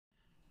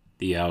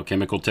The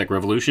Alchemical Tech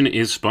Revolution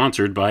is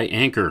sponsored by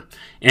Anchor.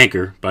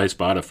 Anchor by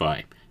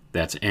Spotify.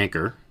 That's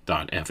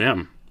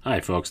Anchor.fm. Hi,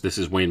 folks. This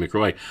is Wayne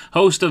McRoy,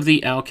 host of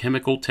the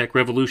Alchemical Tech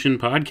Revolution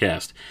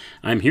podcast.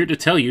 I'm here to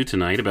tell you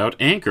tonight about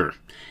Anchor.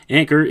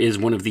 Anchor is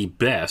one of the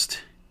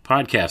best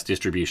podcast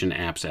distribution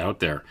apps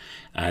out there.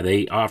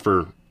 They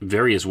offer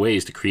various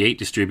ways to create,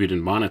 distribute,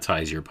 and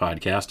monetize your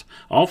podcast,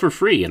 all for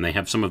free, and they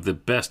have some of the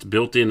best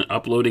built-in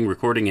uploading,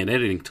 recording, and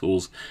editing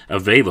tools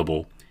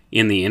available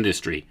in the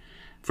industry.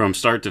 From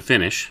start to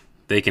finish,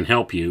 they can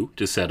help you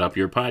to set up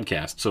your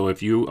podcast. So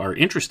if you are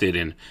interested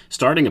in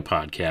starting a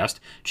podcast,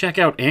 check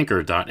out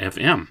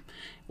Anchor.fm.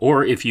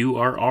 Or if you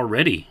are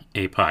already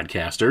a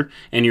podcaster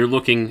and you're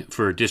looking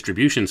for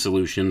distribution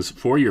solutions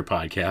for your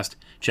podcast,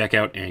 check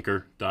out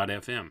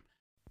Anchor.fm.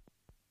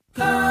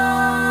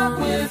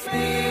 Come with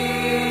me.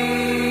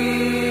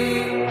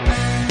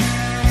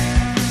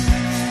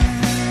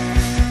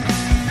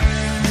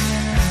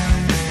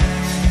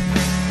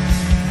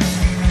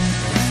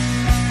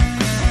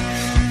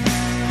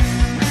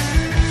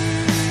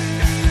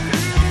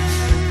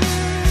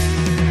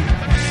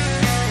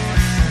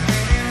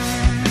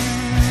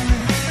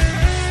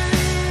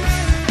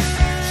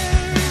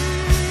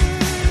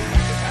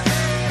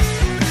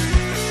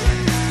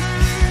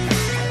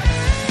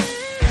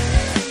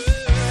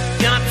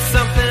 Got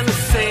something to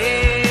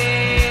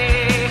say.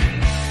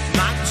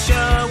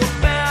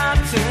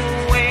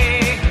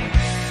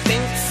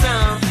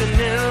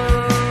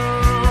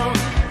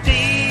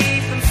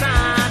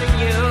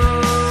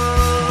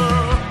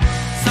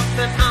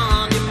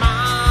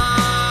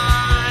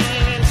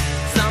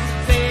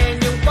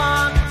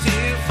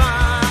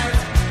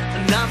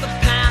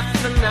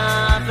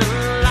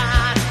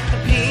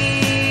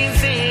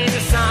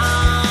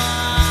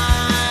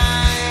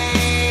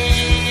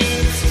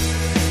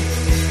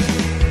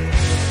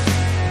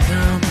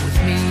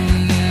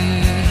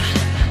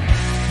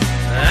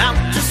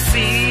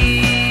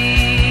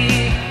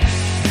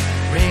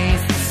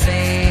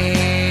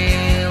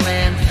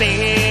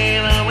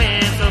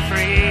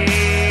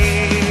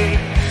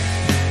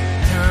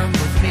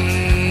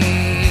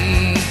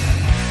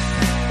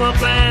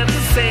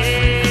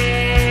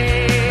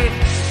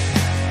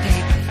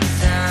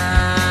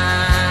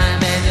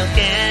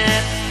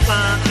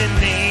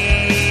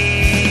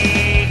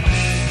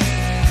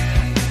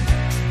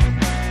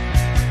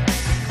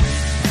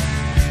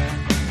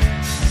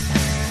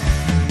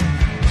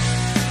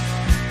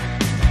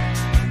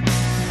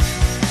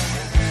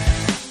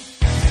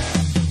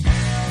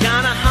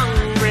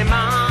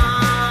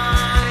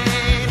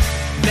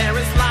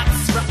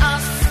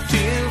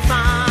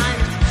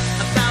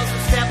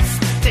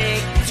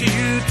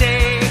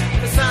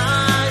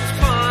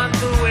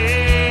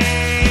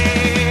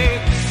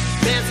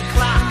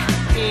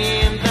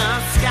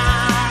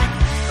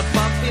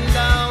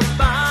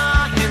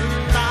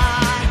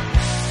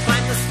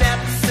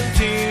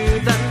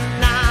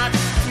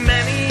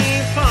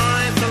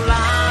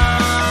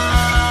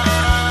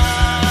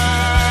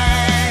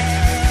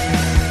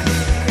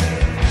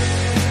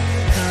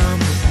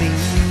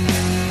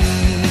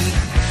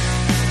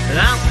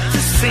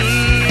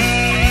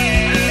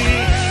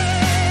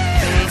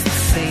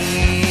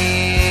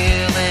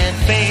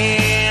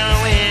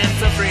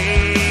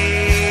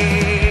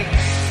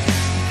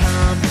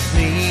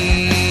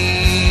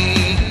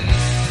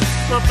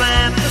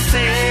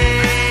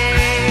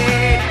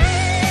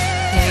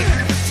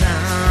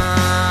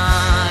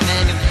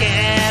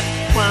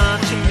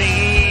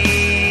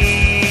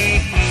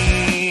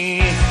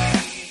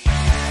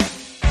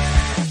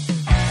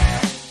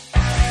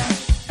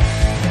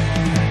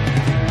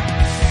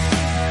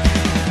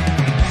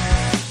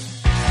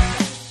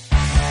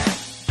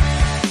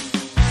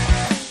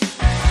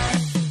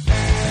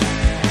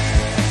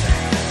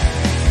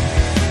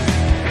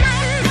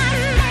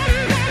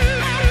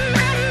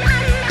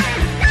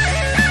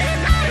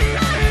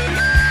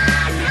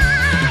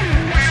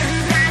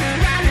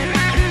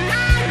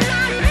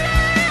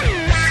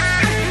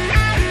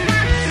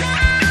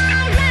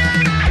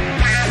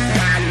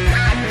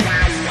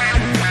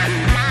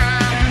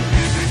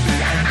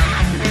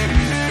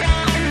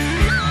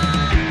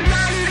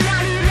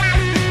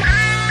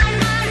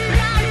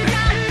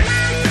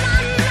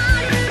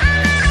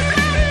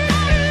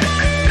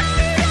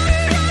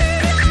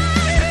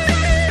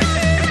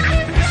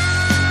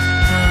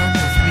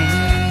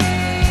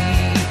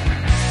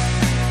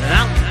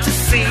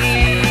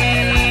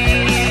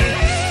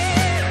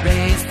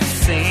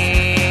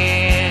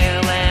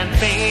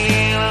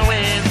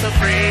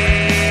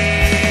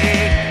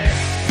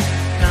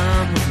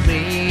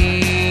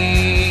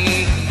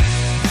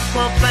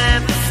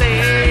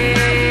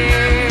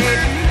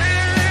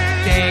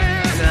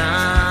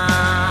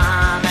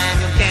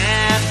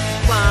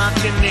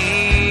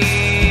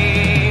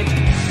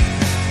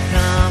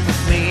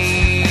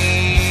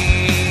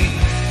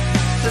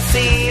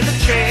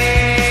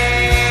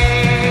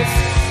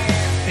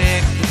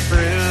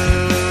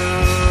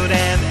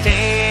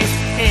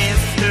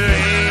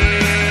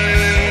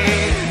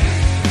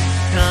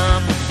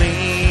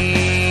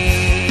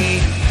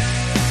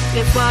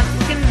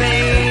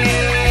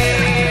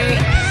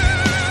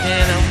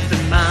 An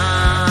open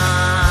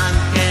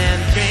mind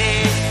can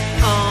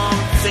change all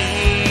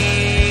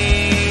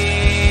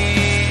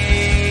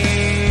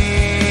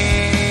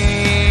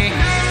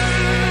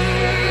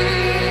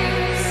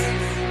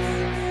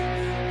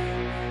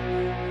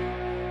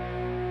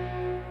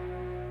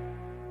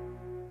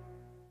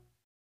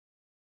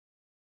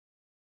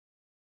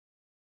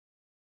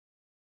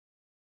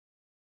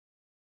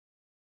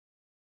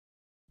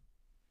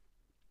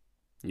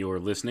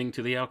You're listening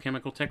to the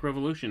Alchemical Tech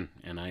Revolution,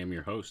 and I am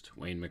your host,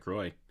 Wayne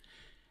McRoy.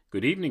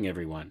 Good evening,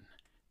 everyone.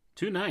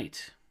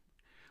 Tonight,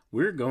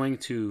 we're going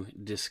to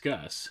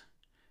discuss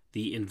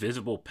the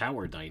invisible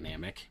power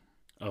dynamic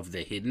of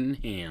the hidden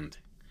hand.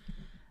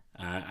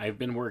 I've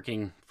been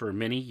working for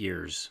many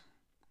years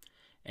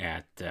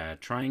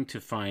at trying to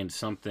find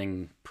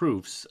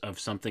proofs of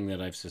something that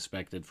I've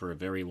suspected for a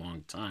very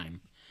long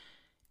time,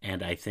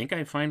 and I think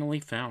I finally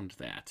found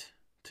that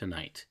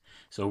tonight.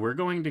 So we're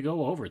going to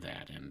go over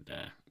that, and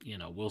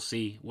we'll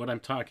see what I'm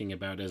talking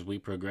about as we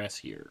progress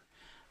here.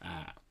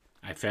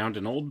 I found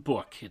an old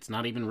book. It's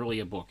not even really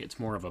a book. It's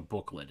more of a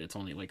booklet. It's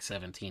only like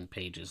 17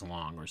 pages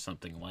long or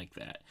something like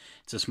that.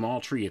 It's a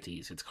small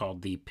treatise. It's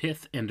called The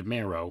Pith and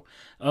Marrow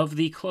of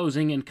the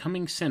Closing and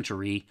Coming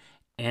Century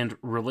and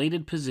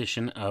Related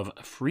Position of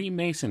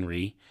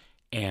Freemasonry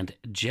and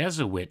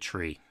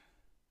Jesuitry.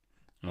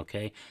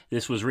 Okay,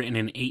 this was written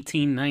in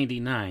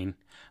 1899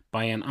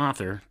 by an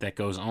author that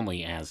goes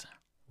only as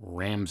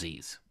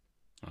Ramses.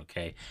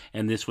 Okay,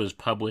 and this was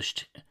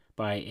published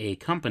by a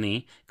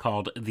company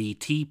called the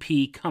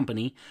TP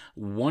Company,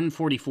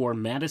 144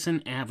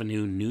 Madison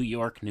Avenue, New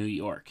York, New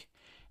York.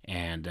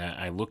 And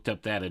I looked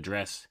up that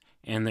address,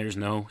 and there's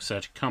no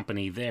such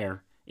company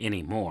there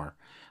anymore.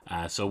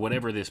 So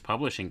whatever this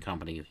publishing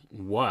company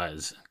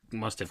was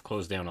must have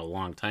closed down a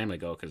long time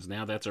ago, because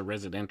now that's a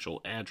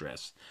residential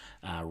address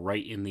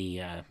right in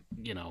the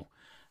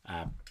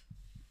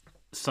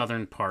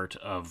southern part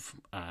of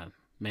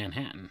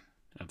Manhattan,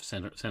 of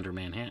center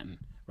Manhattan,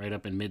 right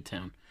up in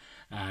Midtown.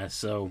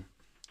 So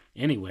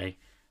anyway,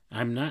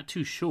 I'm not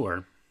too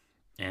sure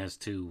as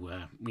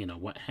to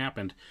what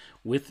happened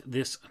with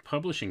this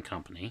publishing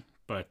company,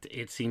 but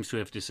it seems to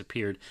have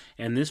disappeared.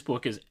 And this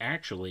book is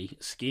actually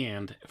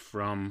scanned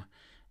from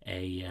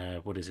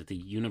the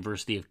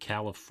University of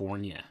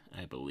California,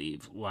 I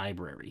believe,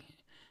 library.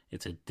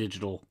 It's a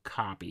digital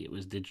copy. It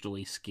was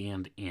digitally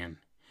scanned in.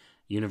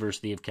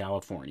 University of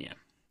California.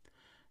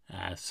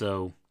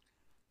 So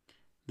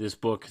this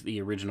book,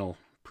 the original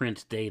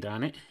print date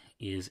on it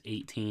is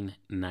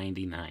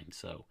 1899.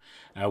 So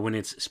when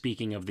it's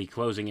speaking of the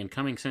closing and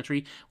coming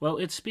century, well,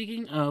 it's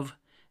speaking of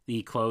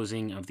the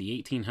closing of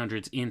the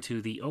 1800s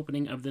into the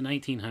opening of the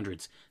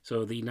 1900s.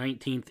 So the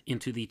 19th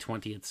into the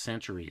 20th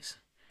centuries.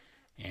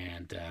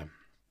 And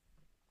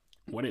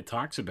what it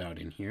talks about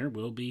in here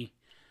will be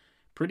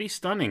pretty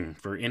stunning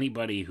for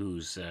anybody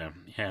who's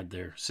had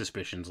their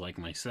suspicions, like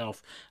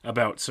myself,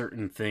 about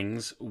certain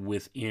things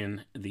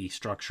within the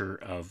structure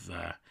of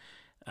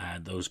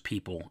those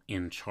people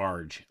in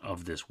charge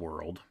of this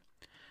world.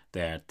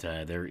 That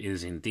there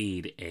is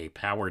indeed a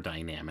power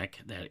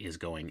dynamic that is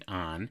going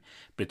on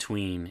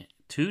between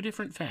two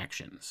different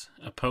factions,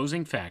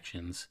 opposing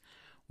factions,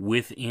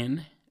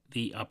 within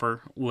the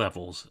upper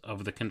levels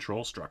of the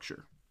control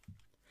structure.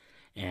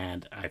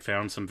 And I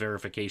found some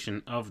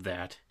verification of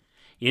that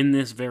in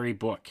this very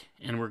book,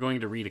 and we're going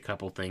to read a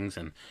couple things,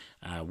 and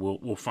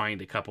we'll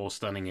find a couple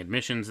stunning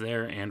admissions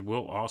there, and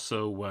we'll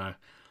also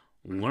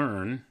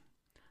learn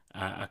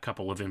a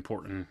couple of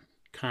important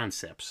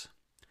concepts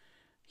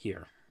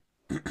here.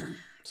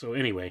 So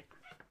anyway,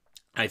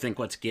 I think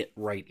let's get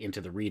right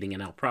into the reading,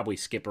 and I'll probably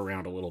skip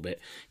around a little bit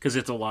because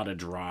it's a lot of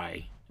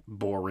dry,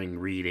 boring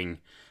reading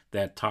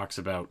that talks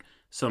about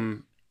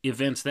some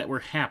events that were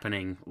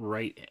happening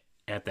right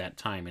at that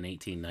time in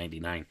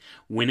 1899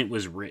 when it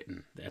was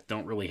written that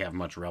don't really have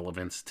much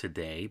relevance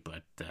today,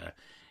 but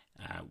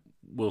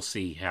we'll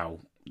see how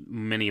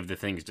many of the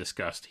things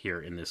discussed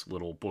here in this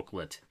little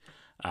booklet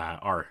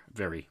are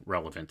very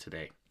relevant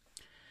today.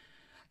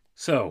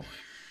 So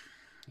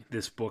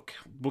this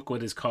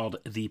booklet is called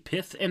The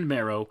Pith and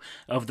Marrow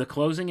of the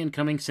Closing and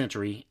Coming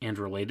Century and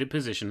Related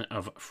Position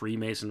of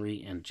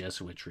Freemasonry and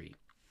Jesuitry.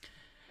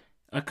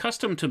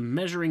 Accustomed to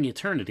measuring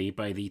eternity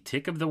by the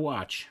tick of the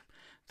watch,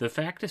 the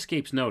fact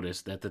escapes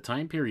notice that the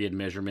time period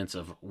measurements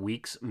of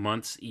weeks,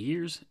 months,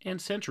 years,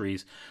 and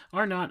centuries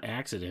are not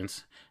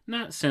accidents,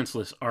 not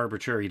senseless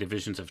arbitrary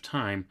divisions of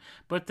time,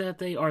 but that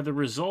they are the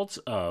results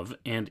of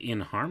and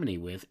in harmony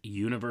with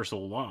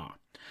universal law,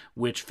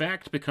 which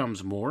fact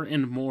becomes more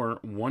and more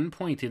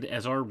one-pointed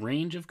as our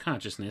range of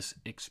consciousness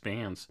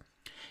expands.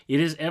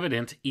 It is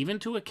evident, even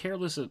to a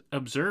careless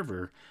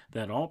observer,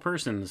 that all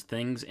persons,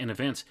 things, and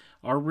events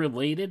are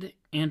related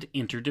and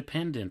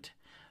interdependent.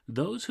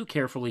 Those who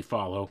carefully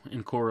follow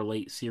and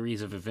correlate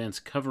series of events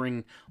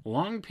covering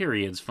long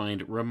periods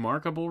find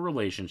remarkable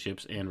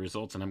relationships and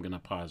results. And I'm going to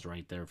pause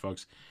right there,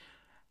 folks.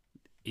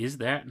 Is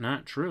that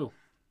not true?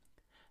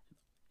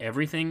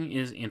 Everything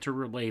is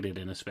interrelated,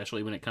 and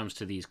especially when it comes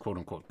to these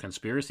quote-unquote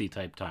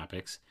conspiracy-type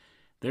topics,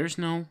 there's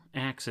no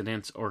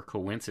accidents or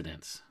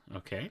coincidence,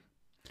 okay?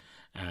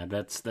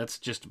 That's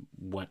just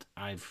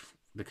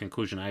the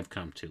conclusion I've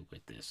come to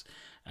with this.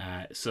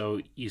 So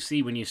you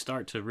see, when you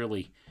start to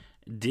really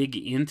dig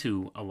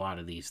into a lot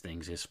of these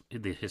things,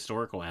 the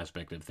historical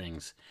aspect of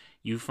things,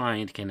 you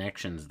find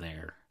connections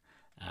there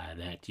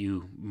that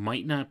you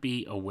might not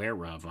be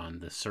aware of on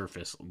the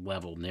surface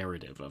level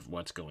narrative of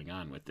what's going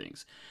on with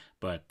things.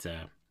 But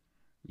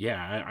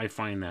yeah, I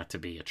find that to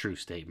be a true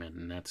statement,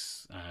 and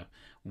that's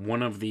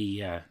one of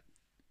the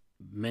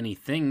many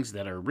things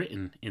that are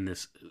written in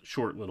this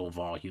short little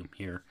volume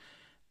here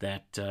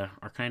that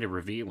are kind of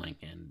revealing.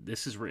 And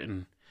this is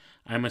written,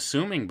 I'm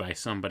assuming, by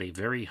somebody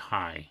very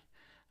high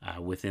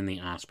within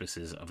the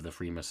auspices of the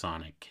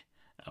Freemasonic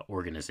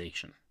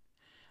organization,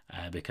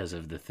 because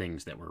of the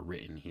things that were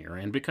written here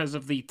and because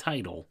of the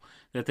title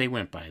that they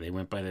went by. They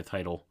went by the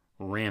title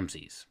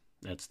Ramses.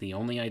 That's the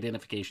only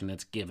identification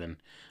that's given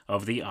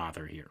of the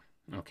author here.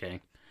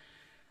 Okay.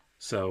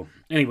 So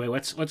anyway,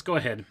 let's go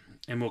ahead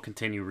and we'll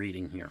continue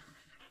reading here.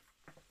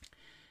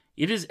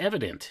 It is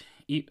evident,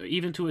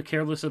 even to a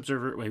careless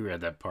observer. We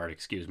read that part.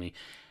 Excuse me.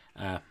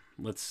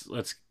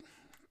 Let's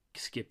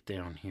skip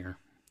down here.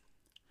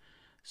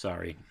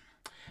 Sorry.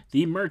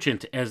 The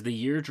merchant, as the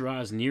year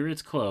draws near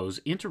its close,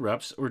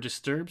 interrupts or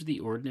disturbs the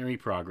ordinary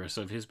progress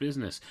of his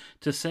business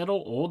to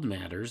settle old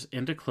matters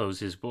and to close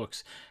his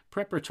books,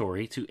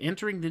 preparatory to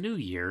entering the new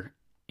year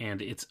and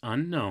its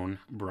unknown,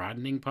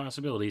 broadening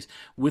possibilities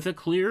with a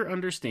clear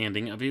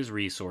understanding of his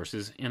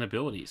resources and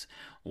abilities.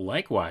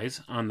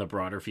 Likewise, on the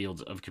broader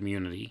fields of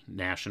community,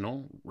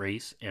 national,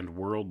 race, and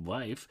world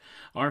life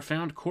are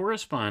found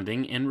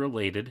corresponding and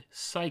related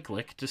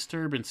cyclic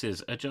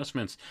disturbances,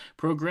 adjustments,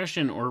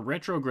 progression or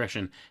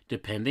retrogression,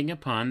 depending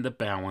upon the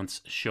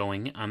balance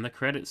showing on the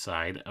credit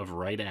side of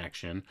right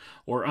action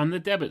or on the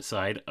debit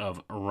side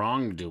of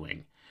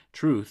wrongdoing.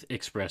 Truth,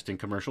 expressed in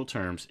commercial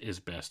terms, is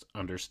best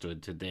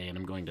understood today. And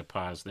I'm going to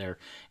pause there.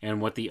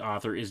 And what the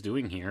author is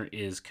doing here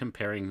is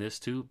comparing this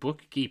to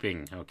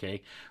bookkeeping,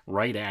 okay?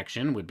 Right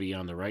action would be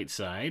on the right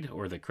side,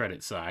 or the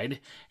credit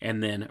side,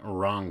 and then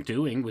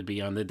wrongdoing would be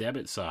on the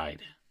debit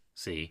side,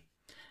 see,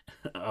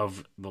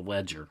 of the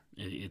ledger.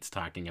 It's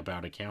talking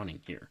about accounting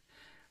here,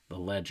 the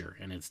ledger,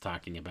 and it's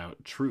talking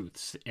about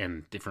truths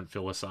and different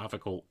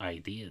philosophical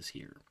ideas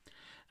here.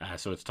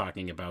 So it's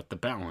talking about the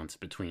balance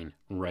between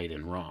right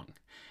and wrong,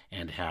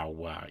 and how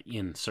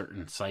in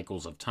certain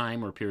cycles of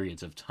time or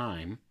periods of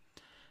time,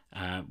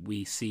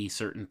 we see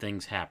certain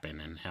things happen,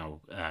 and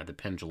how the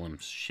pendulum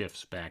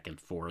shifts back and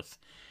forth,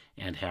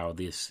 and how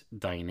this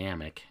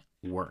dynamic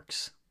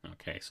works.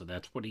 Okay, so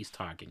that's what he's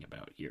talking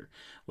about here.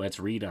 Let's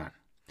read on.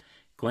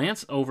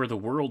 Glance over the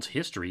world's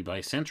history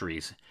by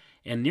centuries,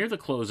 and near the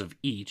close of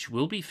each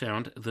will be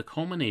found the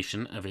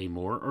culmination of a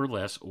more or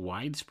less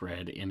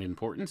widespread and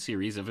important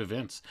series of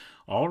events,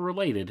 all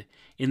related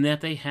in that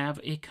they have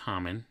a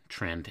common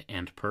trend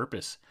and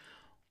purpose.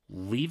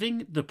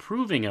 Leaving the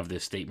proving of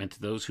this statement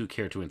to those who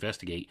care to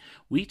investigate,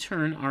 we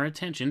turn our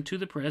attention to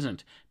the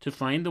present to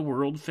find the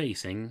world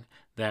facing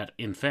that,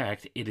 in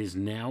fact, it is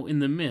now in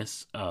the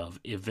midst of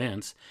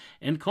events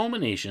and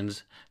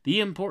culminations,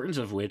 the importance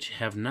of which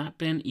have not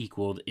been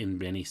equaled in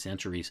many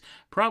centuries,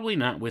 probably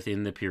not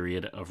within the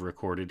period of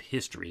recorded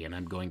history. And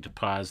I'm going to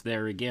pause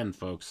there again,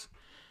 folks.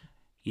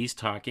 He's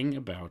talking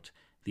about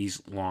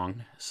these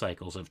long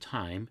cycles of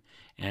time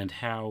and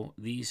how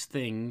these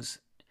things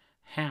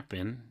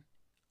happen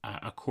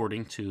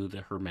according to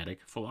the Hermetic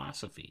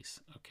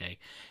philosophies, okay?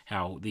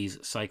 How these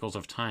cycles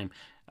of time,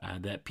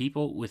 that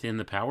people within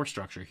the power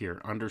structure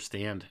here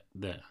understand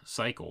the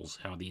cycles,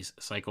 how these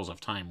cycles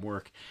of time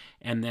work,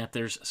 and that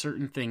there's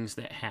certain things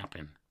that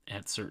happen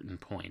at certain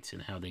points,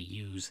 and how they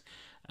use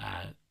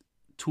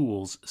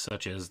tools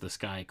such as the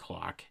sky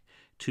clock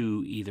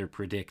to either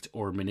predict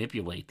or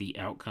manipulate the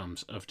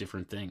outcomes of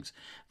different things.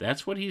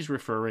 That's what he's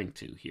referring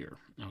to here.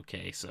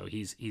 Okay, so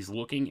he's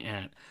looking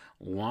at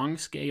long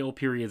scale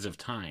periods of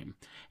time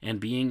and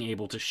being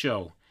able to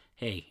show,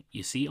 hey,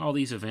 you see all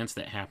these events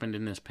that happened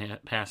in this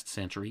past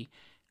century?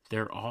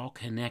 They're all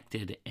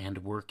connected and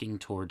working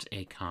towards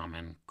a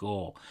common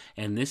goal.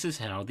 And this is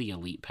how the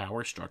elite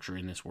power structure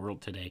in this world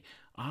today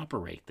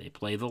operate. They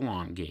play the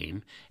long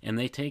game, and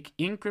they take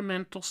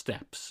incremental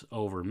steps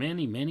over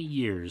many, many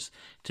years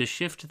to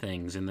shift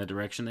things in the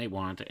direction they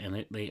want,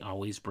 and they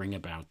always bring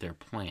about their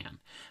plan.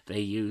 They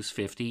use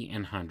 50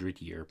 and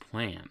 100-year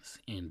plans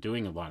in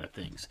doing a lot of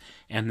things.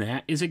 And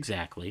that is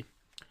exactly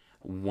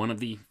one of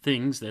the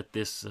things that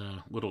this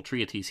little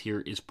treatise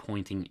here is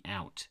pointing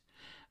out.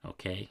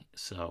 Okay,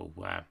 so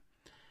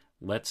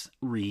let's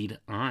read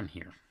on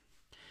here.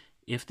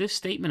 If this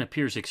statement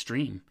appears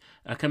extreme,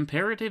 a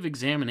comparative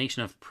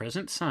examination of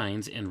present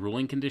signs and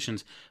ruling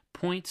conditions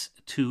points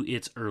to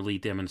its early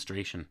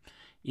demonstration.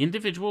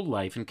 Individual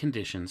life and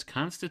conditions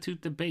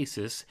constitute the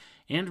basis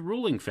and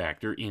ruling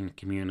factor in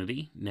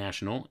community,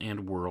 national,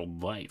 and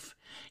world life.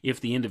 If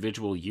the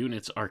individual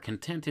units are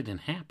contented and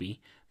happy,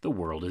 the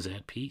world is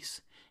at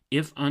peace.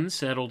 If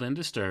unsettled and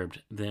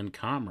disturbed, then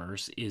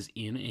commerce is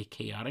in a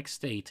chaotic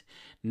state.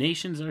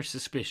 Nations are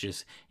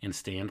suspicious and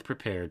stand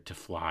prepared to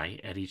fly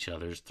at each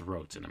other's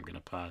throats. And I'm going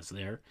to pause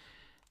there.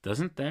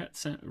 Doesn't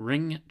that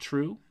ring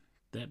true,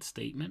 that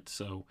statement?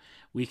 So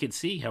we could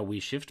see how we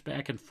shift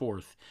back and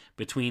forth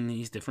between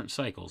these different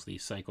cycles,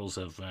 these cycles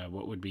of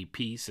what would be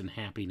peace and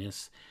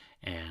happiness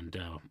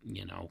and,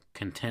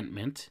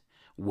 contentment,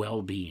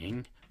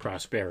 well-being,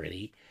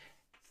 prosperity,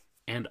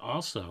 and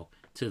also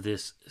to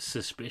this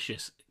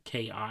suspicious,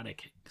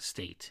 chaotic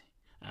state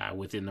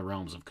within the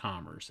realms of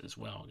commerce as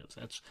well. Because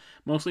that's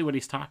mostly what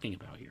he's talking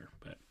about here.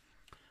 But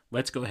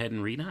let's go ahead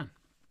and read on.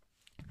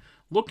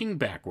 Looking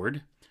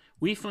backward,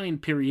 we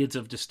find periods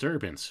of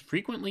disturbance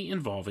frequently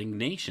involving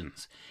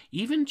nations,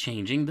 even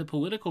changing the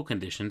political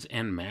conditions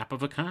and map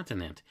of a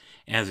continent,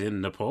 as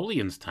in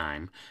Napoleon's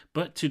time.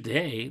 But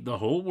today, the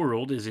whole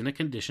world is in a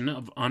condition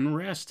of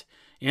unrest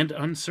and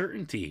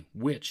uncertainty,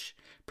 which,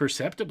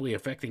 perceptibly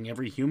affecting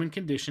every human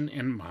condition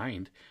and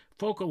mind,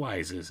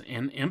 focalizes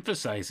and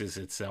emphasizes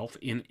itself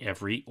in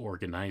every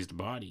organized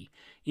body,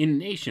 in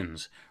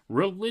nations,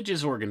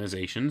 religious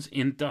organizations,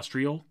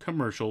 industrial,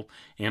 commercial,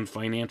 and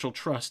financial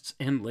trusts,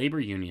 and labor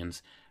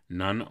unions.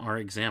 None are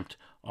exempt.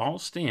 All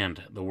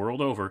stand, the world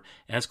over,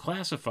 as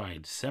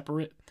classified,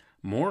 separate,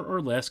 more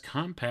or less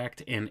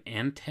compact and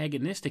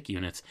antagonistic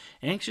units,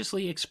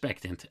 anxiously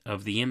expectant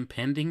of the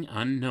impending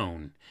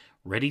unknown,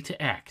 ready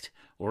to act,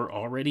 or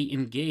already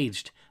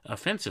engaged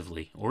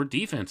offensively or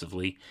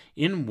defensively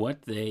in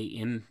what they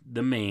in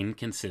the main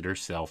consider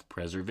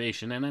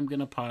self-preservation. And I'm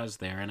going to pause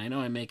there, and I know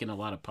I'm making a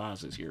lot of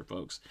pauses here,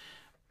 folks,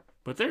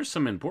 but there's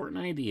some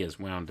important ideas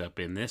wound up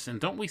in this, and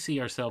don't we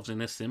see ourselves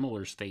in a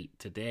similar state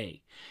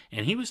today?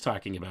 And he was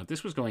talking about,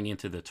 this was going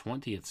into the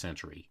 20th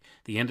century,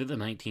 the end of the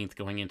 19th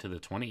going into the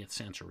 20th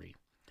century.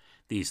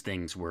 These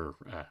things were,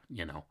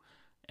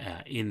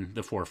 in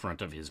the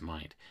forefront of his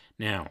mind.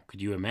 Now,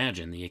 could you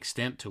imagine the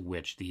extent to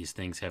which these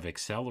things have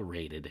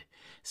accelerated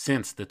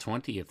since the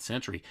 20th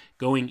century,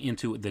 going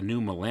into the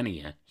new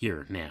millennia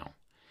here now?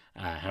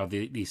 How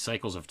these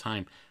cycles of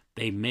time,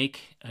 they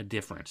make a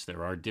difference.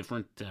 There are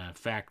different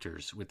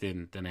factors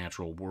within the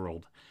natural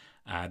world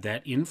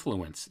that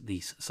influence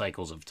these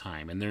cycles of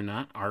time, and they're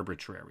not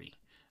arbitrary.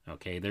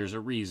 Okay, there's a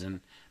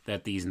reason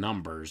that these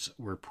numbers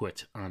were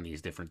put on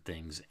these different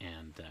things,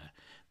 and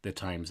the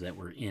times that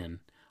we're in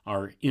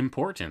are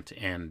important,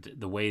 and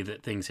the way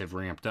that things have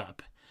ramped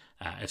up,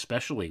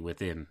 especially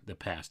within the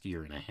past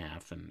year and a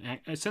half, and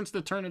since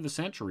the turn of the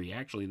century,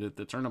 actually,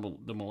 the turn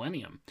of the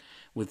millennium,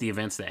 with the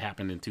events that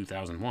happened in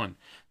 2001,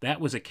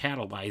 that was a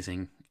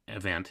catalyzing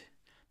event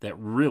that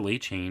really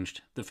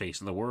changed the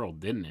face of the world,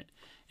 didn't it?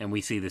 And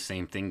we see the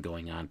same thing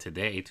going on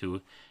today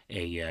to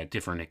a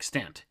different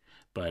extent.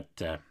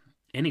 But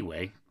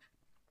anyway,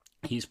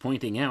 he's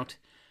pointing out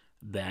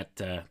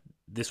that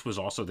this was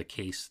also the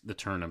case the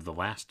turn of the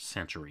last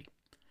century,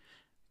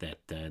 that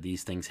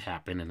these things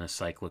happen in a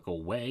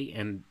cyclical way,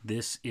 and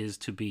this is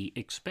to be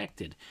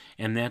expected,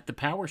 and that the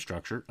power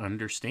structure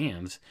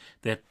understands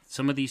that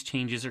some of these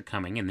changes are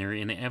coming and they're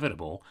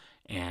inevitable,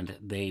 and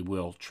they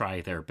will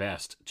try their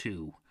best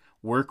to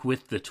work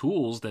with the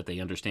tools that they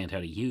understand how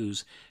to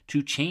use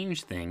to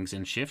change things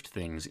and shift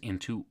things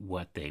into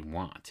what they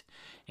want.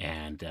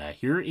 And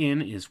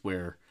herein is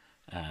where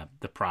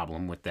the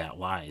problem with that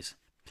lies.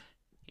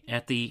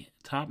 At the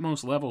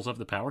topmost levels of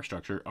the power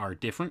structure are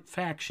different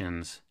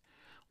factions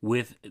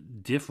with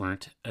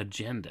different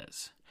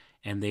agendas,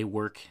 and they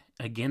work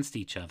against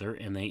each other,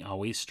 and they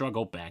always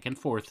struggle back and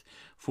forth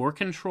for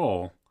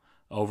control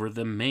over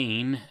the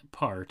main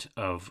part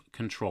of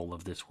control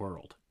of this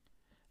world.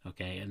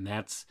 Okay, and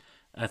that's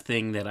a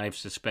thing that I've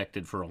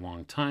suspected for a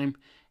long time,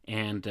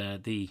 and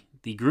the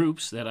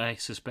groups that I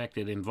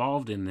suspected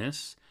involved in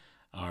this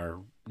are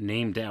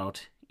named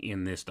out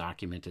in this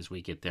document as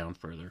we get down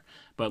further.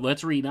 But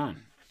let's read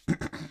on.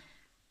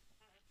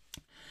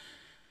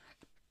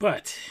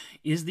 But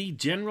is the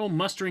general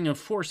mustering of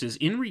forces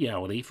in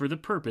reality for the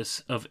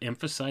purpose of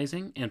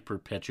emphasizing and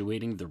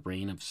perpetuating the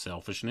reign of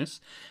selfishness,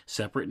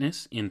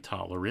 separateness,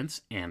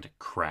 intolerance, and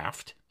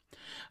craft?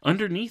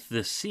 Underneath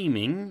the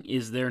seeming,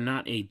 is there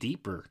not a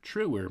deeper,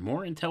 truer,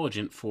 more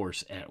intelligent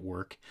force at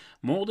work,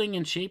 molding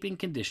and shaping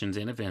conditions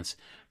and events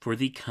for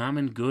the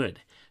common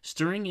good,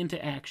 stirring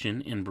into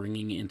action and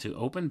bringing into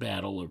open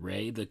battle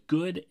array the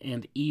good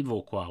and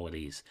evil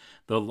qualities,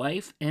 the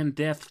life and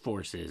death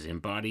forces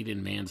embodied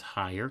in man's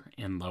higher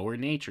and lower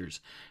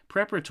natures,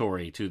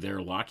 preparatory to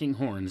their locking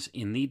horns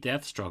in the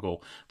death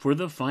struggle for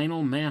the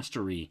final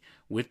mastery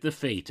with the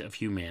fate of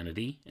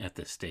humanity at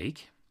the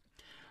stake?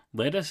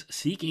 Let us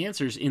seek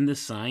answers in the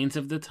signs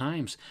of the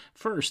times,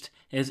 first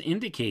as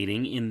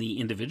indicating in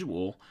the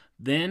individual,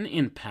 then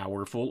in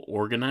powerful,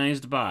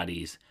 organized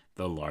bodies,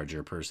 the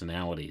larger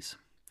personalities.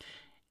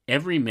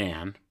 Every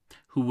man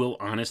who will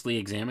honestly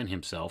examine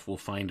himself will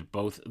find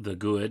both the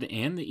good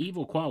and the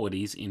evil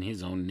qualities in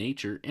his own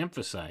nature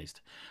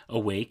emphasized,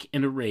 awake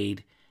and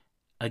arrayed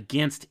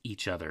against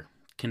each other,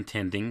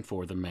 contending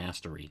for the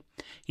mastery.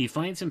 He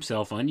finds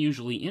himself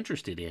unusually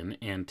interested in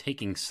and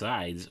taking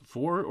sides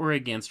for or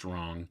against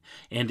wrong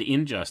and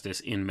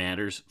injustice in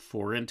matters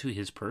foreign to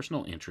his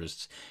personal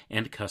interests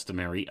and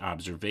customary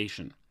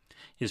observation.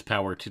 His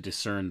power to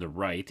discern the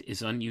right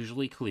is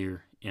unusually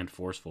clear and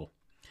forceful.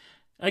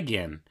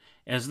 Again,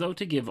 as though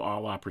to give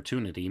all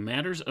opportunity,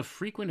 matters of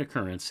frequent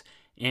occurrence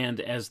and,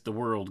 as the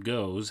world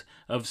goes,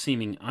 of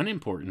seeming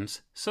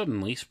unimportance,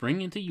 suddenly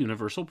spring into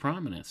universal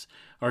prominence,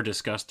 are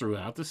discussed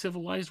throughout the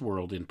civilized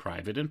world in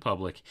private and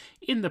public,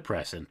 in the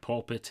press and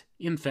pulpit.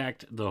 In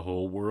fact, the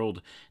whole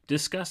world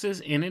discusses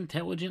and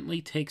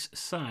intelligently takes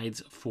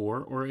sides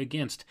for or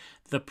against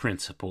the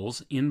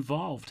principles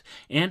involved,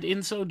 and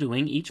in so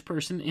doing, each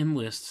person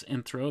enlists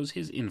and throws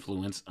his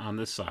influence on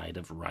the side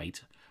of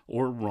right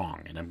or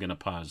wrong. And I'm going to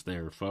pause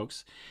there,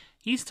 folks.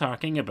 He's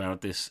talking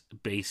about this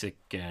basic,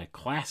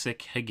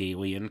 classic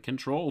Hegelian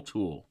control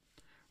tool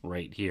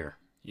right here,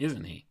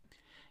 isn't he?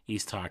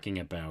 He's talking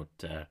about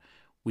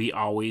we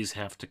always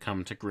have to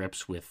come to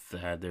grips with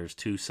there's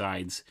two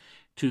sides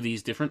to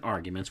these different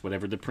arguments,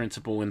 whatever the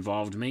principle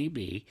involved may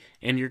be,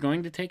 and you're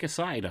going to take a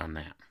side on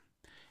that.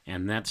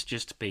 And that's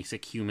just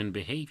basic human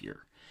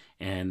behavior.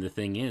 And the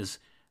thing is,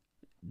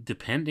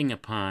 depending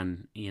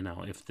upon,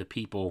 if the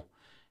people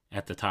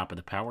at the top of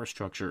the power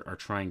structure are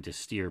trying to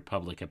steer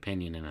public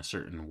opinion in a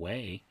certain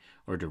way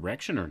or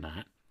direction or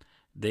not,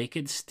 they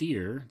could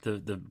steer the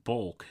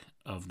bulk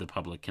of the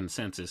public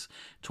consensus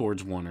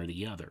towards one or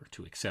the other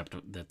to accept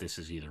that this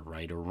is either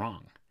right or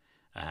wrong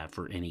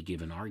for any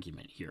given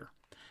argument here.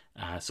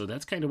 So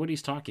that's kind of what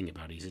he's talking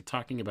about. He's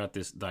talking about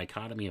this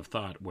dichotomy of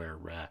thought where,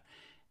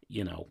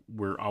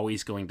 we're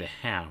always going to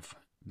have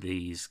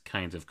these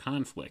kinds of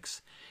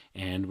conflicts,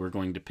 and we're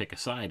going to pick a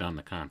side on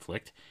the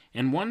conflict,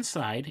 and one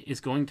side is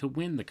going to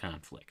win the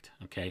conflict.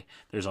 Okay,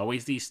 there's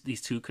always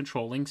these two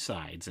controlling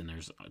sides, and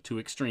there's two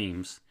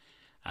extremes,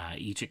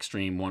 each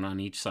extreme, one on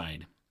each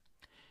side,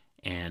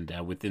 and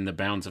within the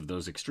bounds of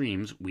those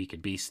extremes, we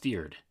could be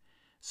steered.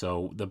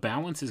 So the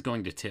balance is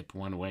going to tip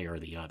one way or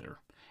the other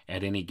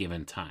at any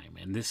given time,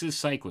 and this is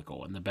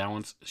cyclical, and the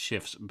balance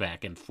shifts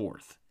back and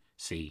forth.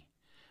 See?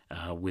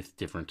 With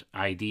different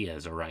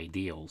ideas or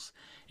ideals.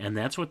 And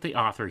that's what the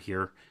author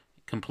here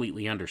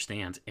completely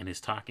understands and is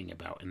talking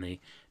about. And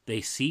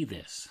they see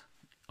this,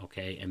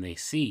 okay? And they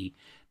see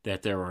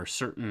that there are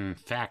certain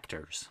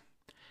factors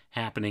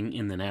happening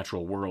in the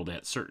natural world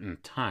at certain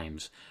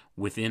times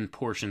within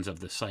portions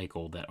of the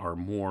cycle that are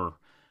more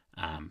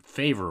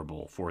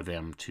favorable for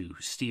them to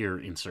steer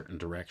in certain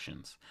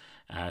directions.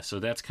 So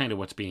that's kind of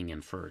what's being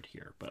inferred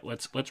here. But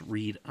let's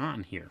read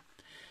on here.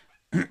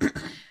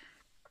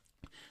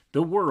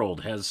 The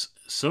world has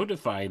so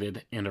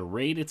divided and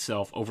arrayed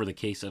itself over the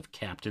case of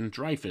Captain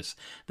Dreyfus,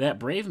 that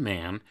brave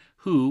man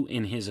who,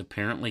 in his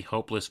apparently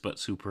hopeless but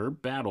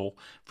superb battle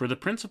for the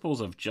principles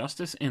of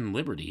justice and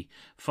liberty,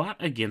 fought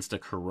against a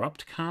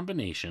corrupt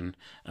combination,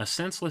 a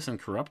senseless and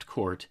corrupt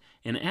court,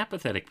 an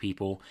apathetic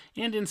people,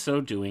 and in so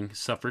doing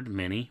suffered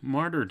many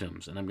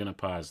martyrdoms. And I'm going to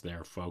pause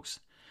there, folks.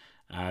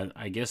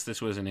 I guess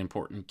this was an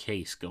important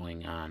case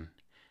going on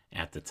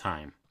at the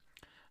time.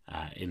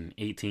 In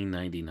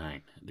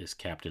 1899, this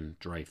Captain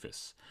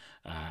Dreyfus,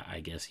 I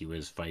guess he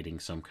was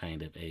fighting some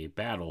kind of a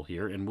battle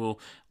here, and we'll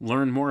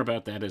learn more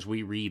about that as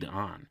we read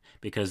on,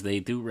 because they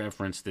do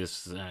reference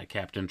this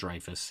Captain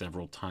Dreyfus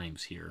several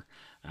times here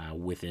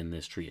within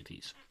this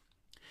treatise.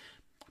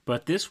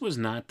 But this was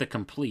not the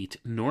complete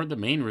nor the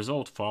main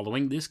result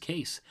following this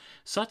case.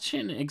 Such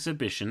an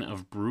exhibition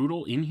of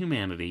brutal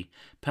inhumanity,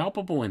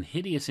 palpable and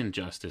hideous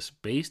injustice,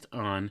 based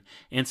on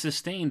and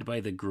sustained by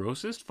the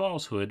grossest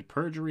falsehood,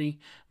 perjury,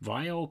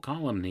 vile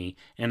calumny,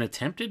 and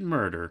attempted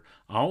murder,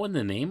 all in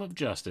the name of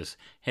justice,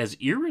 has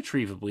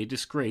irretrievably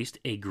disgraced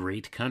a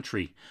great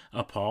country,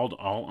 appalled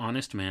all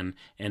honest men,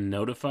 and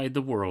notified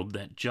the world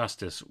that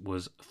justice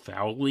was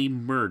foully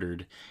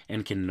murdered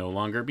and can no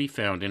longer be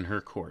found in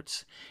her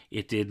courts.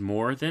 It did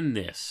more than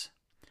this.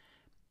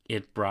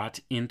 It brought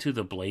into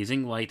the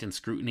blazing light and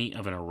scrutiny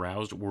of an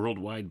aroused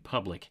worldwide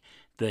public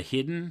the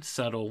hidden,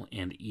 subtle,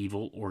 and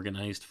evil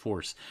organized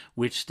force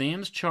which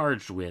stands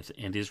charged with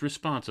and is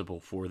responsible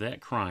for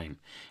that crime,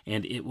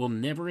 and it will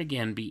never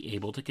again be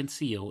able to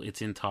conceal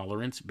its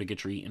intolerance,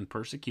 bigotry, and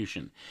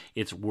persecution,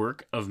 its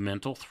work of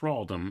mental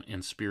thraldom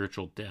and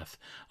spiritual death,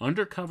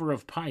 under cover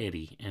of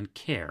piety and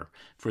care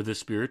for the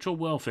spiritual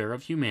welfare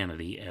of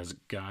humanity as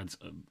God's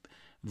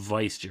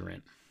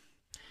vicegerent.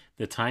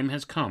 The time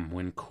has come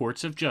when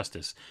courts of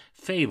justice,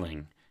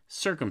 failing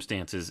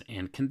circumstances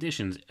and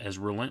conditions as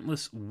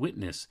relentless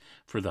witness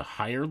for the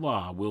higher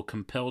law, will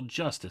compel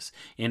justice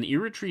and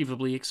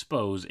irretrievably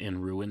expose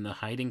and ruin the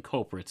hiding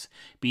culprits,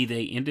 be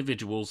they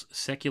individuals,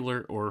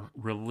 secular, or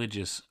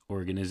religious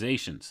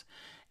organizations.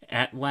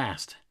 At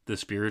last, the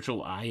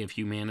spiritual eye of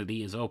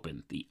humanity is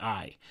opened, the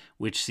eye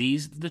which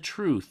sees the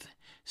truth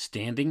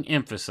standing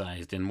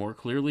emphasized and more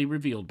clearly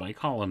revealed by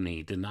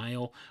calumny,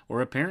 denial,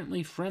 or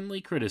apparently friendly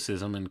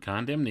criticism and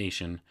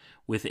condemnation,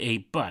 with a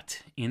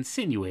but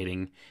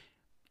insinuating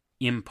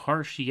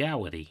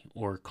impartiality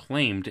or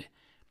claimed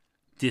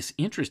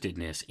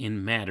disinterestedness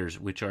in matters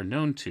which are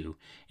known to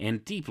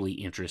and deeply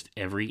interest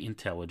every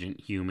intelligent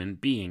human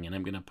being. And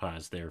I'm going to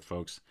pause there,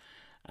 folks.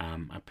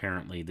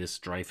 Apparently, this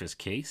Dreyfus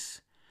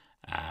case,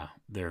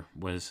 there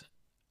was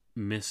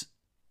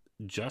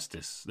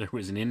misjustice. There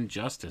was an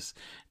injustice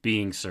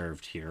being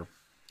served here.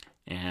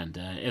 And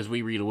as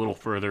we read a little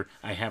further,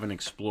 I haven't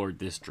explored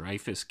this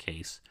Dreyfus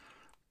case,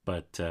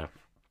 but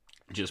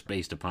just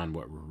based upon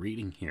what we're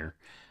reading here,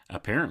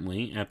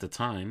 apparently at the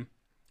time,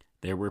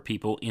 there were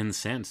people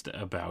incensed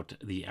about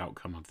the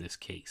outcome of this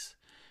case.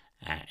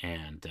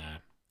 And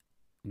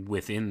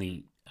within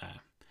the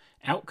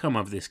outcome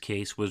of this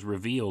case was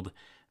revealed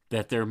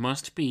that there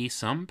must be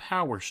some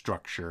power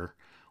structure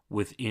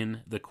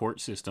within the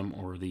court system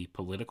or the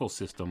political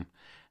system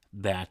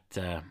that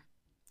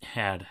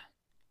had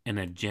an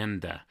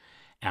agenda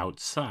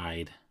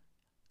outside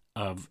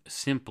of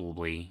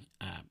simply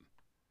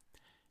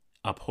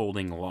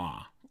upholding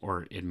law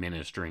or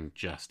administering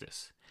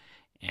justice.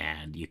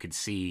 And you could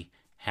see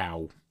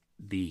how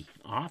the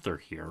author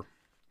here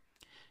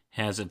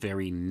has a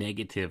very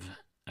negative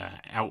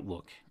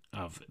outlook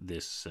of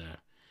this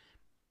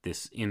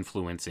this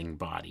influencing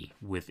body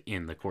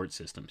within the court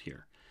systems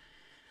here.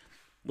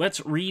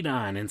 Let's read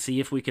on and see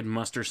if we can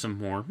muster some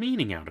more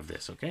meaning out of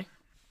this, okay?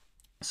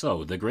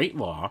 So, the great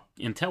law,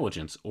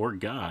 intelligence, or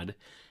God,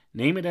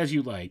 name it as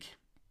you like,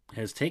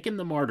 has taken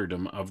the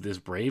martyrdom of this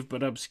brave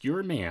but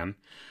obscure man,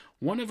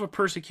 one of a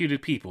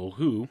persecuted people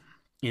who,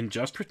 in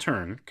just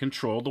return,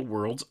 control the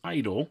world's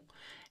idol,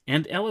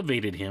 and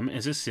elevated him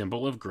as a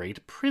symbol of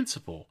great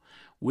principle,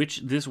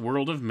 which this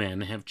world of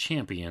men have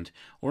championed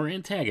or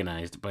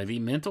antagonized by the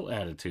mental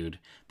attitude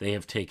they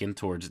have taken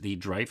towards the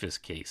Dreyfus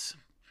case.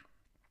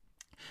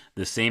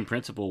 The same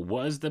principle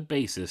was the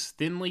basis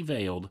thinly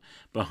veiled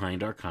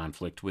behind our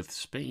conflict with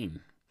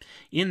Spain.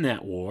 In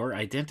that war,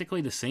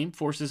 identically the same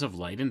forces of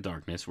light and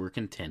darkness were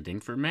contending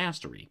for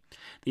mastery.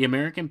 The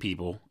American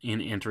people,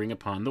 in entering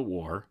upon the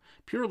war,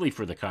 purely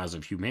for the cause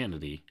of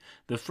humanity,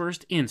 the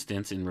first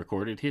instance in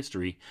recorded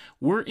history,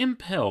 were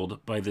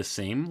impelled by the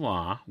same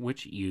law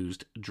which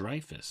used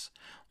Dreyfus.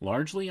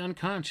 Largely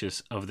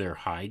unconscious of their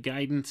high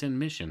guidance and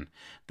mission,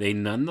 they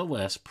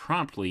nonetheless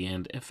promptly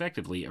and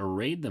effectively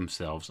arrayed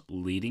themselves,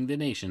 leading the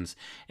nations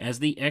as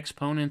the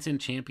exponents and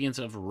champions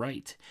of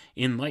right,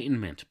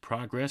 enlightenment,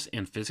 progress,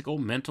 and physical,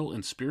 mental,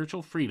 and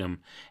spiritual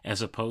freedom,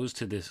 as opposed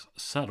to this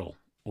subtle,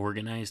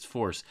 organized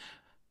force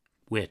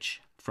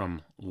which,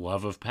 from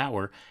love of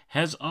power,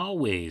 has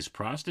always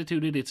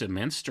prostituted its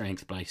immense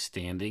strength by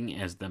standing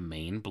as the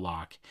main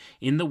block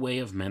in the way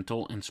of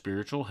mental and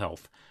spiritual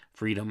health,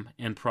 freedom,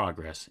 and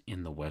progress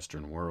in the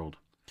Western world.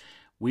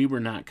 We were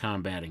not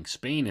combating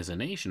Spain as a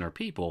nation or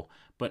people,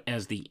 but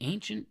as the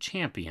ancient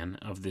champion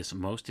of this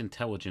most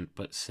intelligent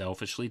but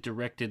selfishly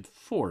directed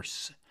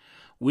force,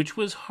 which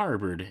was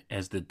harbored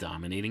as the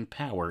dominating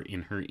power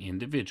in her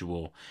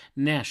individual,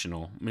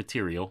 national,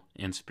 material,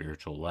 and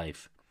spiritual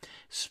life.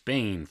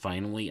 Spain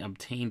finally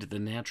obtained the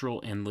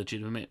natural and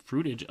legitimate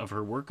fruitage of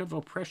her work of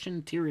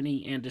oppression,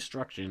 tyranny, and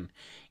destruction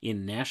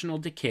in national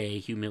decay,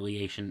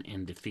 humiliation,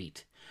 and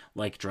defeat.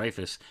 Like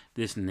Dreyfus,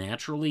 this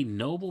naturally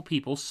noble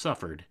people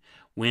suffered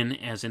when,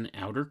 as an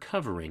outer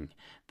covering,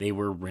 they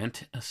were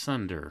rent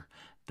asunder,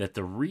 that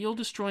the real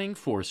destroying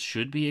force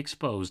should be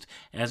exposed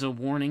as a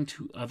warning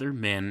to other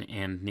men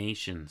and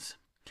nations.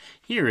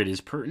 Here it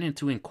is pertinent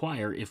to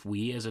inquire if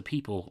we as a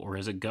people or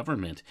as a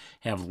government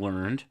have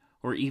learned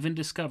or even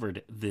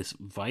discovered this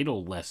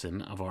vital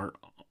lesson of our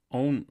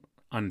own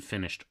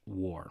unfinished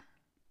war.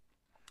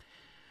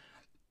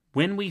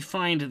 When we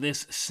find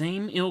this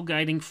same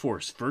ill-guiding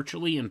force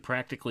virtually and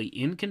practically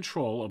in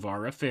control of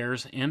our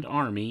affairs and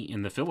army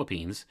in the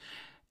Philippines,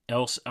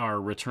 else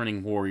our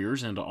returning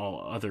warriors and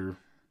all other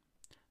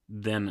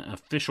then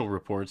official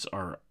reports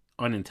are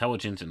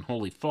unintelligent and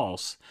wholly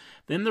false,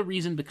 then the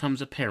reason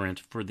becomes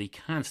apparent for the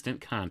constant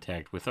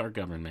contact with our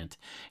government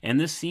and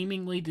the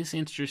seemingly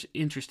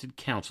disinterested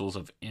counsels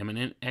of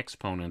eminent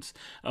exponents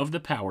of the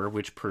power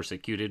which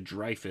persecuted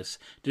Dreyfus,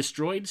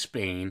 destroyed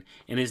Spain,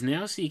 and is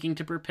now seeking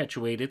to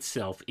perpetuate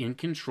itself in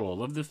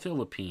control of the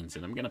Philippines.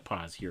 And I'm going to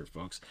pause here,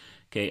 folks.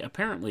 Okay,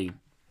 apparently,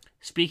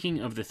 speaking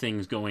of the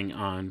things going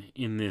on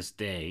in this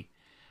day,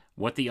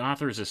 what the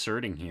author is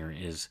asserting here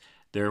is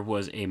there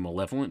was a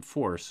malevolent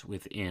force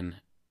within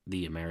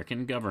the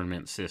American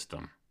government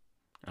system,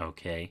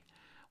 okay,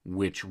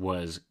 which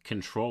was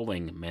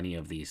controlling many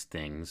of these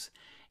things,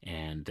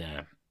 and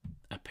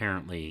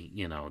apparently,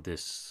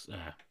 this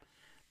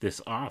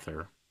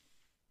author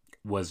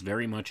was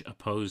very much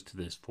opposed to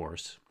this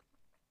force,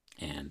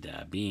 and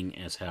being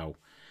as how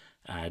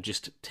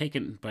just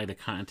taken by the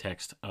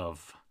context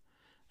of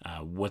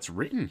what's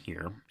written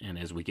here, and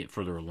as we get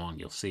further along,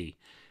 you'll see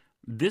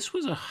this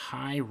was a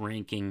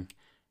high-ranking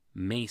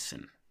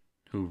Mason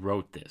who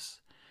wrote this.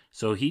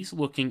 So he's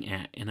looking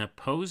at an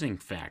opposing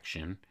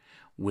faction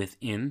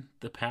within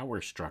the power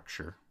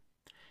structure,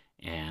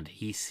 and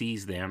he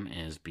sees them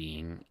as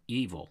being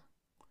evil,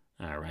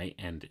 all right,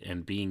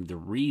 and being the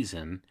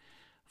reason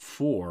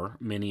for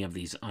many of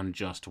these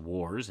unjust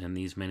wars and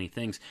these many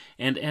things.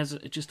 And as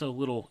just a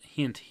little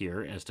hint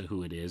here as to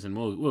who it is, and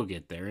we'll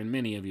get there, and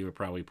many of you are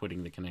probably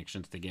putting the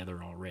connections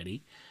together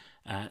already,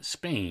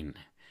 Spain.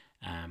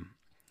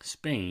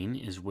 Spain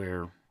is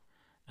where,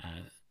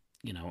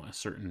 a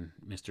certain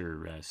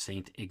Mr.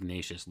 St.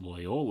 Ignatius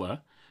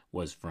Loyola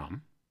was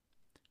from.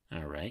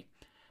 All right.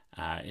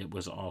 It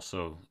was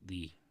also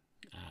the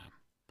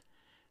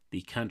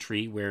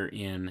country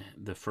wherein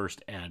the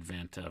first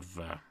advent of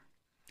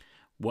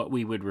what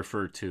we would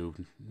refer to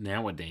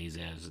nowadays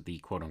as the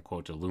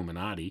quote-unquote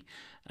Illuminati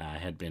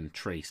had been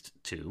traced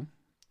to.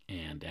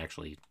 And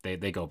actually,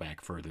 they go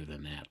back further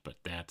than that, but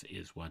that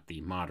is what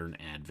the modern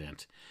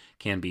advent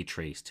can be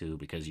traced to,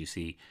 because you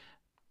see,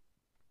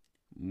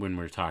 when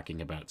we're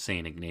talking about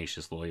St.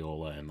 Ignatius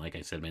Loyola, and like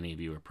I said, many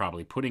of you are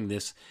probably putting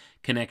this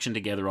connection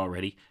together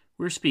already,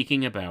 we're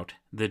speaking about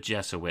the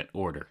Jesuit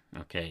order,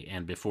 okay?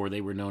 And before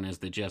they were known as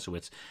the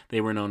Jesuits, they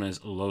were known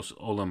as Los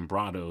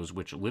Alumbrados,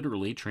 which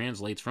literally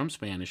translates from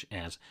Spanish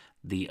as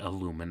the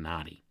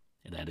Illuminati.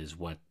 That is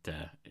what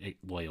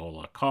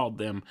Loyola called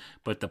them,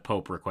 but the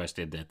Pope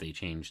requested that they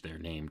change their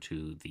name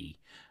to the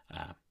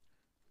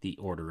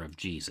Order of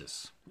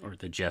Jesus, or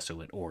the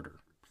Jesuit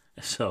order.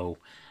 So,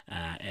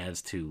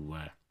 as to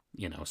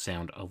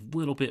sound a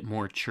little bit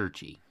more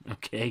churchy,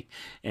 okay?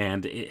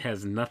 And it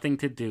has nothing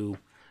to do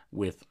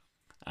with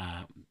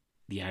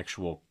the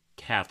actual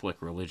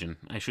Catholic religion.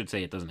 I should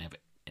say it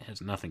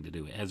has nothing to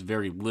do. It has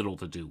very little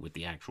to do with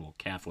the actual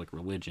Catholic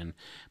religion,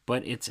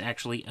 but it's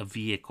actually a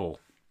vehicle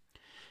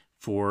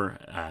for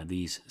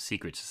these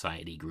secret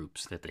society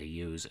groups that they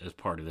use as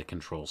part of the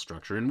control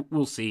structure. And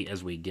we'll see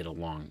as we get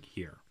along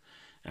here.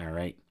 All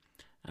right.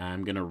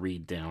 I'm going to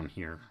read down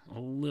here a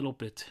little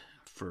bit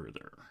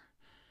further.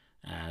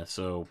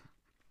 So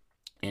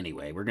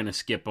anyway, we're going to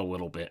skip a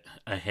little bit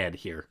ahead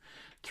here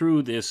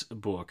through this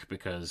book,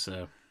 because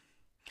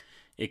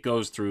it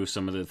goes through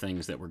some of the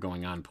things that were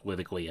going on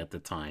politically at the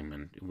time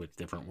and with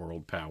different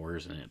world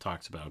powers, and it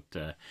talks about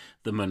the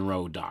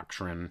Monroe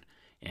Doctrine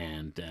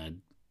and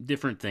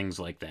different things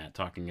like that,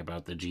 talking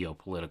about the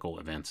geopolitical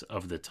events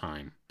of the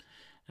time.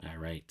 All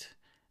right.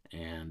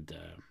 And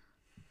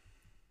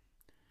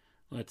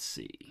let's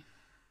see.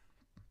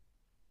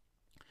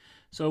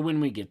 So when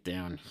we get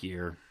down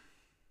here,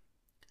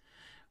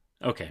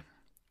 okay,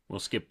 we'll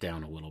skip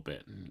down a little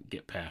bit and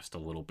get past a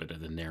little bit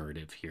of the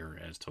narrative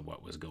here as to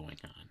what was going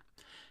on.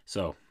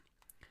 So,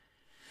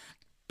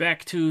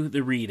 back to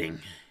the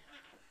reading.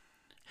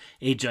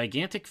 A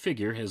gigantic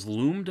figure has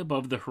loomed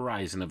above the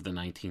horizon of the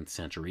 19th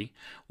century,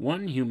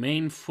 one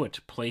humane foot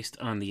placed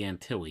on the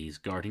Antilles,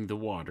 guarding the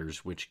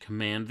waters which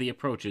command the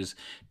approaches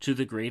to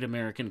the great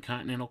American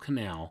Continental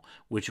Canal,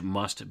 which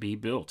must be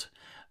built.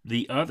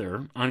 The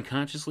other,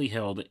 unconsciously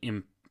held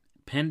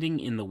impending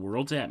in the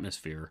world's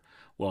atmosphere,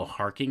 while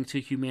harking to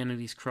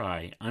humanity's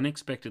cry,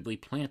 unexpectedly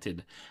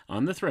planted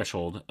on the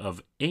threshold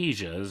of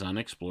Asia's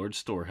unexplored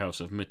storehouse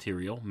of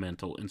material,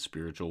 mental, and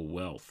spiritual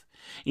wealth.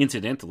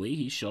 Incidentally,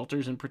 he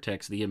shelters and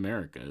protects the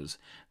Americas,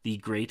 the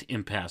great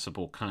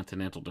impassable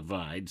continental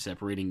divide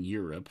separating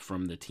Europe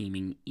from the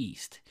teeming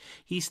East.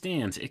 He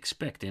stands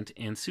expectant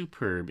and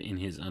superb in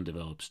his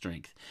undeveloped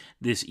strength,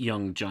 this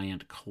young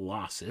giant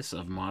colossus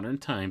of modern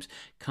times,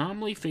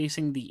 calmly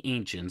facing the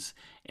ancients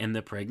and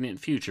the pregnant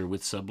future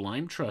with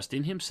sublime trust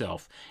in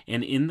himself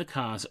and in the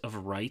cause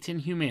of right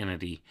and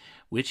humanity,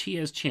 which he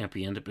has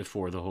championed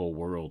before the whole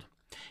world.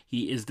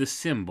 He is the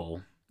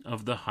symbol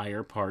of the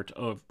higher part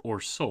of or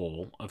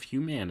soul of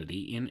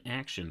humanity in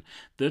action,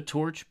 the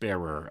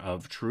torch-bearer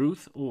of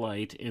truth,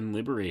 light, and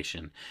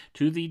liberation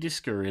to the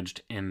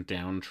discouraged and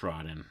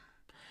downtrodden.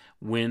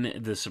 When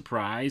the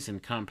surprise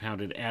and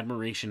compounded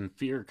admiration,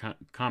 fear,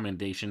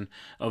 commendation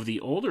of the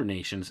older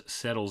nations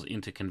settles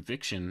into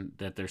conviction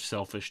that their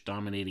selfish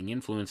dominating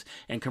influence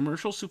and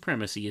commercial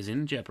supremacy is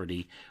in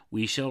jeopardy,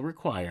 we shall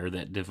require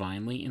that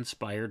divinely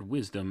inspired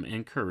wisdom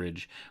and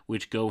courage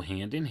which go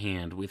hand in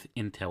hand with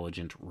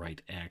intelligent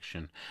right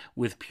action,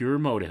 with pure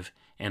motive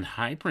and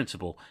high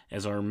principle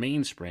as our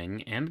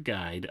mainspring and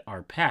guide,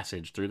 our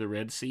passage through the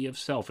Red Sea of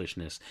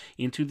selfishness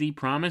into the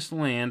promised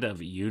land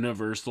of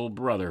universal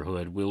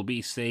brotherhood will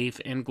be safe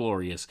and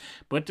glorious,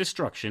 but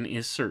destruction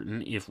is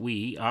certain if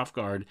we, off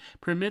guard,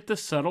 permit the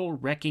subtle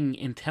wrecking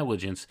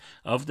intelligence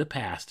of the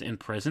past and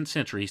present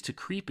centuries to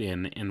creep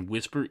in and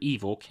whisper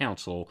evil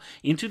counsel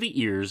into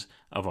the ears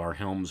of our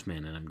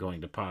helmsman. And I'm going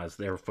to pause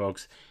there,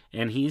 folks,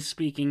 and he's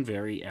speaking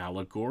very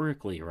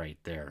allegorically right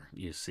there,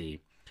 you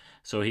see.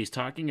 So he's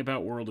talking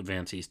about world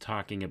events. He's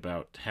talking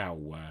about how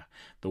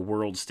the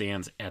world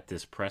stands at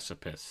this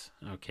precipice,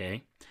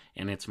 okay?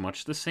 And it's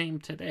much the same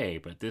today,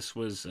 but this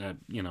was,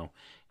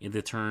 in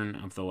the turn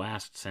of the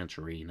last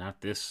century, not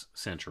this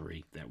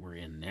century that we're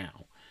in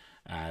now.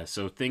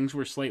 So things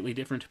were slightly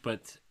different,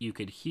 but you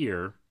could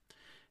hear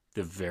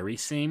the very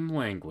same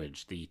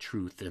language, the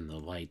truth and the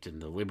light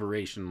and the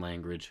liberation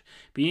language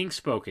being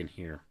spoken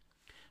here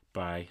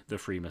by the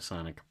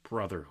Freemasonic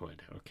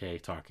Brotherhood, okay,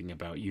 talking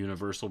about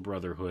universal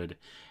brotherhood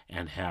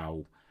and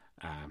how,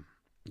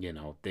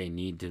 they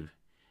need to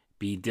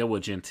be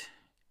diligent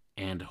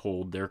and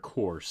hold their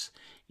course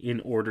in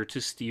order to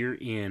steer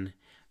in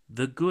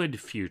the good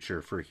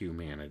future for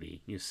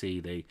humanity. You see,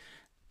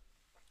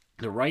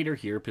 the writer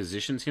here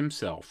positions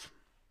himself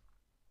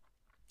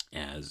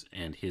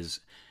and his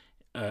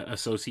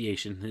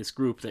association, this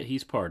group that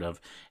he's part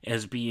of,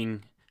 as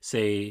being,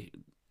 say,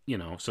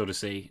 so to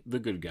say, the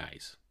good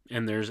guys.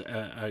 And there's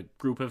a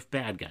group of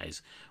bad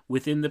guys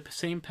within the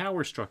same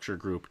power structure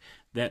group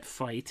that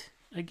fight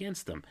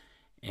against them.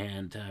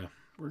 And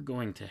we're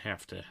going to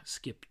have to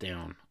skip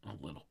down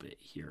a little bit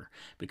here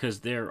because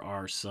there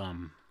are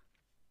some,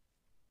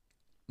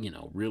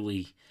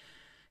 really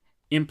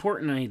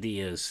important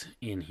ideas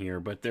in here.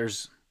 But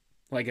there's,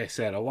 like I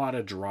said, a lot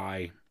of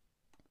dry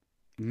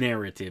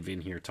narrative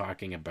in here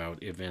talking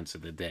about events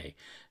of the day,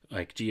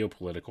 like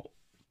geopolitical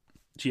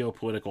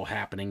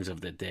happenings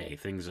of the day,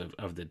 things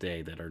of the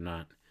day that are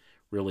not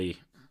really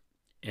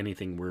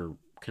anything we're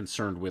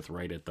concerned with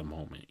right at the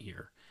moment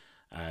here.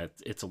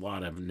 It's a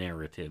lot of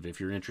narrative.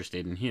 If you're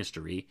interested in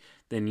history,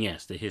 then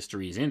yes, the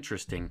history is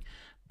interesting,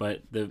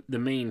 but the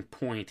main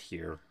point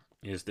here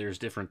is there's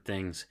different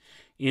things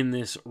in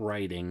this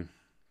writing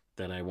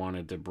that I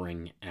wanted to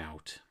bring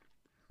out.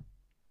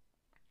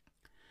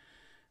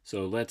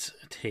 So let's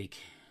take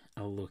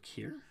a look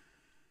here.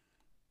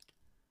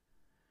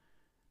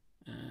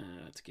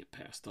 Let's get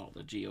past all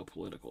the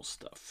geopolitical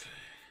stuff.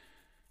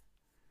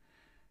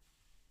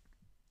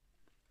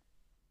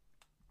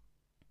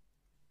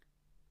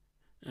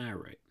 All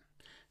right.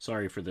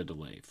 Sorry for the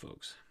delay,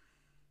 folks.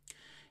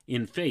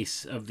 In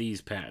face of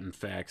these patent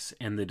facts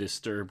and the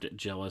disturbed,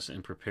 jealous,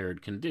 and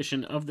prepared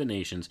condition of the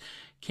nations,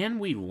 can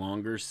we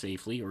longer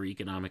safely or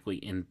economically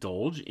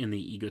indulge in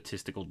the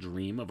egotistical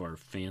dream of our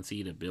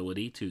fancied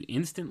ability to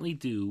instantly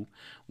do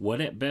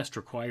what at best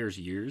requires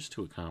years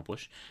to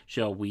accomplish?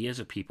 Shall we as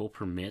a people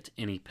permit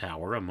any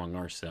power among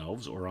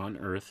ourselves or on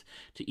earth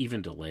to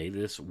even delay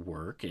this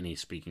work? And he's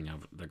speaking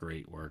of the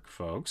great work,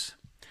 folks.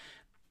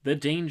 The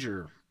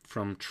danger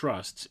from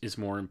trusts is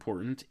more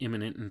important,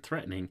 imminent, and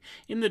threatening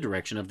in the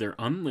direction of their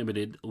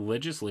unlimited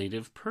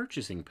legislative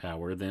purchasing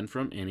power than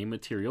from any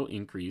material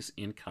increase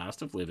in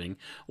cost of living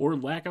or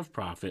lack of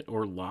profit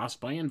or loss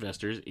by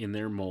investors in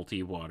their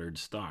multi-watered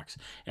stocks.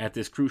 At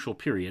this crucial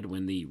period,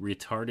 when the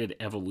retarded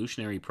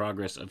evolutionary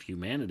progress of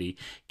humanity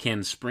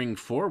can spring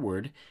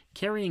forward,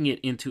 carrying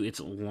it into its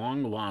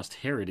long-lost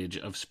heritage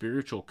of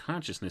spiritual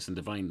consciousness and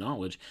divine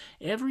knowledge,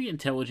 every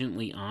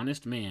intelligently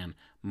honest man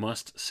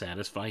must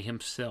satisfy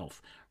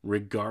himself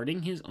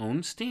regarding his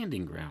own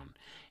standing ground.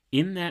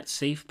 In that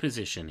safe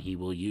position, he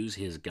will use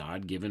his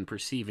God-given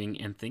perceiving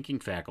and thinking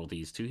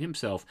faculties to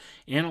himself,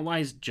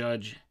 analyze,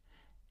 judge,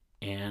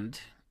 and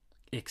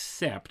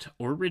accept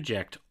or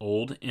reject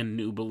old and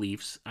new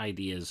beliefs,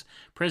 ideas,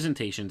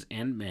 presentations,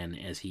 and men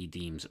as he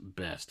deems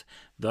best.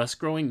 Thus,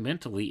 growing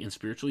mentally and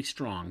spiritually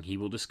strong, he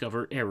will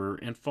discover error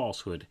and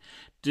falsehood,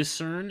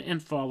 discern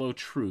and follow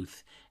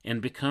truth,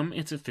 and become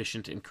its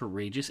efficient and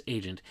courageous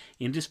agent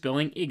in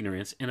dispelling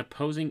ignorance and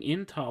opposing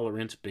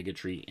intolerance,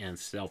 bigotry, and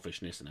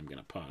selfishness. And I'm going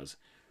to pause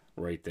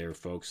right there,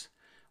 folks.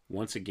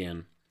 Once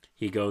again,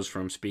 he goes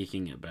from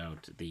speaking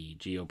about the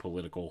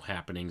geopolitical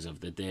happenings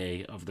of the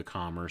day, of the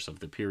commerce of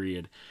the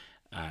period,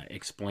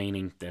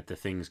 explaining that the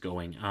things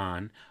going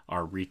on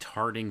are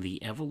retarding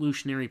the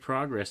evolutionary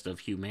progress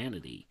of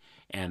humanity,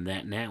 and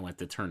that now at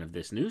the turn of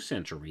this new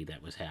century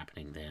that was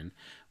happening then,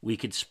 we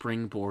could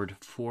springboard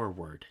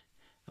forward.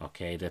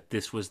 Okay, that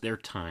this was their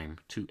time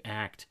to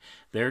act,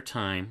 their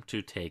time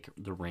to take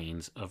the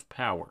reins of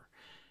power.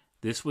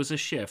 This was a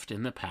shift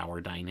in the power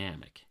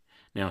dynamic.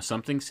 Now,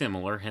 something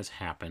similar has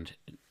happened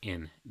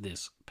in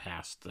this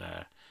past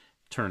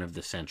turn of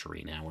the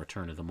century now, or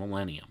turn of the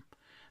millennium.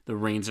 The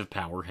reins of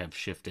power have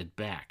shifted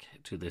back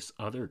to this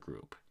other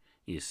group,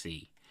 you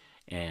see.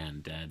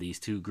 And these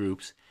two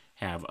groups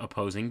have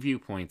opposing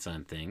viewpoints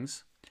on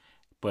things,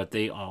 but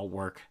they all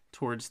work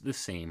towards the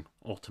same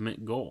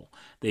ultimate goal.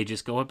 They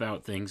just go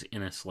about things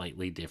in a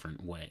slightly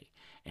different way.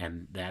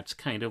 And that's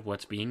kind of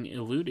what's being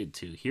alluded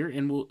to here.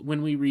 And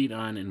when we read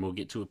on, and we'll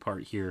get to a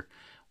part here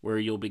where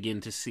you'll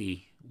begin to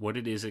see what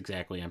it is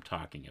exactly I'm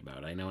talking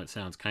about. I know it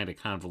sounds kind of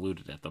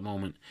convoluted at the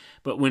moment,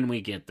 but when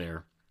we get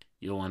there,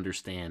 you'll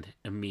understand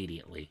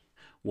immediately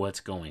what's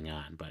going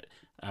on. But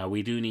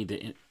we do need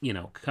to,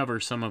 cover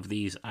some of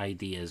these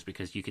ideas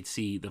because you could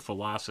see the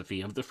philosophy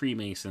of the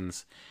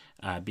Freemasons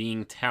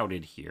being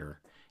touted here.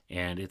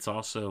 And it's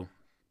also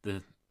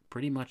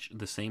pretty much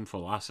the same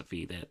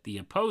philosophy that the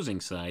opposing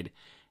side,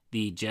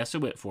 the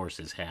Jesuit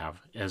forces,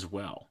 have as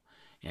well.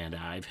 And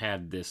I've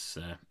had this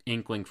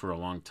inkling for a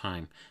long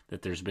time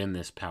that there's been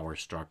this power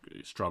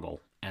struggle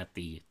at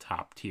the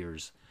top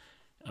tiers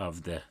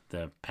of the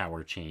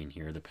power chain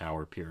here, the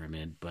power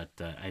pyramid, but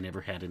I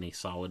never had any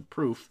solid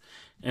proof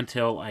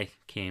until I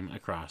came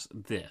across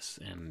this.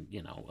 And,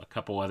 a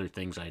couple other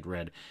things I'd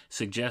read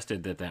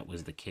suggested that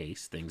was the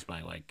case. Things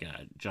by like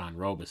John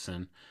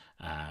Robeson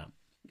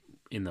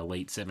in the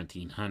late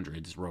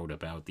 1700s wrote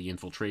about the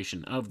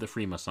infiltration of the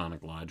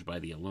Freemasonic Lodge by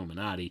the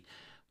Illuminati.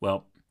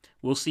 Well,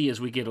 we'll see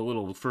as we get a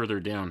little further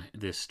down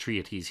this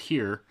treatise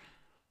here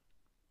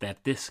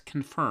that this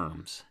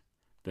confirms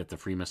that the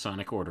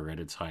Freemasonic Order at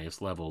its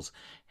highest levels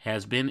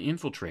has been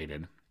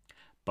infiltrated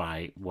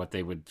by what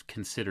they would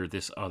consider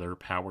this other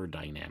power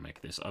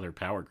dynamic, this other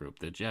power group,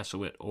 the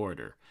Jesuit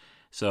Order.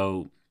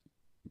 So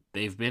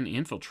they've been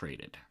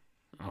infiltrated.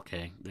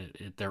 Okay,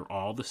 they're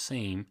all the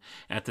same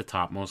at the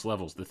topmost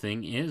levels. The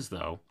thing is,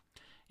 though,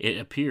 it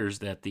appears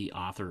that the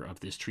author of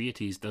this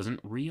treatise doesn't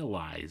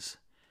realize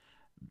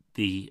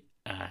the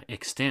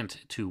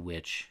extent to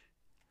which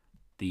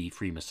the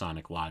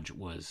Freemasonic Lodge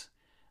was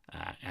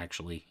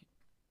actually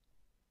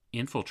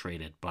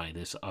infiltrated by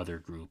this other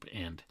group,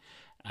 and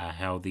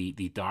how the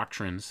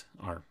doctrines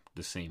are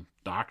the same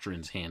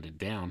doctrines handed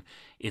down.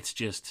 It's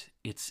just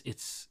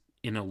it's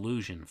an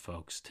illusion,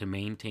 folks, to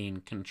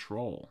maintain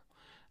control.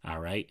 All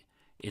right,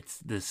 it's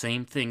the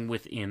same thing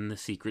within the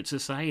secret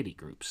society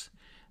groups.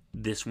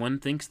 This one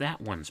thinks that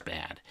one's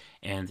bad,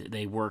 and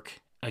they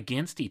work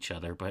against each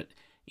other, but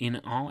in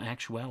all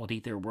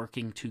actuality, they're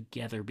working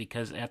together,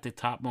 because at the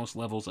topmost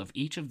levels of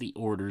each of the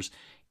orders,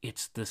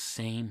 it's the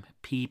same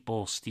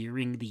people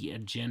steering the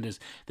agendas.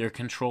 They're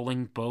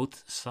controlling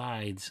both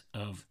sides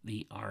of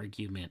the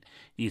argument.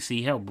 Do you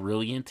see how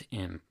brilliant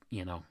and,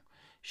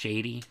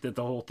 shady that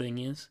the whole thing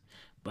is?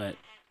 But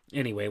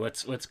anyway,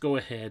 let's go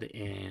ahead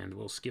and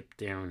we'll skip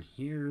down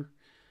here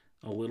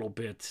a little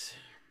bit.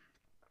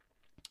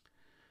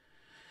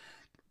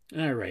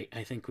 All right,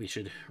 I think we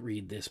should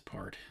read this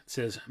part. It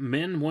says,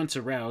 men once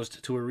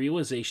aroused to a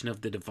realization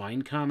of the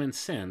divine common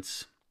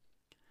sense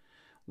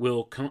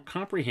will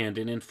comprehend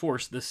and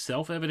enforce the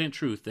self-evident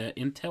truth that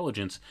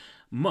intelligence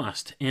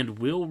must and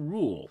will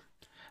rule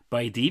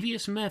by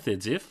devious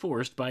methods if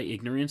forced by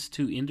ignorance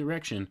to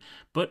indirection,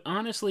 but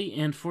honestly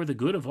and for the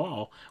good of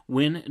all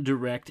when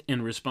direct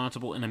and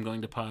responsible. And I'm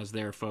going to pause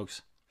there,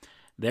 folks.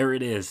 There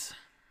it is.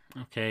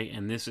 Okay,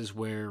 and this is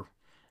where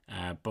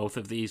both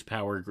of these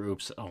power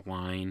groups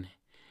align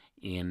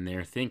in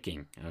their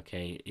thinking,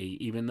 okay?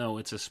 Even though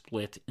it's a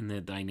split in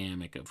the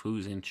dynamic of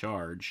who's in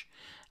charge,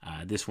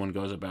 this one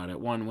goes about it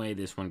one way,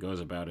 this one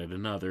goes about it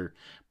another,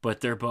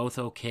 but they're both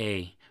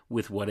okay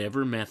with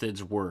whatever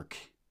methods work.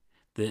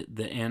 The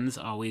ends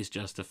always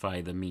justify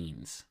the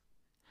means.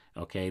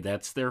 Okay,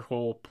 that's their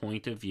whole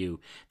point of view.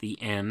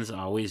 The ends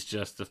always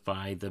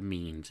justify the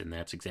means, and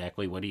that's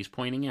exactly what he's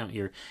pointing out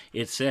here.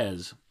 It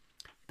says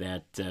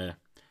that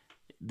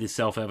the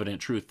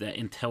self-evident truth that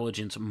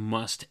intelligence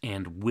must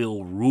and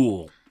will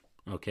rule.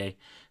 Okay,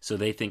 so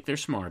they think they're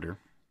smarter.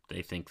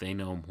 They think they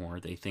know more.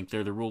 They think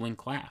they're the ruling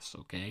class.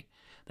 Okay,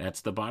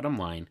 that's the bottom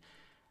line.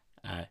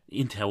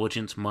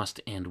 Intelligence must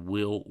and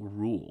will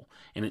rule.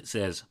 And it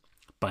says,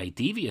 by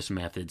devious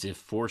methods, if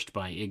forced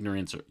by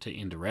ignorance to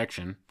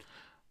indirection,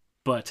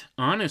 but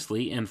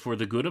honestly and for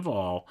the good of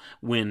all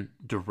when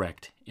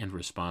direct and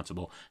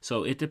responsible.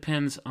 So it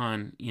depends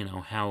on,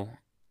 how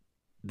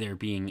they're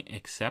being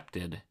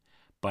accepted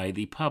by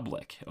the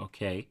public,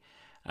 okay?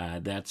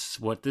 That's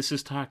what this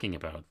is talking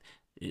about.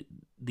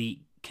 The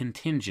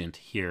contingent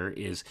here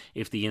is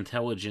if the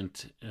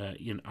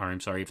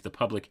if the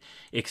public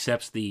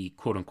accepts the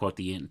quote-unquote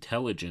the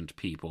intelligent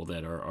people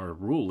that are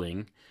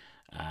ruling,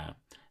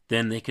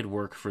 then they could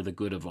work for the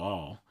good of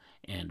all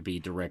and be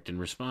direct and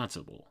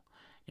responsible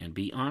and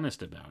be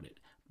honest about it.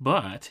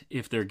 But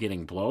if they're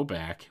getting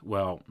blowback,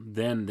 well,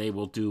 then they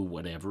will do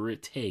whatever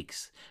it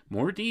takes,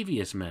 more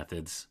devious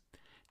methods,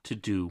 to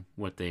do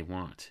what they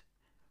want.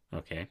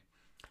 Okay,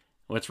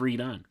 let's read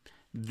on.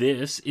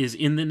 This is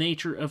in the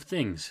nature of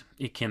things.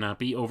 It cannot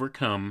be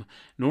overcome,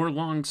 nor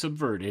long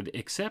subverted,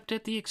 except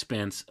at the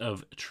expense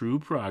of true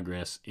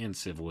progress in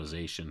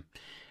civilization.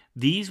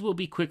 These will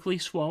be quickly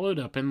swallowed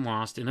up and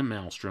lost in a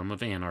maelstrom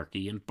of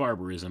anarchy and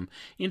barbarism,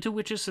 into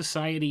which a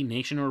society,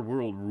 nation, or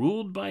world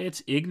ruled by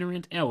its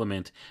ignorant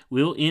element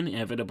will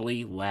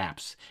inevitably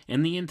lapse,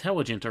 and the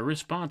intelligent are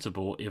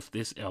responsible if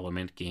this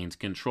element gains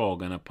control.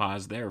 Gonna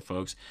pause there,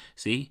 folks.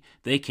 See,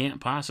 they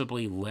can't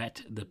possibly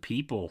let the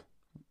people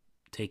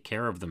take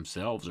care of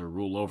themselves or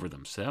rule over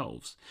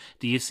themselves.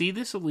 Do you see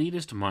this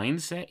elitist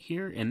mindset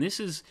here? And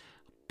this is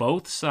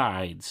both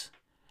sides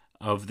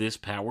of this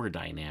power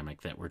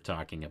dynamic that we're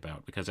talking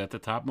about, because at the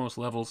topmost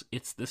levels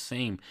it's the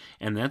same,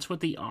 and that's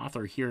what the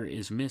author here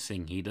is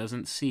missing. He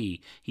doesn't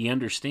see, he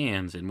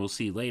understands, and we'll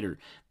see later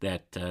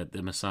that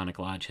the Masonic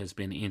Lodge has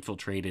been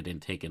infiltrated and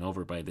taken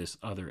over by this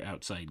other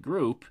outside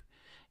group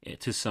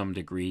to some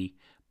degree,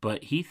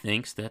 but he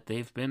thinks that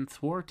they've been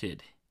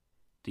thwarted.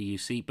 Do you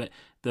see? But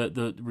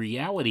the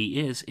reality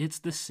is it's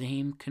the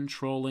same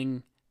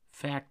controlling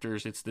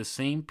factors. It's the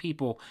same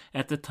people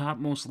at the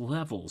topmost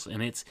levels,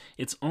 and it's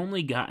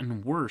only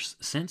gotten worse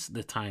since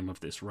the time of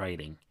this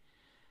writing.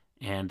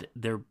 And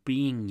they're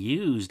being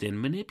used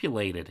and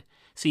manipulated.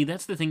 See,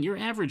 that's the thing. Your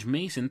average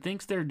Mason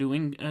thinks they're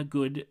doing a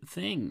good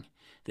thing.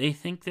 They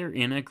think they're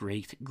in a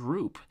great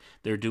group.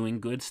 They're doing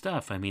good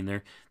stuff. I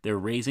mean, they're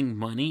raising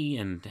money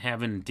and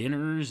having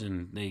dinners,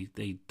 and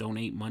they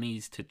donate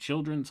monies to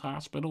children's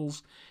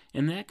hospitals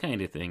and that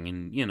kind of thing.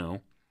 And,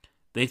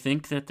 They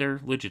think that they're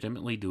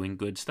legitimately doing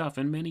good stuff,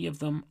 and many of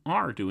them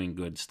are doing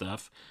good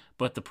stuff.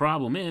 But the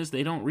problem is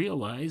they don't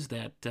realize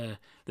that the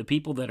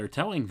people that are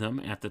telling them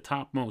at the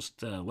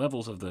topmost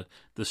levels of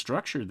the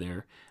structure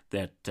there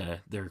that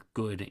they're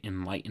good,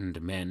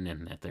 enlightened men,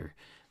 and that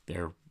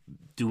they're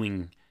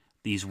doing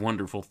these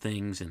wonderful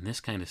things and this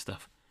kind of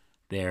stuff.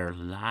 They're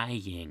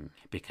lying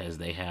because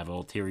they have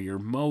ulterior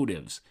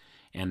motives.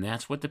 And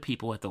that's what the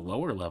people at the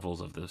lower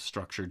levels of the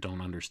structure don't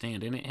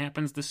understand. And it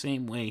happens the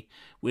same way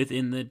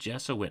within the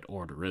Jesuit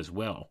order as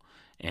well.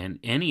 And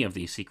any of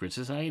these secret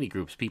society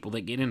groups, people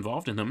that get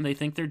involved in them, they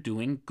think they're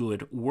doing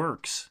good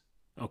works.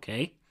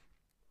 Okay?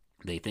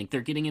 They think they're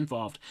getting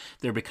involved.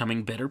 They're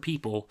becoming better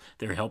people.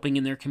 They're helping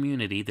in their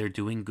community. They're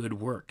doing good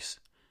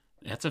works.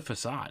 That's a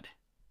facade.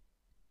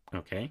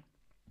 Okay?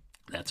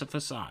 That's a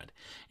facade.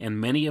 And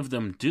many of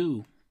them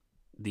do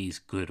these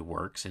good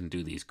works and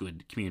do these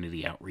good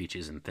community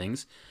outreaches and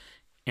things.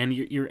 And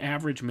your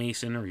average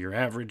Mason or your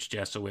average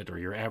Jesuit or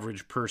your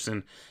average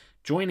person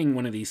joining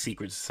one of these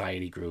secret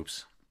society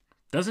groups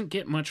doesn't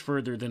get much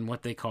further than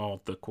what they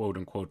call the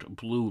quote-unquote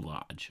Blue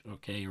Lodge,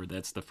 okay? Or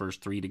that's the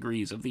first 3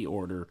 degrees of the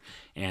order,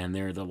 and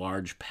they're the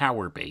large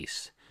power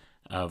base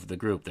of the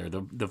group. They're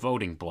the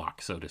voting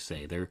block, so to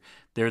say.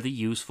 They're the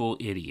useful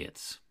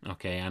idiots,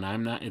 okay?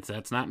 And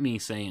that's not me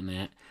saying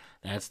that.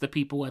 That's the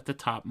people at the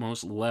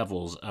topmost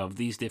levels of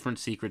these different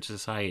secret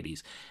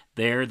societies.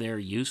 They're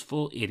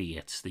useful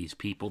idiots, these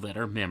people that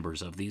are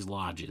members of these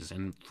lodges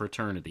and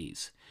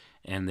fraternities.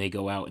 And they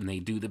go out and they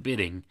do the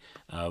bidding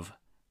of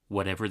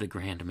whatever the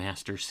Grand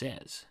Master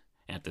says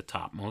at the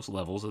topmost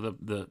levels of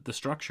the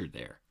structure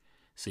there.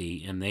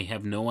 See, and they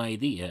have no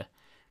idea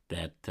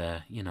that,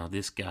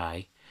 this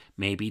guy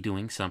may be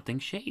doing something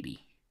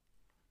shady.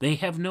 They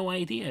have no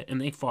idea,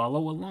 and they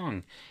follow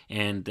along.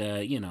 And,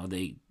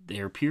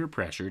 they're peer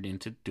pressured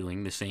into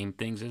doing the same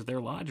things as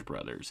their lodge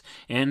brothers.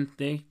 And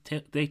they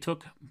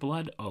took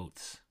blood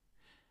oaths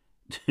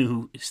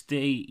to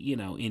stay,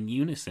 in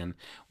unison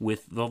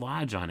with the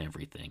lodge on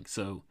everything.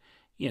 So,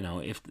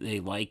 if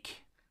they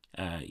like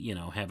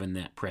having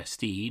that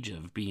prestige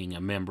of being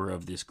a member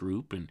of this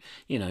group, and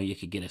you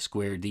could get a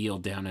square deal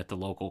down at the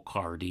local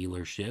car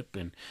dealership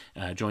and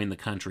join the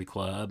country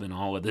club and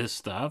all of this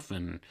stuff,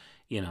 and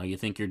you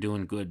think you're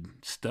doing good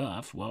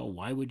stuff. Well,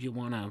 why would you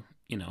want to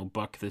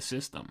buck the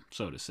system,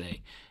 so to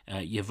say?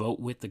 You vote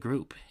with the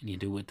group and you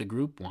do what the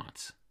group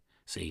wants.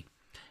 See,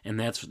 and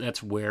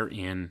that's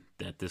wherein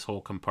that this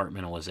whole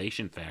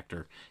compartmentalization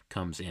factor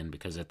comes in,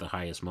 because at the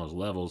highest most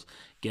levels,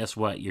 guess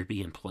what? You're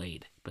being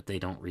played, but they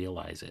don't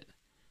realize it.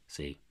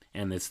 See,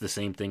 and it's the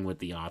same thing with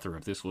the author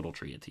of this little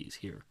treatise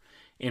here.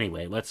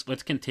 Anyway, let's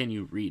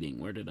continue reading.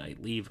 Where did I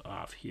leave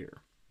off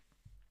here?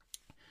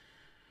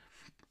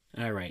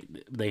 All right,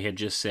 they had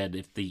just said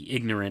if the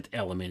ignorant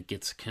element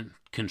gets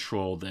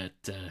control,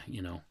 that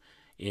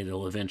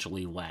it'll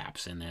eventually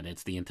lapse, and that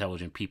it's the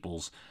intelligent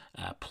people's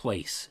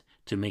place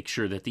to make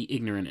sure that the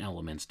ignorant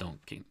elements don't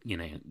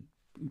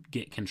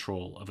get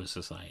control of a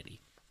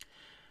society.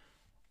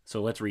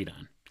 So let's read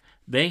on.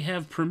 They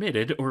have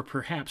permitted, or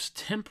perhaps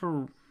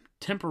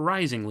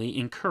temporizingly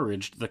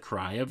encouraged, the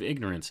cry of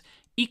ignorance,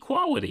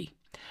 equality,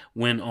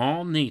 when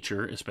all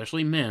nature,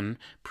 especially men,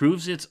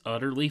 proves it's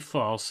utterly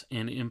false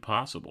and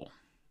impossible.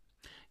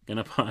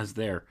 Gonna pause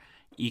there.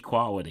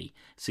 Equality.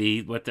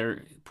 See what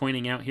they're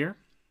pointing out here?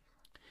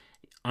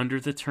 Under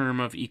the term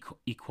of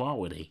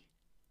equality,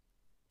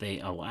 they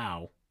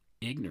allow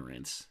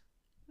ignorance,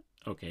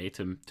 okay,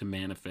 to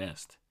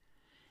manifest.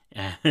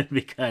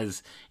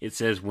 Because it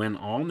says, when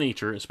all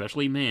nature,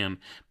 especially man,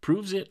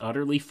 proves it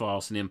utterly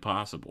false and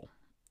impossible.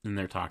 And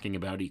they're talking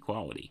about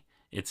equality.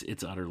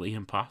 It's utterly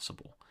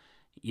impossible.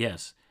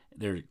 Yes,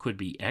 there could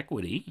be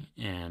equity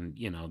and,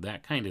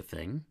 that kind of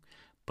thing,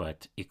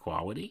 but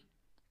equality,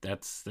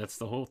 that's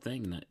the whole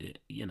thing. That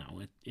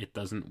it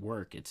doesn't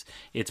work.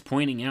 It's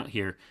pointing out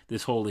here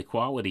this whole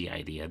equality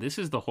idea. This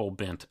is the whole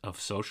bent of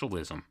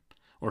socialism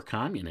or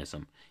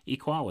communism.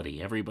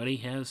 Equality. Everybody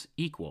has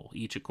equal,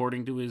 each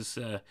according to his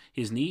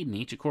need and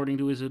each according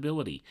to his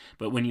ability.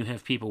 But when you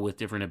have people with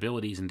different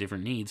abilities and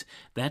different needs,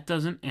 that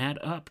doesn't add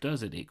up,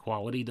 does it?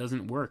 Equality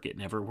doesn't work. It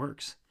never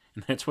works.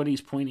 And that's what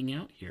he's pointing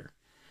out here.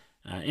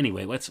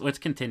 Anyway, let's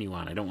continue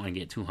on. I don't want to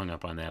get too hung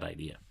up on that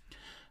idea.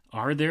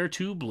 Are there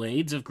 2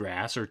 blades of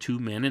grass or 2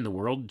 men in the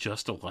world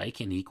just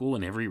alike and equal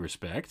in every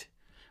respect?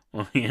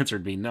 Well, the answer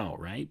would be no,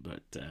 right?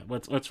 But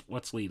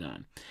let's lead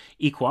on.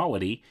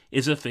 Equality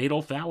is a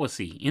fatal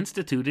fallacy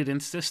instituted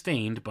and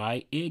sustained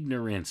by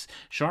ignorance,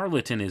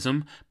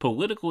 charlatanism,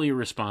 political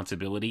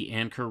irresponsibility,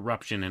 and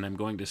corruption. And I'm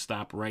going to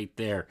stop right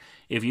there.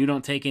 If you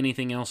don't take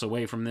anything else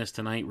away from this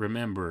tonight,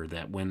 remember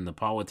that when the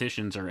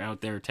politicians are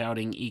out there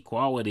touting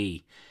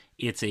equality,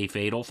 it's a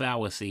fatal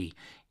fallacy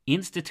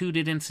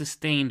instituted and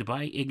sustained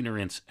by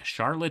ignorance,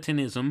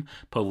 charlatanism,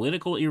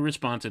 political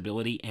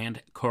irresponsibility,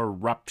 and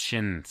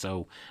corruption.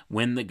 So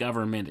when the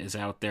government is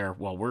out there,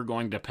 well, we're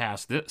going to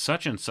pass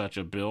such and such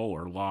a bill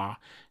or law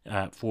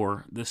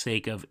for the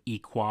sake of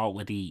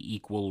equality,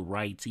 equal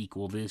rights,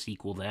 equal this,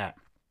 equal that.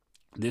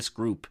 This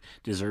group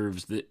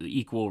deserves the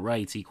equal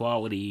rights,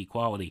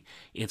 equality.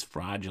 It's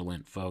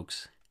fraudulent,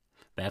 folks.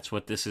 That's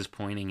what this is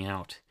pointing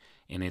out.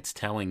 And it's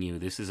telling you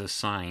this is a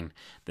sign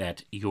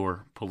that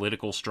your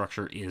political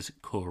structure is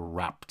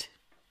corrupt.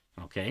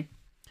 Okay?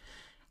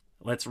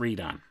 Let's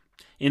read on.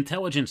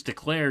 Intelligence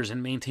declares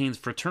and maintains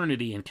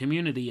fraternity and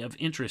community of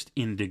interest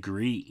in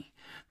degree,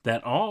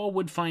 that all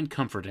would find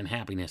comfort and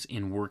happiness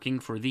in working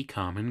for the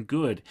common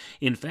good.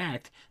 In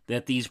fact,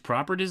 that these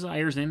proper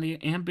desires and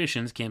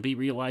ambitions can be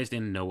realized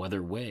in no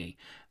other way.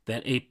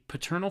 That a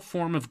paternal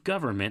form of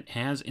government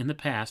has in the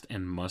past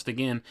and must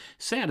again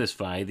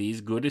satisfy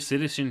these good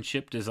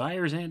citizenship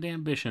desires and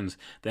ambitions.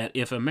 That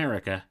if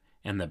America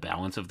and the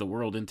balance of the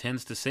world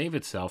intends to save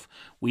itself,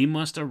 we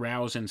must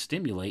arouse and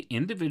stimulate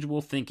individual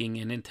thinking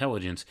and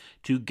intelligence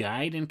to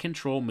guide and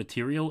control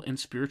material and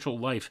spiritual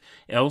life,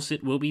 else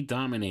it will be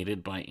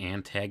dominated by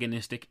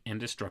antagonistic and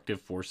destructive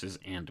forces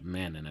and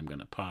men. And I'm going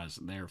to pause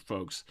there,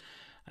 folks.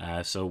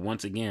 So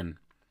once again,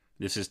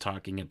 this is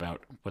talking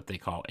about what they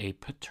call a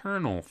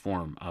paternal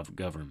form of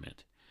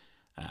government.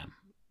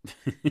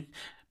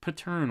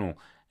 Paternal.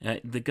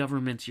 The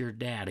government's your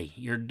daddy.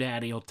 Your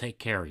daddy will take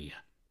care of you.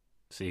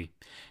 See,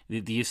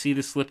 do you see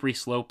the slippery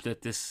slope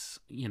that this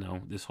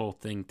whole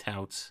thing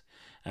touts?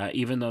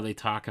 Even though they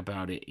talk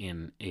about it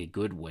in a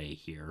good way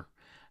here,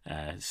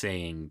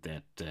 saying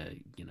that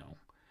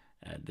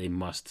they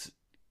must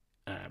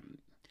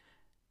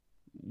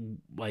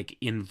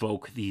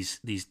invoke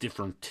these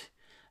different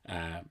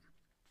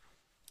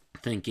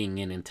thinking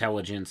and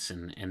intelligence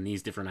and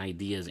these different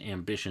ideas,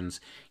 ambitions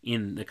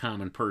in the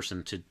common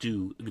person to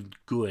do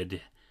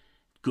good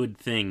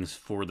things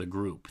for the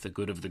group, the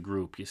good of the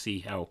group. You see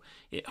how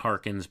it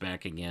harkens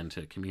back again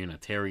to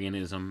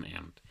communitarianism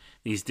and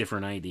these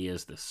different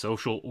ideas, the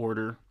social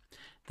order,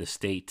 the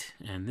state,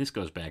 and this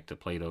goes back to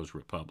Plato's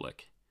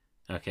Republic.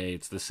 Okay,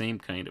 it's the same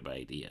kind of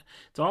idea.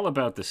 It's all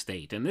about the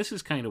state, and this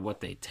is kind of what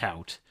they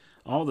tout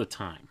all the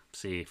time,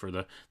 see, for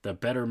the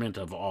betterment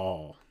of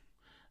all,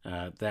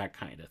 that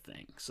kind of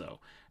thing. So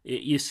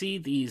you see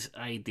these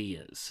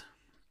ideas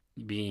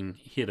being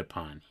hit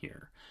upon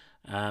here.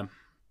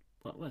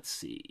 Well, let's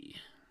see.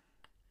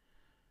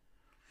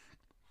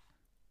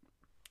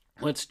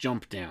 Let's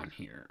jump down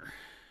here.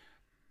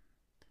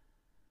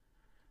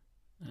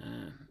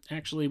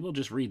 Actually, we'll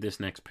just read this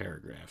next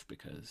paragraph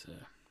because,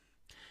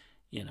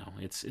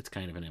 it's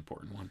kind of an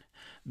important one.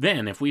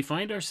 Then, if we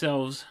find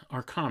ourselves,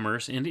 our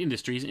commerce and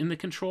industries in the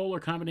control or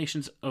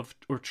combinations of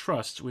or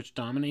trusts which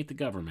dominate the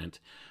government,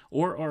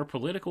 or our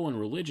political and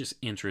religious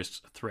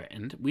interests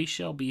threatened, we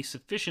shall be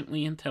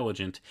sufficiently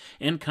intelligent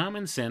and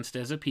common-sensed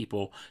as a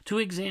people to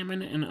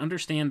examine and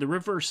understand the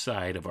reverse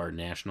side of our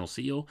national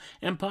seal,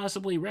 and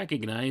possibly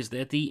recognize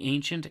that the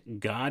ancient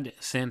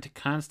God-sent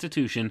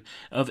constitution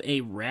of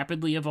a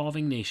rapidly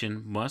evolving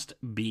nation must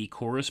be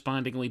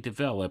correspondingly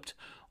developed,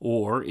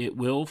 or it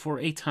will for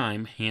a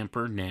time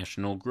hamper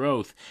national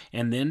growth,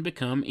 and then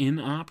become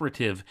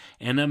inoperative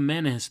and a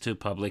menace to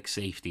public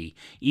safety,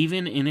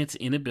 even in its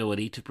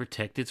inability to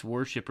protect its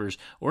worshippers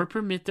or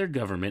permit their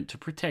government to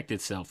protect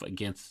itself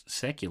against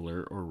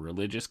secular or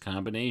religious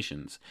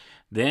combinations.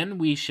 Then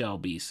we shall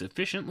be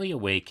sufficiently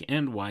awake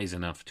and wise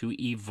enough to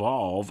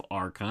evolve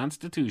our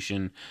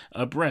Constitution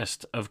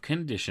abreast of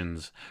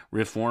conditions,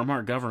 reform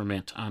our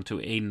government onto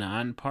a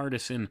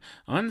nonpartisan,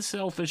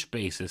 unselfish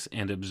basis,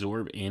 and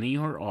absorb any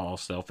or all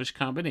selfish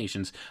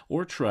combinations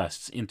or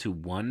trusts into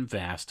one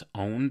vast,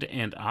 owned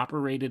and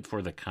operated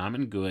for the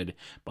common good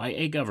by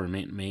a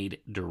government made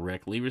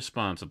directly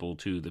responsible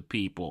to the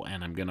people.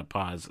 And I'm going to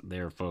pause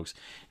there, folks.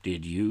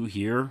 Did you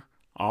hear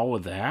all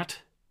of that?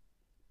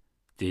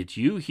 Did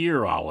you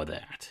hear all of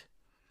that?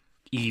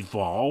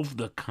 Evolve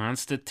the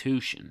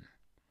Constitution.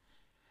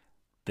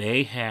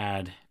 They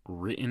had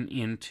written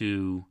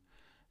into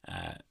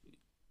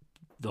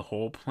the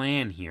whole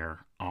plan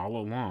here all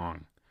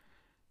along.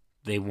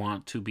 They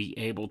want to be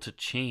able to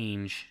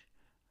change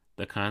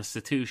the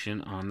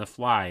Constitution on the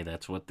fly.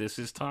 That's what this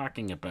is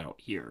talking about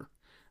here.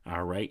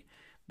 All right?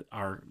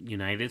 Our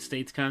United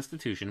States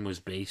Constitution was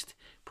based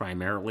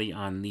primarily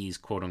on these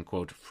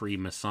quote-unquote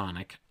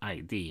Freemasonic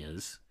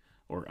ideas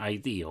or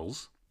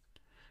ideals,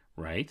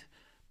 right?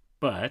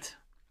 But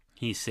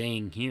he's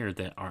saying here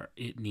that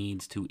it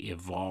needs to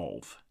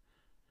evolve.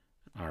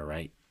 All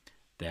right?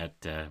 That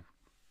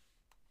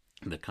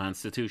the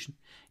Constitution,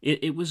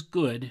 it was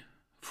good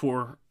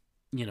for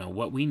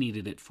what we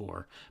needed it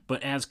for,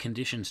 but as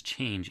conditions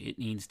change, it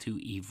needs to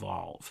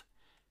evolve.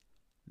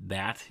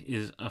 That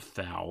is a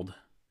fouled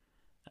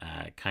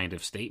kind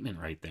of statement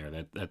right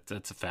there.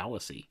 That's a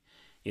fallacy,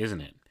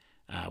 isn't it?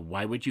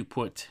 Why would you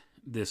put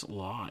this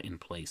law in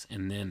place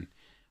and then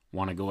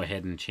want to go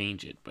ahead and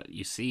change it? But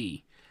you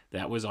see,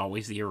 that was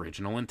always the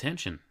original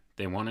intention.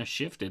 They want to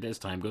shift it as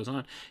time goes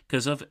on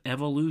because of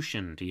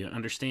evolution. Do you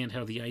understand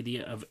how the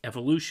idea of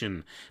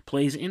evolution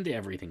plays into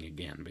everything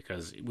again?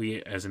 Because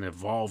we, as an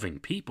evolving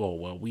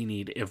people, we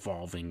need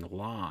evolving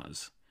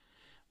laws.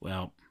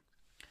 Well,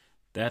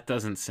 that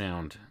doesn't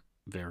sound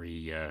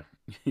very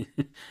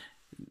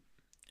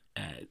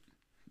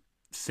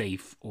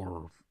safe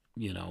or,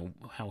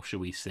 how should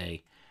we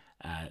say,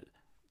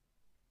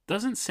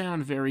 doesn't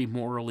sound very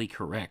morally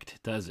correct,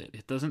 does it?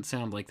 It doesn't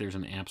sound like there's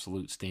an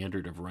absolute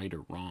standard of right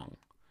or wrong.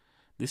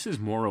 This is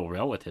moral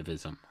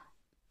relativism.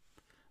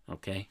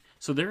 Okay?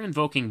 So they're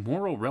invoking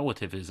moral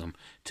relativism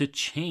to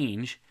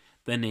change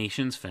the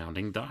nation's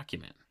founding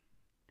document.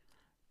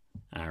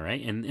 All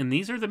right? And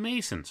these are the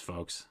Masons,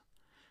 folks.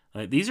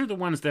 These are the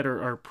ones that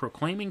are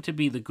proclaiming to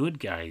be the good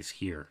guys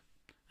here.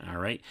 All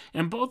right?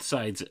 And both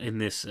sides in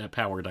this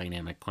power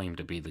dynamic claim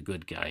to be the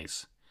good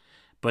guys.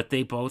 But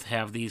they both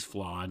have these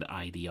flawed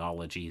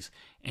ideologies.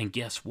 And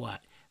guess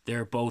what?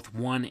 They're both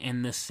one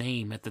and the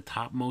same at the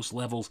topmost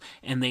levels,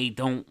 and they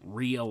don't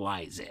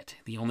realize it.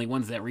 The only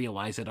ones that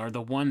realize it are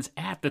the ones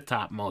at the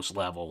topmost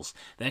levels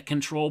that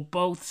control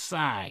both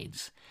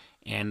sides.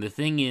 And the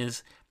thing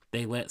is,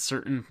 they let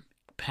certain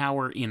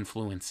power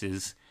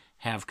influences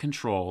have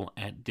control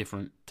at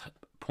different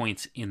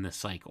points in the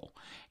cycle.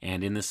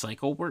 And in the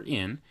cycle we're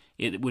in,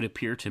 it would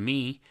appear to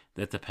me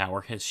that the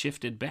power has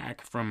shifted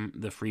back from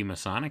the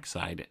Freemasonic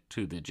side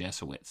to the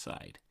Jesuit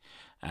side.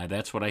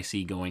 That's what I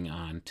see going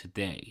on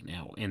today.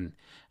 Now, in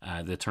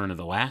the turn of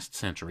the last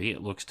century,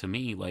 it looks to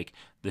me like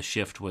the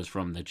shift was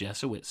from the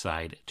Jesuit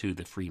side to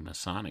the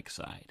Freemasonic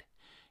side.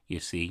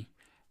 You see,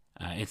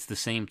 it's the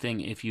same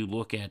thing if you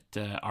look at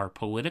our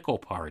political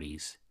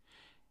parties.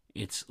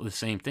 It's the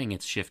same thing.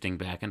 It's shifting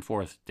back and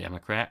forth.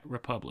 Democrat,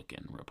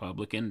 Republican,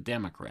 Republican,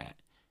 Democrat.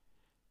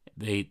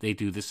 They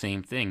do the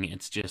same thing.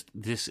 It's just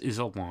this is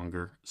a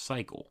longer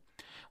cycle.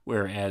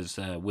 Whereas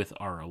with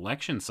our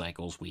election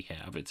cycles we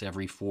have, it's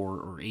every 4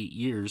 or 8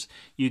 years,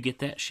 you get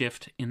that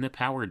shift in the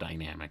power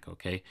dynamic,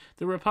 okay?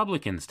 The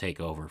Republicans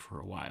take over for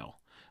a while.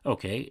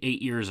 Okay,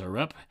 8 years are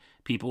up.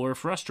 People are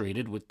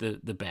frustrated with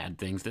the bad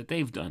things that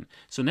they've done.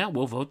 So now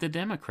we'll vote the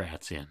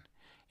Democrats in.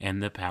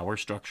 And the power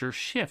structure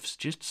shifts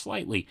just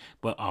slightly,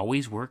 but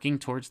always working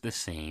towards the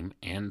same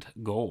end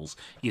goals.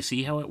 You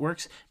see how it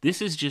works?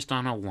 This is just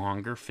on a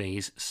longer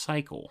phase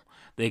cycle.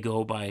 They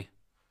go by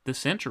the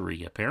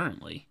century,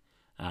 apparently.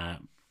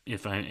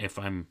 If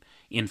I'm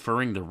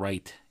inferring the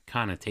right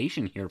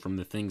connotation here from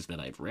the things that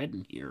I've read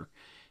in here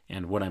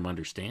and what I'm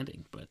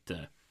understanding.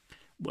 But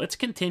let's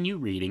continue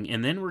reading,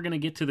 and then we're going to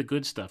get to the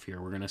good stuff here.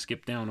 We're going to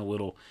skip down a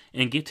little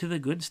and get to the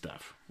good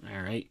stuff,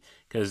 all right?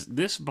 Because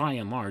this, by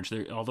and large,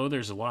 although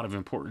there's a lot of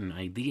important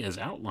ideas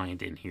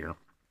outlined in here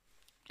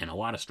and a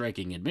lot of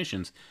striking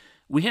admissions,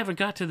 we haven't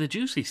got to the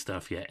juicy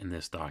stuff yet in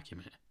this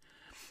document.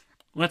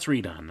 Let's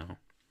read on, though.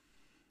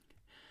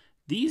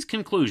 These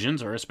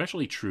conclusions are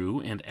especially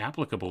true and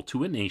applicable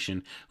to a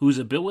nation whose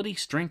ability,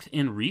 strength,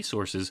 and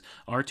resources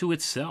are to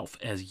itself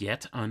as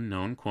yet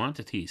unknown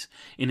quantities.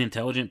 An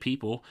intelligent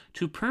people,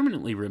 to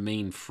permanently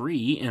remain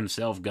free and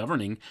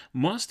self-governing,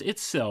 must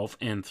itself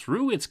and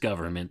through its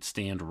government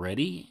stand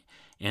ready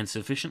and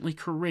sufficiently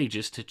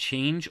courageous to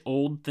change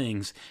old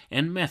things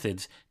and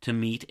methods to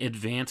meet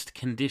advanced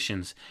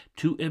conditions,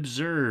 to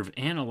observe,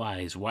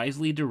 analyze,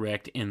 wisely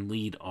direct, and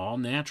lead all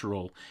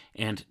natural,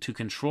 and to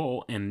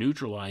control and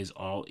neutralize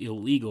all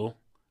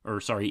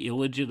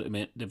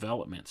illegitimate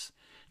developments.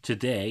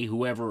 Today,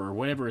 whoever or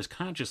whatever is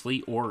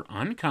consciously or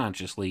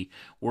unconsciously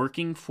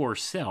working for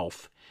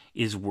self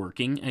is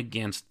working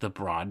against the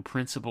broad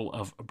principle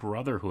of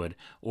brotherhood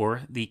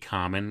or the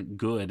common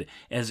good,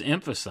 as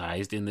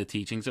emphasized in the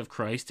teachings of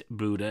Christ,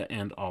 Buddha,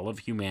 and all of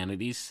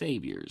humanity's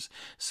saviors.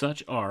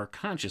 Such are,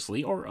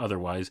 consciously or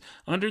otherwise,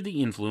 under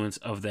the influence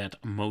of that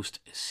most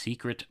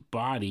secret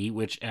body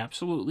which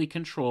absolutely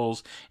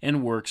controls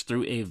and works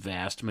through a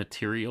vast,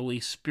 materially,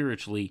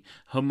 spiritually,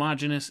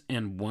 homogeneous,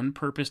 and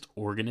one-purposed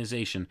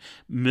organization,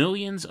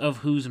 millions of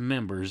whose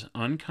members,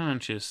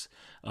 unconscious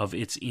of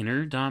its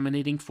inner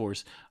dominating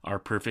force, are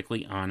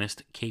perfectly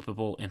honest,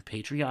 capable, and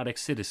patriotic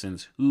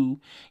citizens who,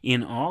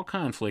 in all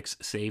conflicts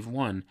save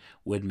one,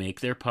 would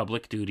make their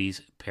public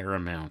duties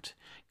paramount.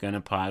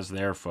 Gonna pause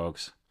there,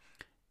 folks.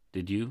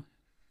 Did you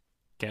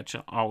catch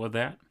all of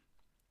that?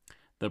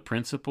 The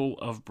principle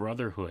of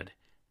brotherhood.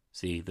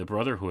 See, the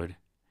brotherhood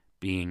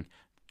being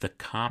the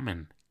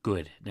common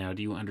good. Now,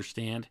 do you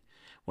understand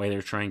why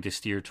they're trying to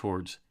steer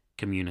towards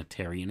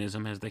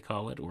communitarianism, as they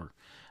call it, or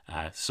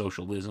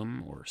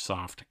socialism, or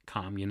soft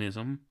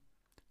communism,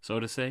 so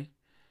to say?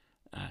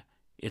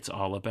 It's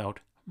all about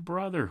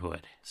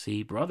brotherhood.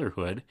 See,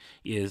 brotherhood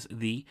is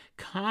the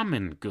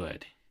common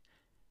good.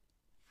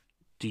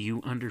 Do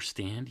you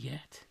understand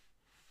yet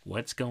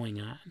what's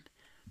going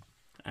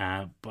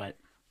on? But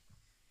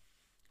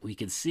we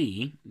can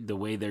see the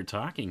way they're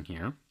talking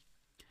here.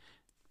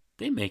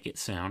 They make it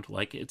sound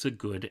like it's a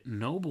good,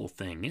 noble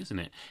thing, isn't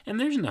it? And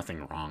there's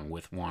nothing wrong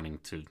with wanting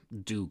to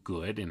do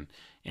good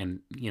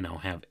and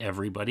have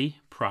everybody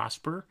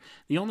prosper.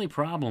 The only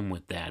problem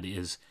with that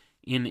is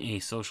in a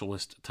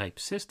socialist type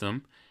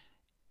system,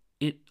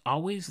 it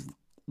always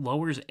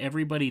lowers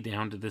everybody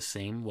down to the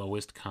same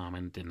lowest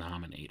common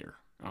denominator.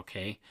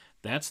 Okay?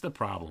 That's the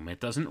problem.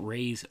 It doesn't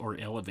raise or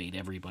elevate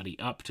everybody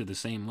up to the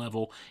same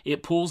level.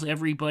 It pulls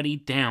everybody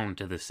down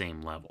to the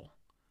same level.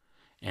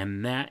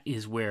 And that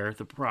is where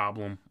the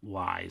problem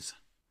lies.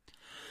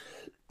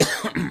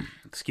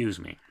 Excuse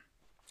me.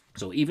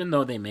 So even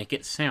though they make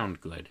it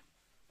sound good,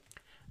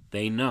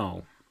 they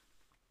know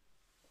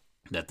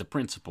that the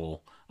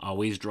principle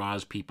always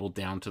draws people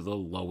down to the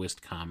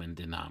lowest common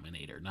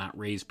denominator, not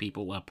raise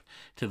people up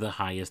to the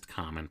highest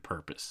common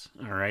purpose.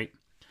 All right?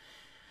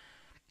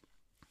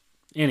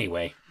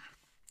 Anyway,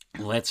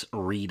 let's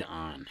read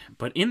on.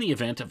 But in the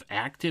event of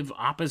active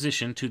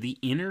opposition to the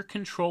inner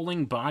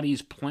controlling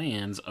body's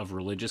plans of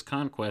religious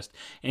conquest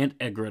and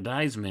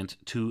aggrandizement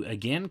to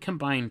again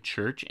combine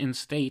church and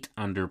state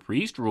under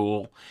priest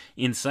rule,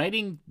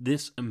 inciting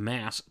this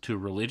mass to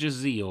religious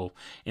zeal,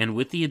 and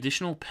with the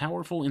additional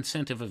powerful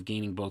incentive of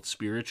gaining both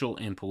spiritual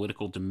and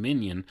political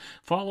dominion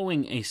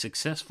following a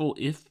successful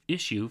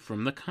issue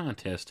from the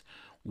contest,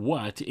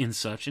 what, in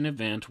such an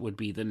event, would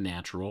be the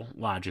natural,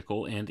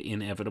 logical, and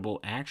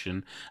inevitable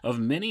action of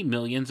many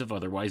millions of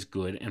otherwise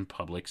good and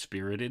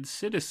public-spirited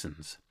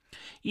citizens?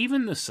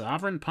 Even the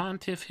sovereign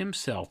pontiff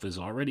himself is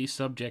already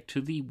subject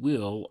to the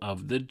will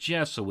of the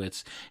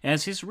Jesuits,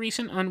 as his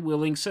recent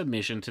unwilling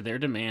submission to their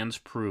demands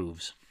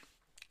proves.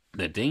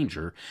 The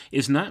danger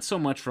is not so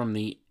much from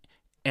the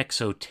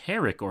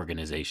exoteric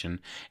organization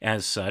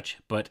as such,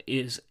 but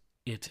is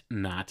it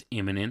not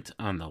imminent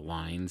on the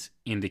lines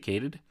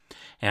indicated?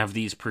 Have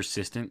these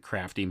persistent,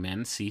 crafty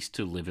men ceased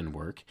to live and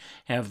work?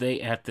 Have they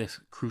at this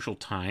crucial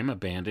time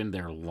abandoned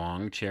their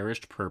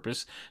long-cherished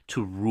purpose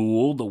to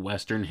rule the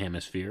Western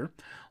Hemisphere?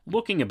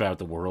 Looking about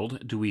the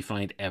world, do we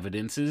find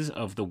evidences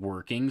of the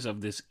workings of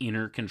this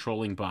inner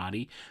controlling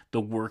body,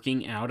 the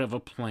working out of a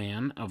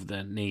plan of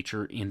the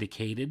nature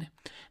indicated?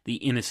 The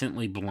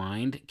innocently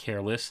blind,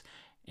 careless,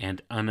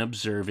 and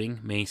unobserving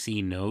may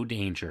see no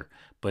danger,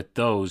 but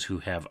those who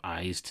have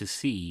eyes to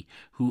see,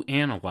 who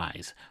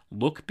analyze,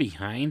 look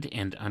behind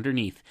and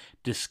underneath,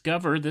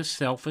 discover the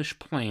selfish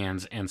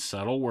plans and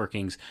subtle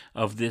workings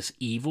of this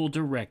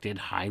evil-directed,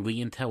 highly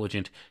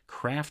intelligent,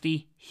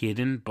 crafty,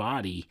 hidden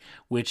body,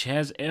 which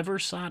has ever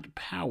sought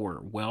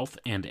power, wealth,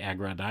 and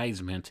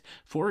aggrandizement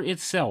for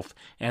itself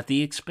at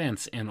the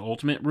expense and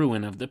ultimate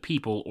ruin of the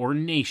people or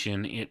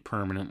nation it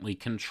permanently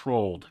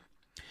controlled.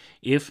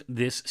 If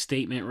this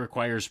statement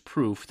requires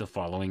proof, the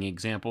following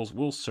examples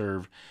will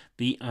serve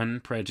the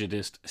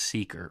unprejudiced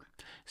seeker.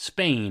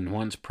 Spain,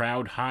 once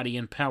proud, haughty,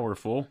 and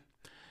powerful,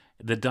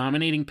 the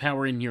dominating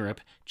power in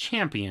Europe,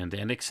 championed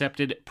and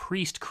accepted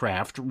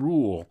priestcraft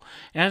rule.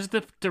 As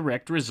the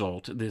direct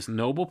result, this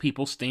noble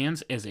people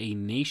stands as a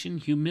nation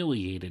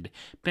humiliated,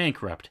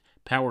 bankrupt,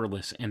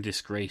 powerless, and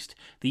disgraced.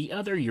 The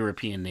other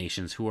European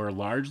nations, who are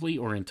largely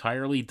or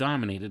entirely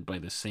dominated by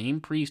the same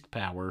priest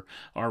power,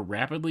 are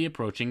rapidly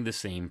approaching the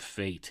same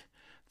fate.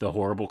 The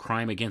horrible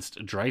crime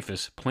against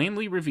Dreyfus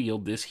plainly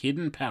revealed this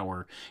hidden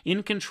power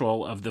in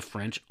control of the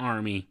French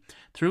army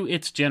through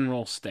its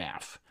general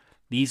staff.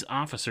 These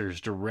officers,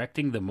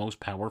 directing the most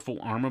powerful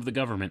arm of the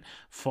government,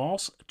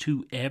 false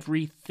to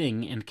every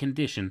thing and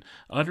condition,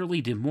 utterly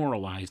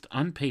demoralized,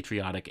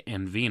 unpatriotic,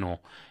 and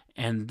venal,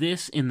 and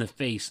this in the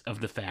face of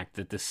the fact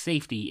that the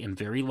safety and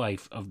very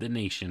life of the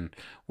nation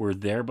were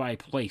thereby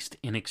placed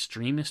in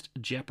extremest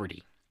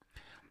jeopardy.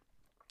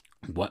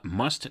 What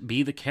must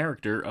be the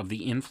character of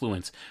the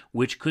influence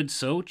which could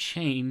so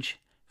change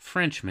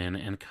Frenchmen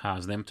and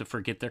cause them to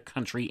forget their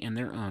country and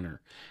their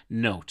honor?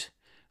 Note,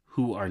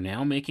 who are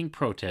now making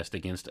protest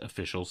against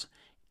officials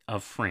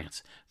of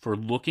France for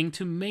looking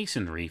to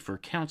Masonry for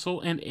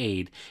counsel and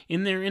aid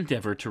in their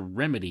endeavor to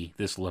remedy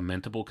this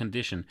lamentable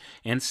condition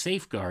and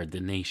safeguard the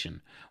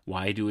nation.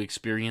 Why do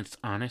experienced,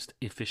 honest,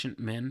 efficient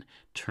men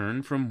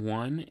turn from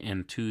one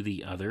and to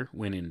the other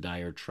when in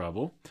dire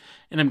trouble?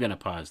 And I'm going to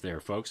pause there,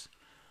 folks.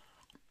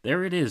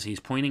 There it is.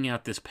 He's pointing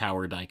out this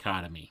power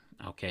dichotomy,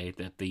 okay,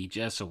 that the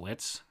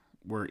Jesuits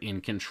were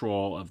in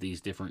control of these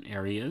different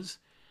areas,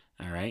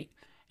 all right?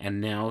 And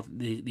now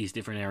these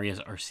different areas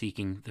are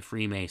seeking the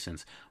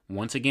Freemasons.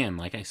 Once again,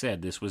 like I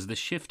said, this was the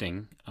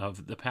shifting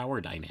of the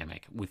power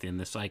dynamic within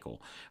the cycle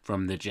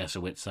from the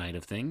Jesuit side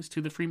of things to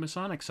the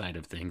Freemasonic side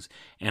of things.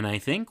 And I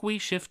think we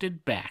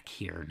shifted back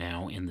here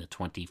now in the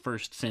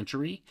 21st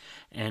century,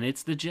 and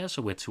it's the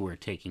Jesuits who are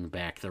taking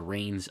back the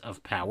reins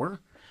of power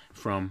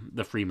from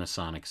the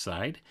Freemasonic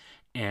side.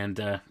 And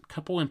a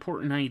couple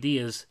important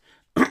ideas,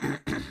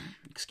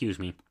 excuse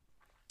me,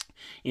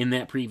 in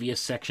that previous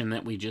section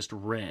that we just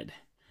read.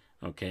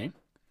 Okay,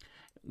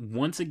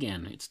 once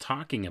again, it's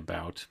talking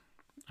about,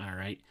 all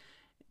right,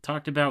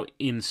 talked about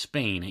in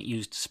Spain. It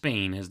used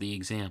Spain as the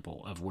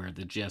example of where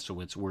the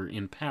Jesuits were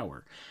in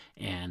power.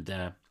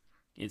 And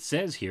it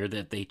says here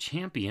that they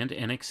championed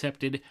and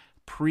accepted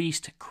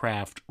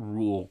priestcraft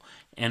rule.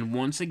 And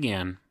once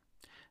again,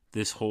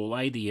 this whole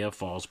idea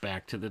falls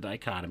back to the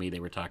dichotomy. They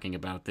were talking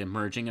about the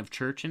merging of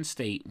church and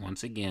state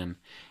once again.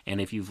 And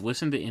if you've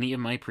listened to any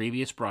of my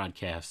previous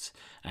broadcasts,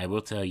 I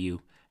will tell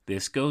you,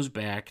 this goes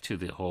back to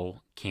the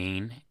whole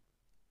Cain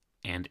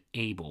and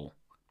Abel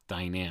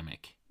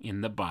dynamic in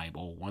the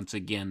Bible. Once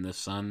again, the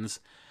sons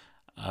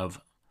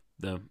of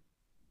the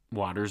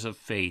waters of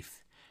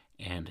faith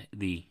and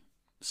the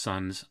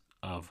sons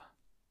of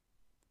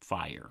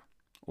fire,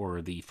 or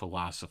the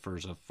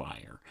philosophers of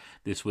fire.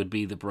 This would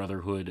be the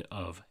brotherhood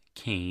of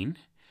Cain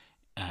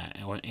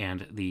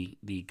and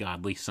the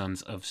godly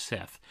sons of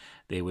Seth.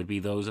 They would be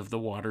those of the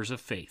waters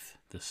of faith,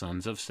 the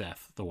sons of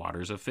Seth, the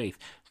waters of faith.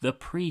 The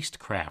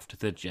priestcraft,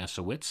 the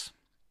Jesuits.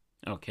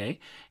 Okay,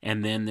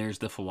 and then there's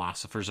the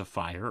philosophers of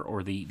fire,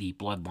 or the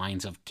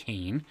bloodlines of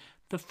Cain,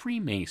 the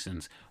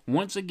Freemasons.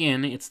 Once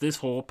again, it's this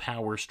whole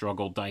power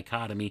struggle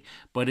dichotomy,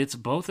 but it's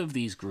both of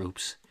these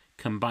groups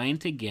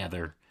combined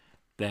together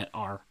that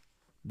are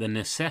the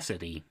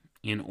necessity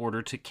in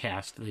order to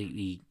cast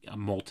the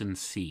molten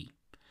sea.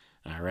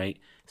 All right,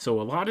 so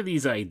a lot of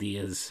these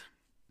ideas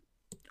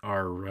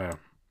are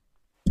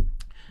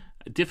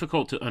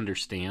difficult to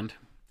understand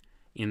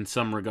in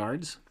some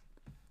regards.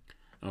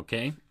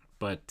 Okay,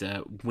 but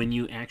when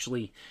you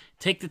actually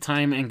take the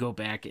time and go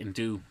back and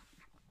do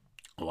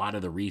a lot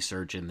of the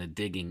research and the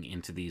digging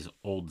into these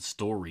old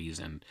stories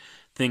and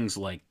things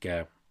like,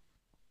 the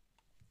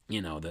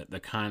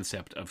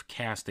concept of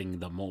casting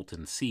the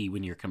molten sea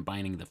when you're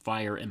combining the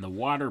fire and the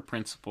water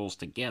principles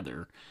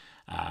together,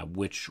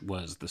 which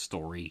was the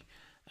story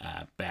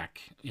back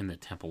in the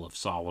Temple of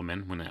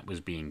Solomon when that was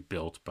being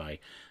built by,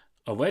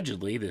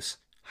 allegedly, this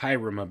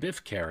Hiram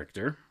Abiff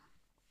character,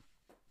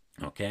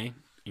 okay,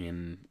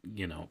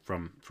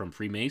 from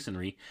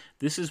Freemasonry.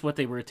 This is what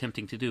they were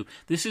attempting to do.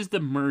 This is the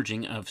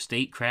merging of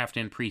statecraft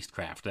and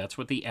priestcraft. That's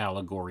what the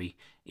allegory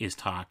is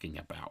talking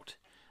about.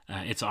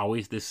 It's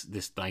always this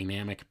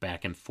dynamic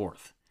back and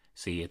forth.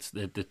 See, it's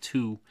the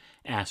two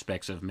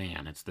aspects of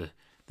man. It's the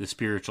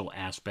spiritual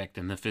aspect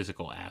and the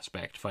physical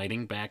aspect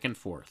fighting back and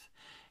forth,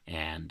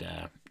 and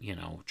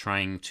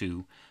trying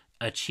to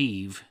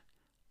achieve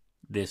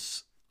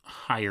this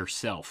higher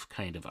self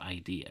kind of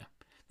idea,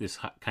 this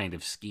kind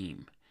of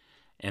scheme.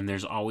 And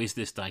there's always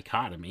this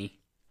dichotomy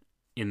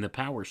in the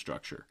power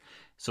structure.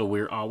 So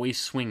we're always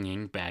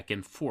swinging back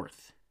and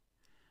forth.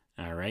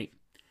 All right?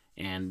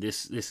 And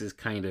this is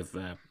kind of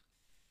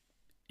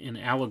an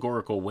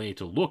allegorical way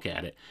to look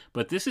at it.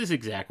 But this is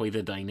exactly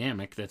the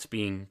dynamic that's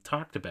being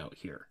talked about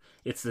here.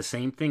 It's the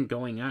same thing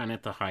going on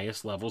at the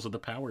highest levels of the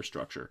power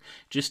structure,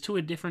 just to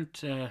a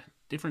different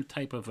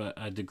type of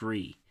a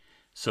degree,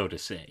 so to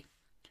say.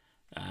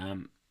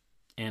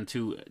 And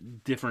to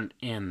different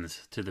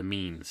ends to the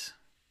means.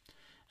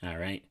 All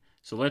right,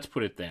 so let's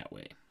put it that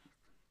way.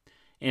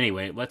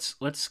 Anyway, let's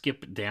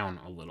skip down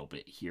a little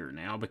bit here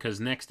now, because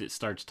next it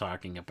starts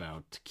talking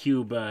about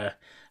Cuba,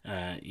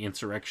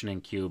 insurrection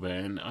in Cuba,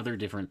 and other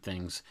different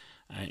things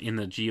in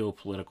the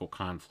geopolitical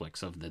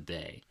conflicts of the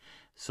day.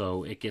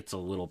 So it gets a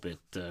little bit,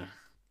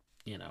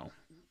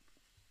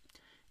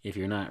 if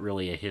you're not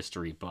really a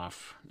history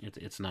buff,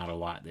 it's not a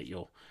lot that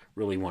you'll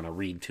really want to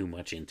read too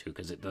much into,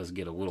 because it does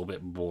get a little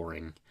bit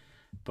boring.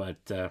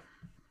 But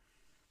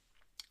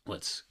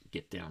let's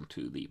get down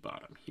to the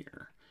bottom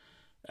here.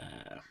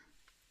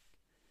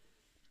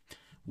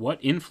 What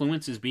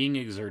influence is being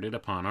exerted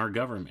upon our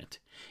government?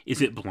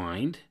 Is it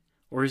blind,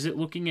 or is it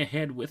looking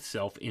ahead with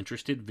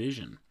self-interested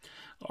vision?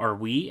 Are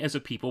we as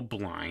a people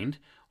blind,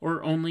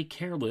 or only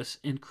careless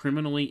and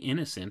criminally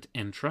innocent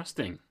and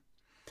trusting?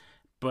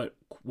 But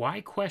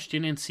why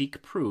question and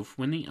seek proof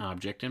when the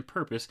object and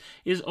purpose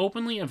is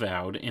openly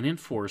avowed and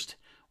enforced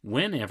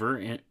whenever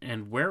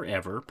and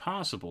wherever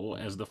possible,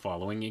 as the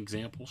following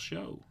examples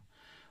show?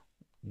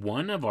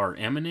 One of our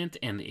eminent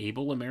and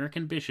able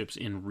American bishops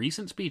in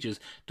recent speeches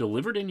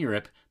delivered in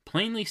Europe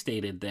plainly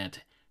stated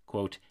that,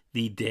 quote,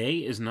 the day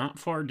is not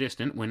far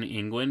distant when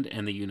England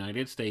and the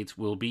United States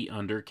will be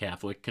under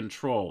Catholic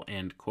control,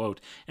 end quote.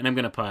 And I'm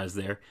going to pause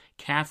there.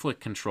 Catholic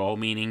control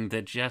meaning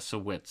the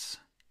Jesuits,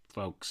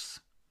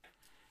 folks.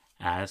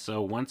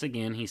 So once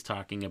again, he's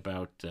talking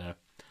about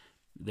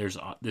there's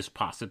this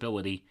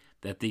possibility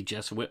that the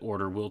Jesuit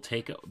order will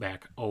take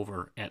back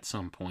over at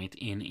some point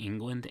in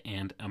England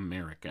and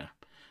America.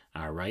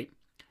 All right,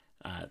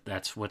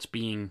 that's what's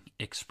being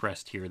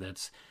expressed here.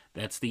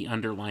 That's the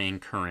underlying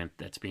current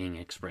that's being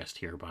expressed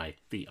here by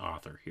the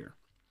author here.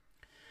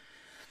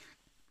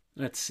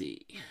 Let's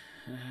see,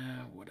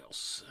 what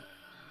else?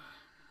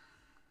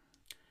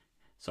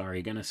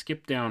 Sorry, gonna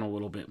skip down a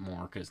little bit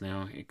more, because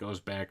now it goes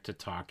back to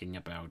talking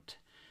about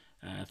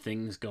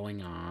things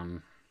going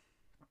on.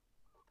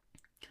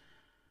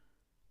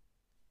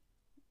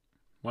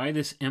 Why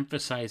this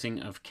emphasizing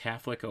of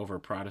Catholic over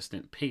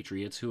Protestant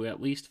patriots who at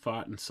least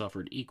fought and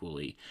suffered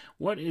equally?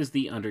 What is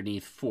the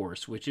underneath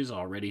force which is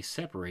already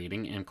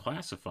separating and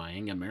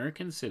classifying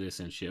American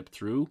citizenship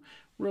through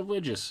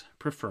religious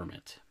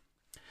preferment?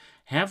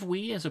 Have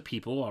we as a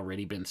people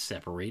already been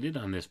separated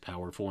on this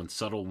powerful and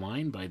subtle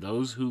line by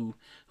those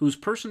whose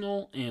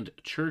personal and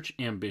church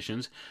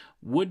ambitions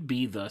would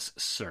be thus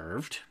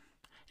served?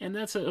 And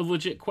that's a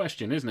legit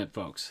question, isn't it,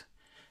 folks?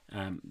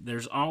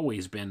 There's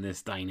always been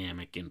this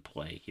dynamic in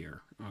play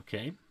here,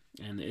 okay?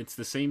 And it's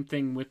the same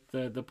thing with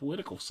the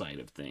political side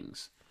of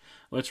things.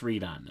 Let's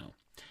read on, though.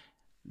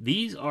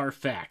 These are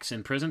facts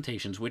and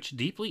presentations which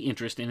deeply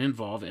interest and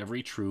involve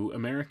every true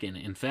American.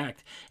 In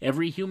fact,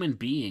 every human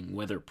being,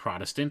 whether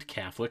Protestant,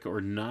 Catholic,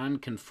 or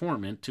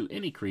non-conformant to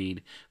any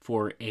creed,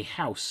 for a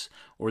house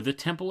or the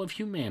temple of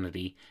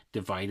humanity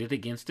divided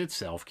against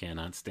itself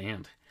cannot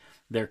stand.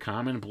 Their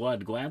common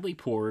blood gladly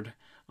poured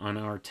on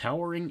our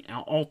towering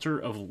altar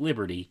of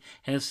liberty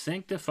has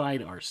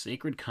sanctified our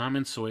sacred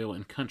common soil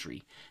and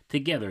country.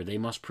 Together they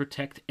must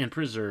protect and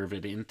preserve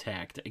it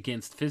intact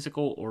against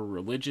physical or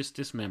religious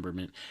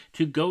dismemberment,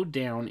 to go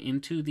down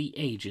into the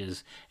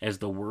ages as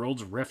the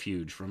world's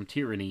refuge from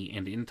tyranny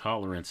and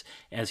intolerance,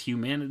 as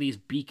humanity's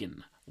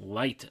beacon,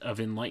 light of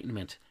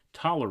enlightenment,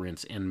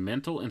 tolerance, and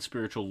mental and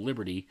spiritual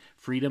liberty,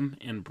 freedom,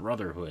 and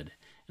brotherhood.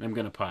 And I'm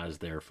going to pause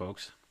there,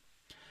 folks.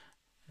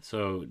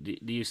 So,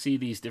 do you see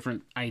these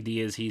different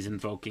ideas he's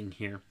invoking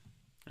here?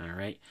 All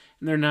right.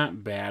 And they're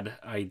not bad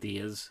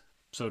ideas,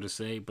 so to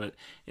say, but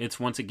it's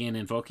once again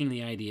invoking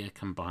the idea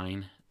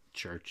combine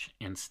church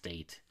and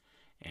state.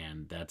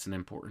 And that's an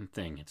important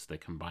thing. It's the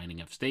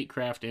combining of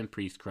statecraft and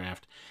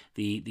priestcraft,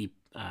 the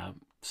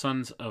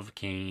sons of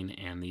Cain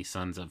and the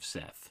sons of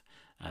Seth.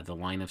 The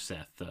line of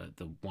Seth,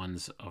 the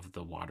ones of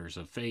the waters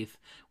of faith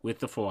with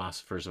the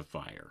philosophers of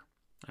fire.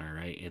 All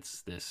right,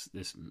 it's this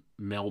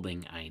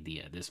melding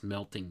idea, this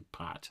melting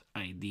pot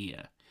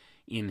idea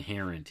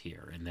inherent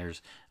here. And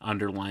there's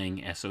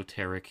underlying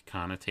esoteric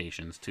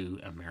connotations to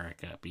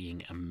America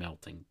being a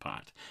melting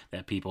pot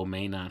that people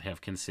may not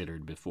have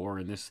considered before.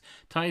 And this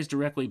ties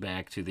directly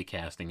back to the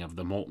casting of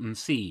the molten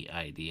sea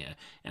idea.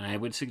 And I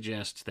would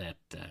suggest that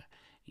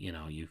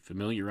you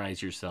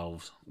familiarize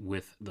yourselves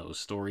with those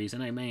stories,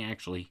 and I may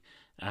actually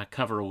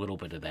cover a little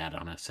bit of that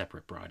on a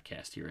separate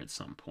broadcast here at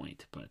some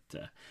point.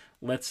 But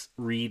let's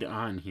read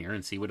on here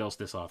and see what else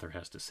this author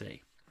has to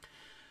say.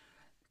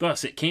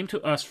 Thus it came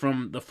to us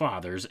from the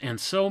fathers, and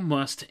so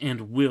must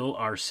and will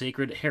our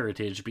sacred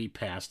heritage be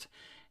passed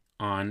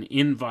on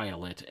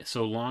inviolate,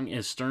 so long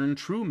as stern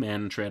true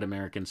men tread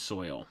American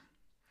soil.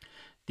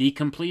 The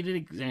completed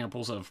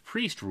examples of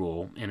priest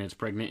rule and its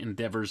pregnant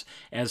endeavors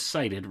as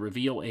cited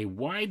reveal a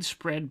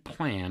widespread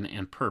plan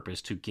and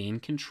purpose to gain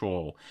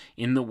control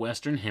in the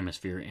Western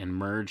Hemisphere and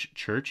merge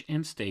church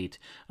and state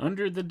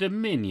under the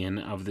dominion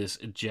of this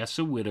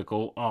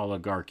Jesuitical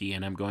oligarchy.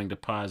 And I'm going to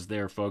pause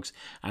there, folks.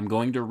 I'm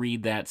going to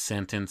read that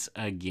sentence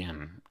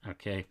again,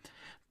 okay?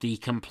 The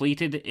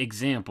completed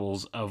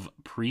examples of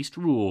priest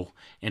rule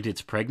and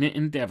its pregnant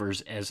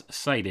endeavors as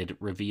cited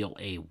reveal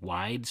a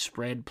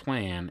widespread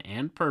plan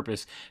and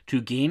purpose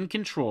to gain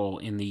control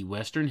in the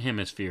Western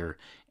Hemisphere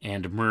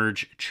and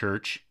merge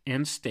church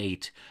and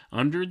state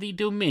under the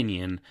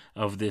dominion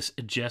of this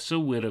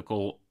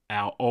Jesuitical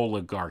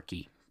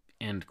oligarchy.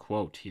 End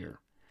quote here.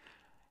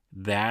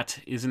 That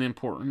is an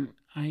important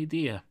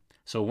idea.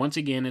 So once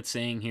again, it's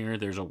saying here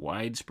there's a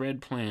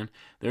widespread plan.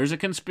 There's a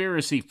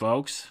conspiracy,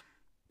 folks.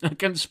 A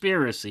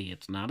conspiracy.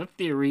 It's not a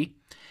theory.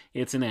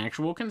 It's an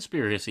actual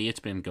conspiracy. It's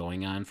been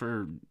going on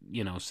for,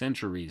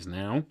 centuries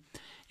now.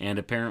 And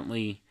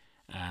apparently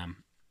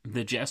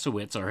the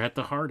Jesuits are at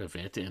the heart of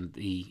it. And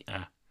the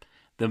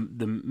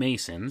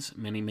Masons,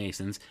 many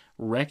Masons,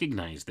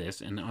 recognized this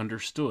and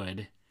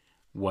understood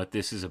what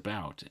this is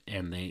about.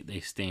 And they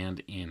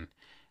stand in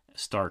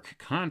stark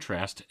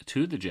contrast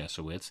to the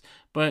Jesuits.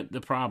 But the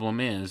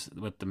problem is,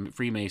 what the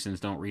Freemasons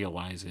don't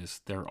realize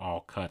is they're all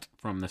cut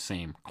from the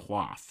same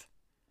cloth.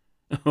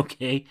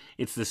 Okay,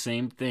 it's the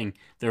same thing.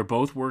 They're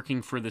both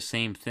working for the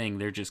same thing.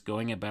 They're just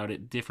going about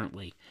it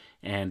differently.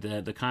 And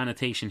the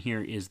connotation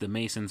here is the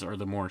Masons are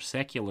the more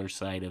secular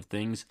side of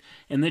things,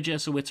 and the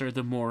Jesuits are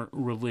the more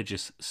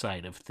religious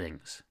side of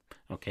things.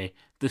 Okay,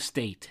 the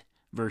state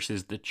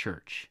versus the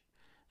church.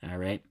 All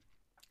right,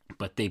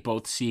 but they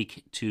both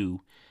seek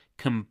to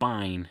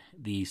combine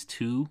these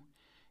two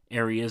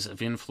areas of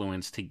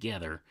influence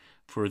together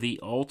for the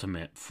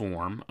ultimate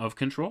form of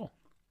control.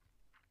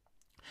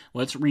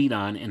 Let's read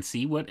on and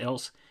see what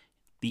else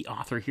the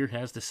author here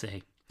has to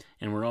say.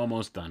 And we're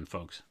almost done,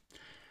 folks.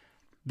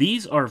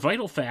 These are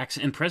vital facts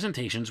and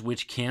presentations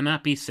which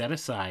cannot be set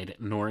aside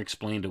nor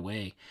explained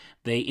away.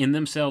 They in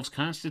themselves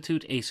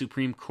constitute a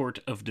supreme court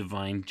of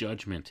divine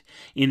judgment.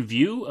 In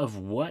view of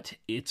what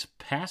its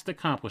past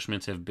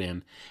accomplishments have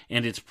been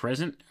and its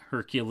present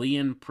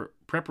Herculean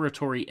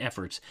preparatory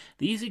efforts,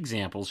 these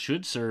examples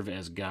should serve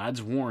as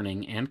God's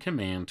warning and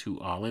command to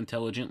all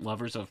intelligent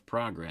lovers of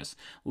progress,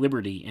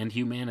 liberty, and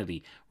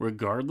humanity,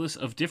 regardless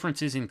of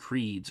differences in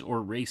creeds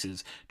or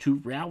races,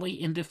 to rally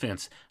in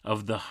defense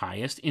of the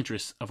highest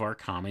interests of our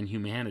common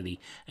humanity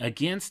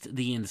against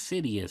the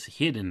insidious,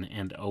 hidden,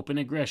 and open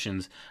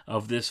aggressions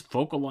of this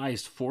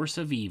focalized force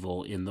of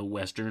evil in the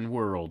Western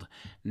world,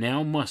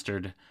 now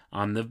mustered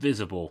on the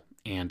visible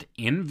and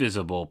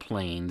invisible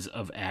planes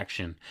of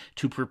action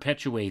to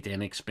perpetuate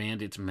and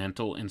expand its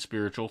mental and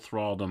spiritual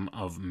thraldom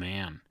of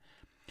man.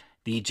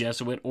 The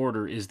Jesuit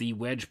order is the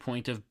wedge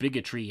point of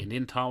bigotry and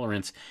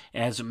intolerance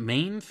as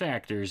main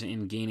factors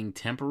in gaining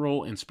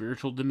temporal and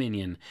spiritual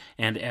dominion,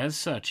 and as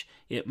such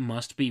it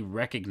must be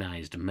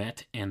recognized,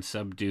 met, and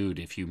subdued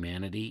if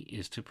humanity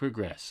is to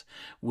progress.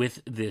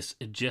 With this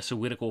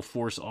Jesuitical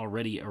force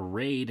already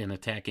arrayed and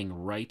attacking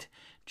right,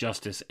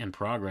 justice, and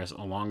progress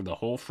along the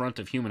whole front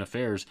of human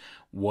affairs,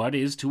 what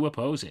is to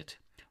oppose it?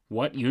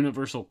 What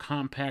universal,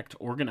 compact,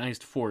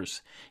 organized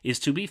force is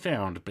to be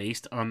found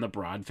based on the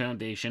broad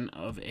foundation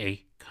of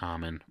a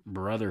common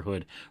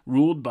brotherhood,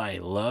 ruled by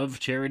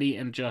love, charity,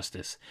 and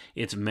justice,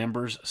 its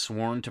members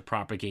sworn to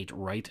propagate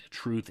right,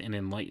 truth, and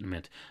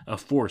enlightenment, a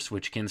force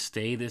which can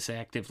stay this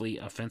actively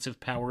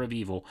offensive power of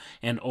evil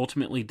and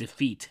ultimately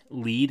defeat,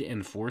 lead,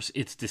 and force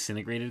its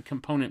disintegrated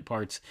component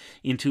parts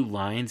into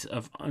lines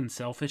of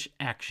unselfish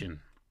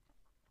action.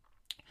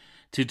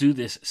 To do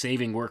this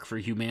saving work for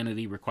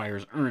humanity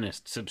requires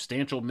earnest,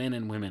 substantial men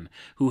and women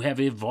who have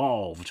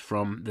evolved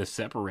from the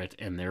separate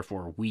and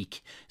therefore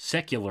weak,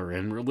 secular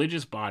and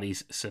religious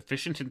bodies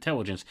sufficient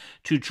intelligence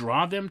to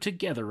draw them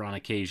together on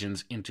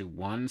occasions into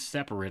one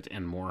separate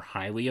and more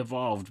highly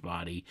evolved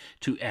body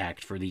to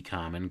act for the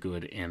common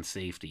good and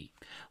safety.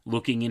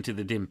 Looking into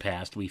the dim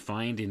past, we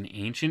find in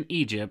ancient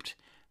Egypt,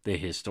 the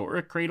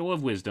historic cradle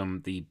of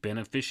wisdom, the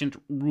beneficent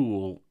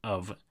rule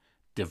of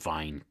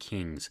divine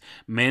kings,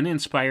 men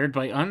inspired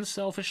by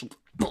unselfish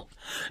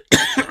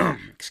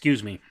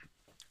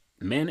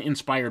men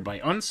inspired by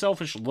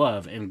unselfish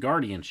love and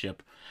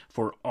guardianship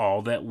for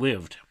all that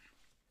lived.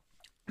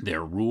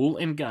 Their rule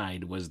and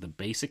guide was the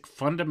basic,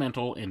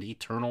 fundamental, and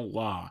eternal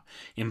law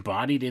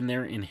embodied in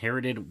their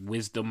inherited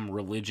wisdom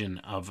religion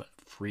of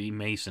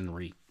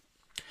Freemasonry.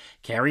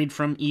 Carried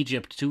from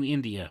Egypt to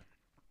India,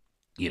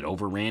 it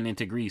overran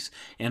into Greece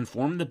and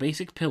formed the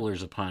basic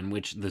pillars upon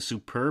which the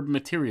superb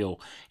material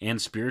and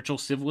spiritual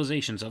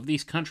civilizations of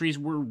these countries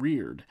were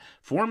reared,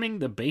 forming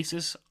the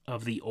basis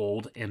of the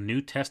Old and New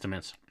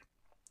Testaments.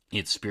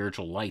 Its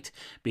spiritual light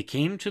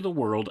became to the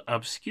world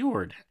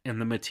obscured, and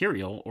the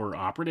material or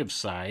operative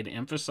side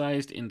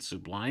emphasized in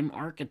sublime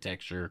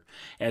architecture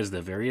as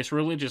the various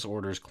religious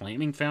orders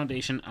claiming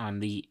foundation on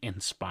the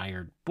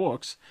inspired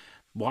books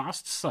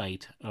lost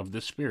sight of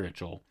the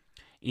spiritual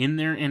in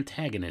their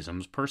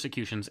antagonisms,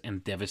 persecutions,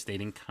 and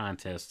devastating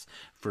contests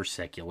for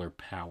secular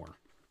power.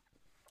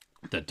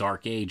 The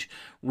Dark Age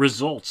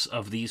results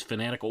of these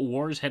fanatical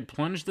wars had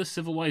plunged the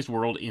civilized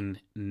world in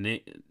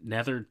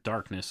nether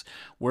darkness,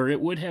 where it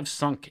would have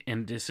sunk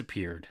and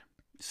disappeared,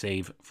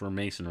 save for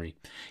Masonry.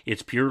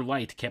 Its pure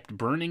light kept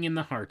burning in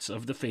the hearts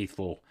of the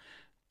faithful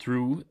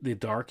through the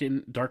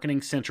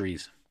darkening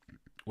centuries,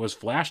 was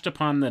flashed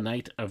upon the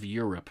night of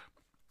Europe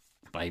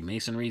by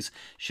Masonry's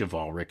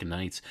chivalric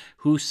knights,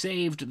 who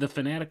saved the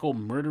fanatical,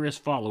 murderous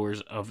followers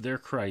of their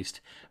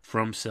Christ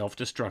from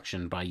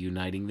self-destruction by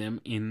uniting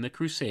them in the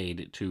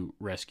crusade to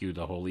rescue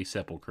the Holy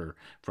Sepulchre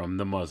from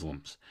the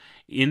Muslims.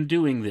 In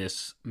doing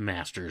this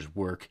master's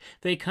work,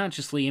 they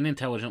consciously and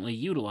intelligently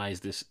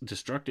utilized this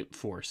destructive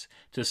force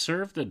to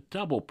serve the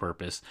double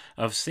purpose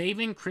of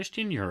saving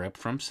Christian Europe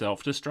from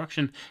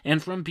self-destruction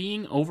and from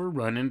being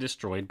overrun and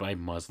destroyed by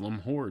Muslim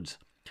hordes.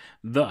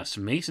 Thus,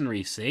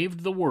 Masonry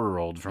saved the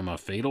world from a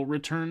fatal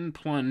return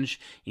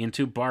plunge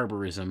into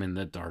barbarism in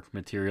the dark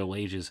material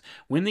ages,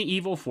 when the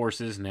evil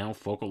forces now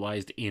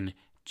focalized in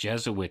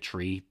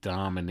Jesuitry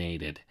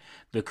dominated.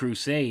 The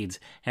Crusades,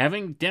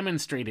 having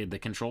demonstrated the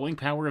controlling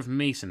power of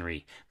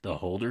Masonry, the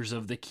holders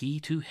of the key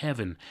to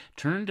heaven,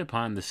 turned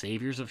upon the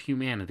saviors of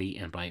humanity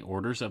and by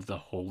orders of the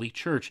Holy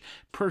Church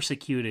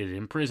persecuted,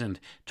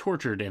 imprisoned,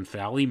 tortured, and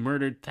foully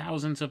murdered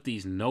thousands of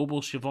these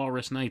noble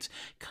chivalrous knights,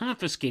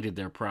 confiscated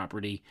their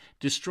property,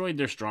 destroyed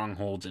their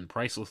strongholds and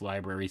priceless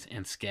libraries,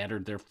 and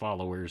scattered their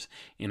followers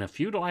in a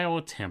futile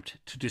attempt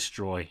to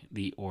destroy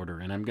the order.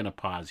 And I'm going to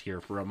pause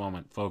here for a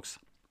moment, folks.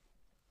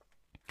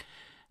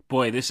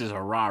 Boy, this is a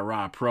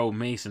rah-rah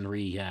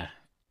pro-Masonry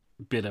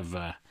bit of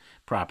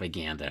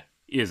propaganda,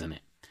 isn't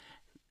it?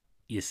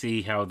 You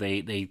see how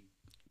they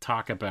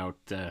talk about,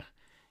 the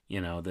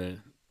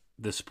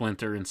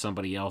splinter in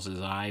somebody else's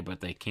eye,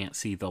 but they can't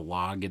see the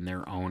log in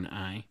their own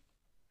eye?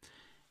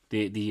 Do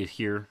you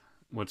hear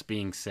what's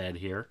being said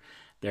here?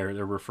 They're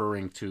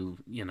referring to,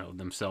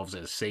 themselves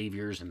as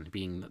saviors and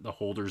being the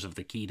holders of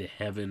the key to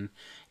heaven,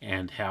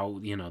 and how,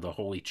 the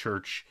Holy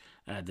Church,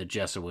 the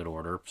Jesuit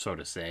order, so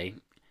to say,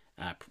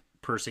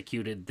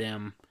 persecuted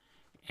them,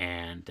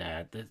 and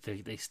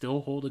they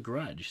still hold a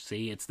grudge.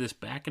 See, it's this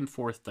back and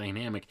forth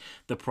dynamic.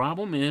 The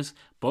problem is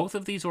both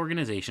of these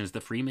organizations,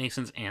 the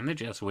Freemasons and the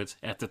Jesuits,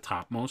 at the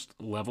topmost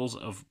levels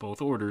of both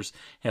orders,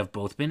 have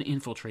both been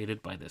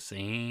infiltrated by the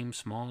same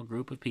small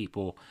group of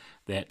people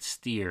that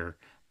steer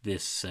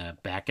this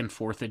back and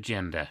forth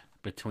agenda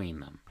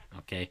between them.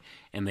 Okay,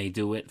 and they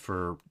do it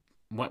for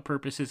what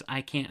purposes, I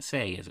can't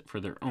say. Is it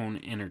for their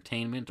own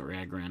entertainment or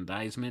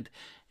aggrandizement?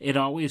 It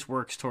always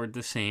works toward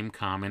the same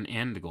common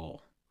end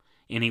goal.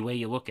 Any way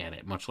you look at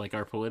it, much like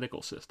our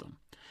political system.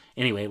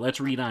 Anyway, let's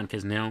read on,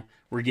 because now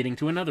we're getting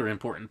to another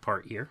important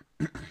part here.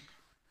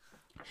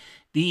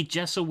 The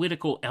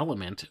Jesuitical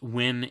element,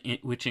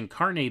 which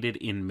incarnated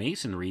in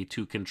Masonry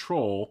to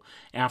control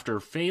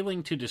after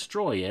failing to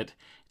destroy it,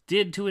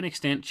 did to an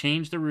extent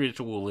change the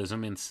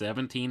ritualism in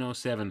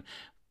 1707,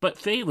 but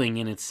failing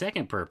in its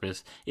second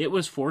purpose, it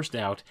was forced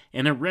out,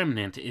 and a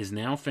remnant is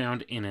now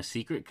found in a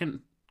secret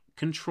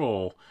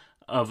control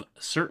of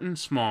certain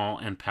small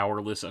and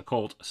powerless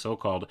occult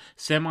so-called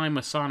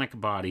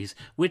semi-Masonic bodies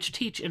which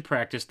teach and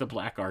practice the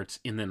black arts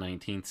in the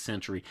 19th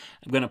century.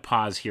 I'm going to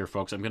pause here,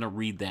 folks. I'm going to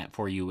read that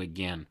for you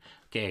again.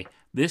 Okay,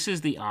 this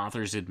is the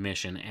author's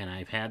admission, and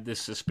I've had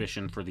this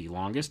suspicion for the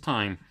longest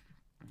time.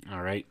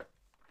 All right.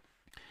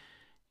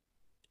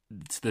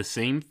 It's the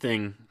same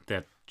thing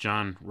that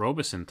John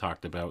Robeson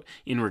talked about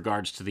in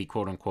regards to the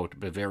quote-unquote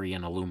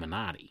Bavarian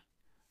Illuminati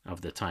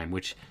of the time,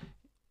 which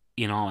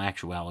in all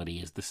actuality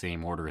is the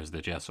same order as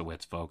the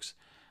Jesuits, folks.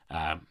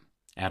 Adam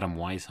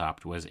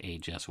Weishaupt was a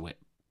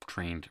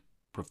Jesuit-trained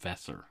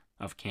professor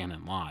of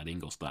canon law at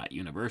Ingolstadt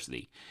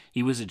University.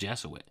 He was a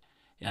Jesuit.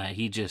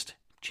 He just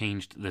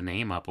changed the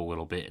name up a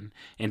little bit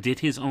and did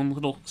his own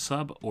little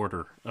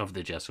sub-order of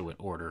the Jesuit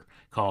order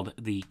called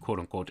the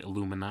quote-unquote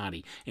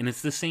Illuminati. And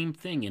it's the same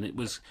thing, and it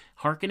was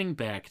hearkening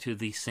back to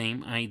the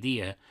same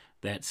idea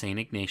that St.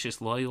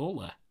 Ignatius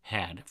Loyola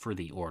had for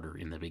the order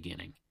in the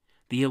beginning.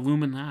 The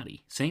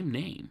Illuminati, same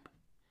name.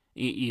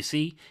 You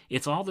see,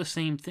 it's all the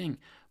same thing.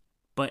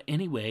 But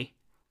anyway,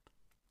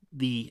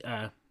 the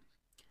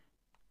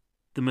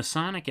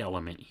Masonic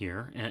element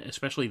here,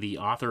 especially the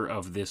author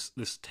of this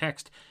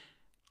text,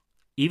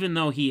 even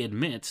though he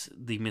admits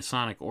the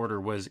Masonic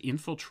order was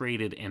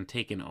infiltrated and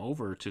taken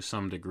over to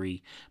some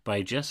degree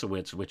by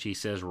Jesuits, which he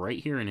says right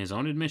here in his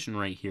own admission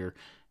right here,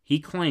 he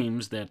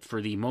claims that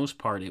for the most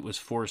part it was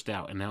forced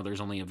out, and now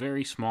there's only a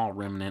very small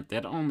remnant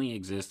that only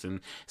exists in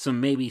some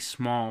maybe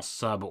small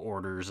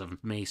sub-orders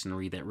of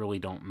Masonry that really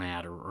don't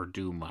matter or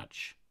do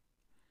much.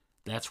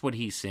 That's what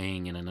he's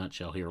saying in a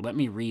nutshell here. Let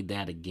me read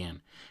that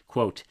again.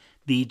 Quote,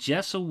 "The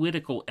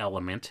Jesuitical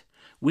element,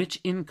 which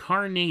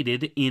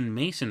incarnated in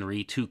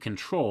Masonry to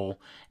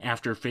control,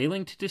 after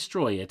failing to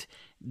destroy it,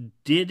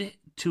 did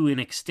to an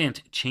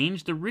extent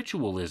change the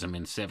ritualism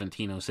in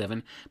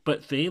 1707,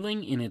 but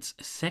failing in its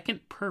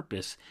second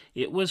purpose,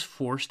 it was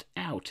forced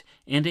out,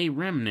 and a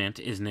remnant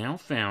is now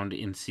found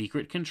in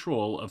secret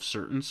control of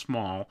certain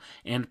small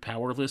and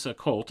powerless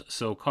occult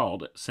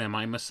so-called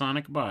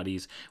semi-Masonic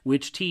bodies,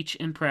 which teach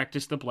and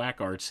practice the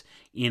black arts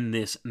in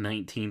this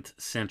 19th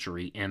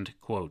century." End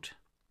quote.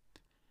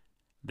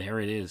 There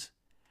it is.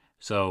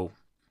 So,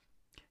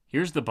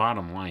 here's the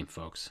bottom line,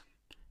 folks.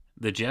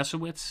 The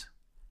Jesuits,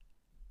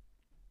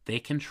 they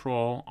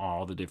control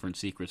all the different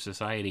secret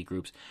society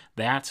groups.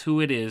 That's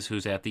who it is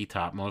who's at the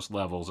topmost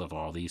levels of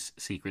all these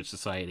secret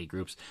society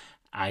groups.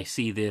 I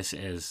see this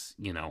as,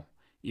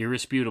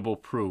 irrefutable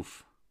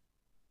proof,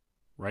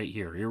 right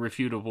here,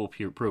 irrefutable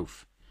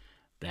proof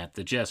that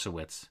the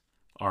Jesuits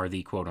are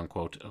the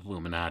quote-unquote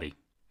Illuminati,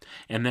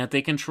 and that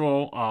they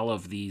control all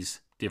of these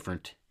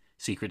different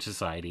secret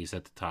societies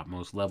at the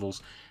topmost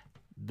levels.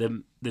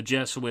 The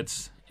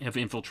Jesuits have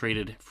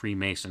infiltrated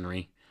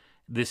Freemasonry.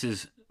 This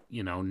is,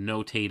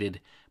 notated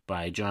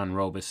by John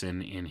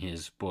Robeson in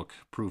his book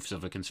Proofs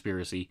of a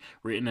Conspiracy,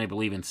 written, I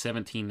believe, in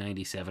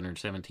 1797 or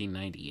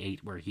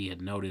 1798, where he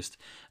had noticed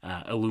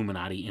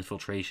Illuminati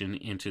infiltration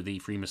into the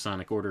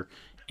Freemasonic order.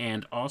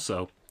 And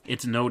also,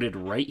 it's noted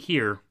right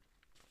here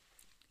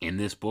in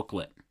this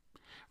booklet,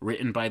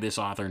 written by this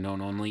author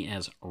known only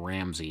as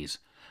Ramses,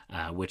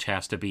 which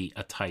has to be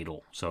a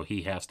title. So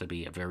he has to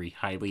be a very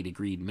highly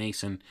degreed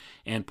Mason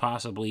and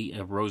possibly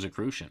a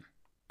Rosicrucian.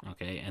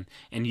 Okay,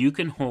 and you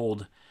can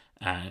hold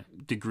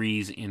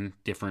degrees in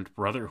different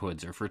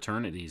brotherhoods or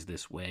fraternities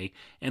this way,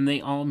 and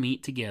they all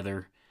meet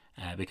together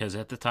because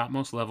at the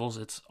topmost levels,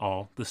 it's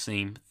all the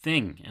same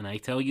thing. And I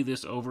tell you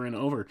this over and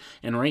over.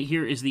 And right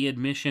here is the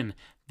admission.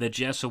 The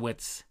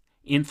Jesuits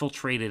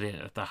infiltrated it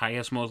at the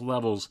highest, most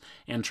levels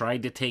and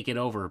tried to take it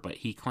over, but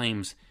he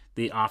claims,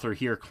 the author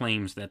here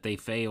claims, that they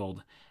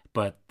failed,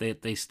 but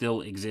that they still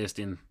exist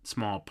in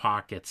small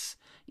pockets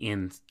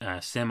in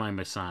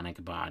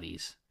semi-Masonic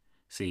bodies,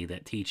 see,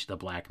 that teach the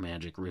black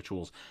magic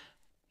rituals.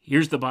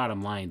 Here's the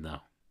bottom line,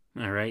 though,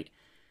 all right?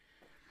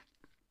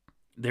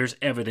 There's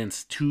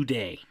evidence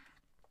today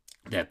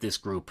that this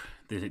group,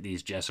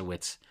 these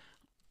Jesuits,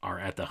 are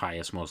at the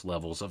highest, most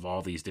levels of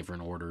all these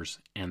different orders,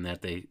 and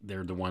that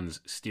they're the ones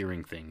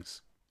steering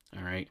things,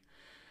 all right?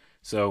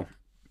 So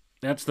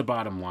that's the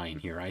bottom line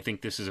here. I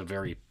think this is a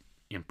very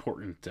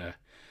important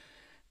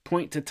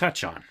point to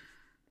touch on,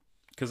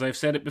 because I've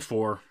said it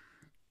before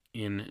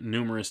in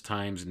numerous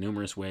times,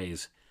 numerous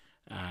ways.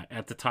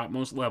 At the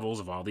topmost levels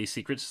of all these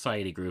secret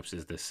society groups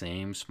is the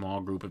same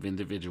small group of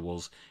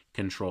individuals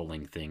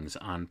controlling things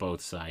on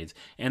both sides,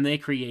 and they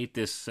create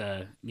this,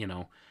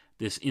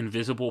 this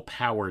invisible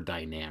power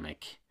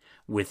dynamic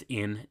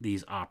within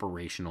these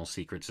operational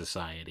secret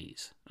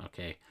societies.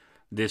 Okay,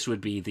 this would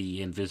be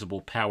the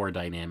invisible power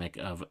dynamic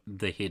of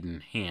the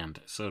hidden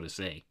hand, so to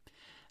say.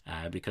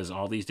 Because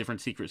all these different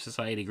secret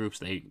society groups,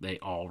 they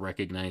all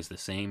recognize the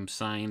same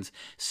signs,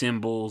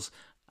 symbols,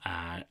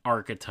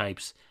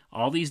 archetypes,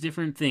 all these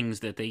different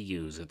things that they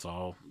use. It's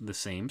all the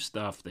same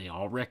stuff. They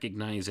all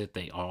recognize it.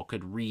 They all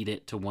could read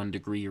it to one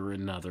degree or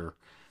another.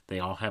 They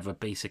all have a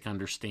basic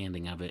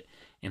understanding of it,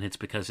 and it's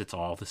because it's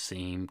all the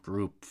same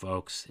group,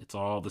 folks. It's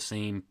all the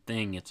same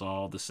thing. It's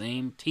all the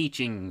same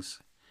teachings.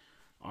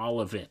 All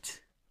of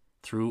it.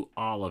 Through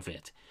all of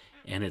it.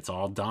 and it's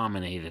all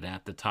dominated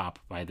at the top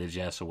by the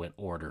Jesuit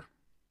order.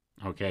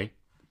 Okay?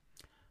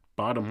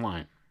 Bottom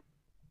line.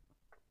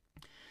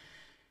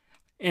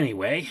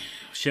 Anyway,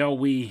 shall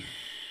we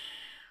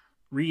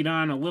read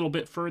on a little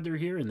bit further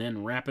here and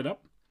then wrap it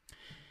up?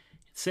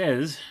 It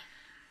says,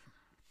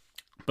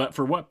 "But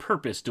for what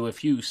purpose do a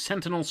few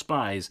sentinel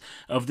spies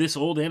of this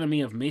old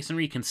enemy of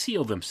Masonry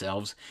conceal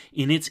themselves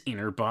in its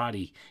inner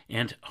body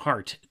and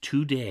heart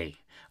today?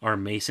 Are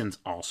Masons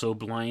also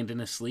blind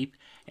and asleep?"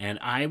 And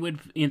I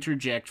would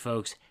interject,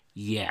 folks,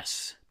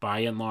 yes, by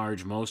and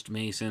large, most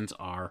Masons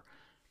are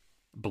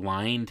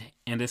blind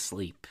and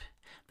asleep.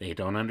 They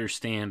don't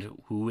understand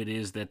who it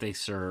is that they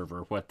serve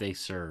or what they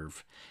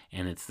serve.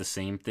 And it's the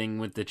same thing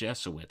with the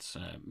Jesuits.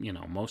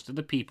 Most of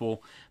the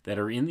people that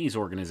are in these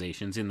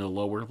organizations in the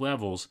lower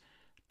levels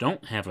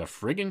don't have a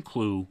friggin'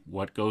 clue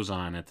what goes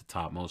on at the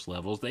topmost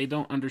levels. They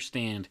don't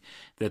understand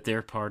that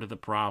they're part of the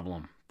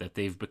problem, that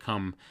they've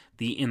become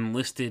the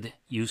enlisted,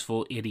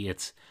 useful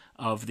idiots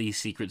of these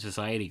secret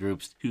society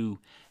groups who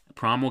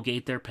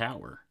promulgate their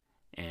power.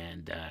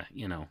 And,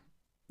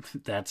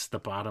 that's the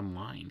bottom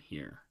line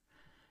here.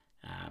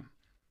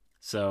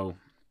 So,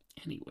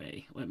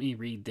 anyway, let me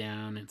read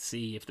down and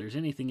see if there's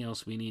anything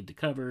else we need to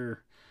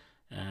cover.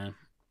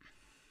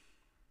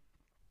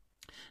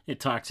 It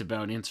talks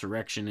about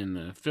insurrection in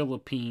the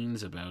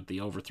Philippines, about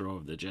the overthrow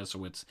of the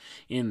Jesuits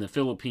in the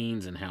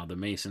Philippines, and how the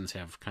Masons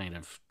have kind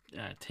of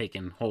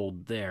taken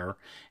hold there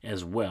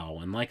as well.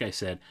 And like I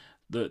said,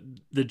 the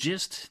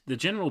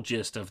general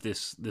gist of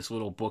this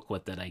little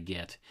booklet that I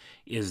get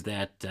is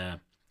that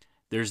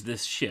there's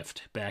this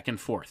shift back and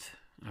forth,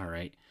 all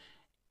right,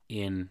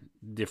 in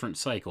different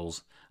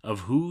cycles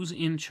of who's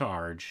in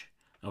charge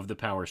of the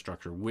power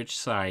structure, which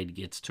side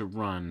gets to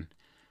run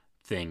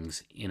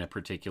things in a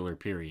particular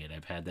period.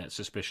 I've had that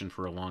suspicion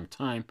for a long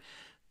time.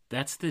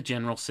 That's the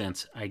general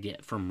sense I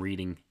get from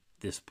reading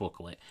this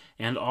booklet.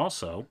 And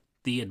also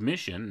the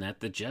admission that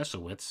the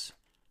Jesuits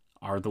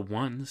are the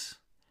ones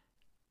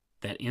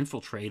that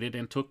infiltrated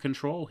and took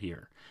control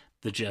here.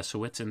 The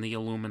Jesuits and the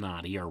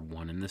Illuminati are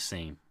one and the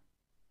same.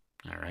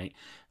 All right?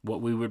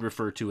 What we would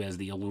refer to as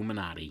the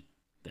Illuminati,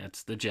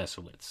 that's the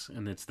Jesuits,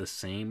 and it's the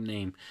same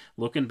name.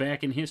 Looking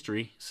back in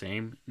history,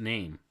 same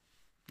name.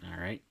 All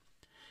right?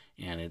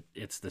 And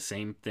it's the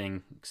same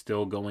thing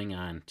still going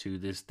on to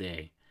this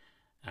day.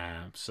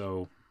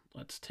 So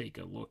let's take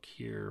a look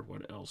here.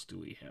 What else do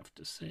we have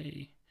to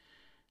say?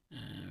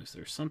 Is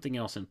there something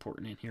else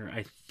important in here?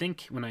 I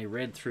think when I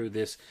read through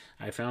this,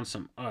 I found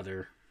some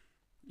other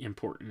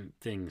important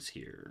things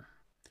here.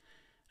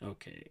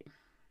 Okay.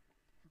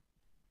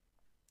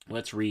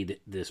 Let's read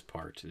this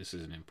part. This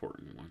is an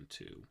important one,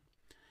 too.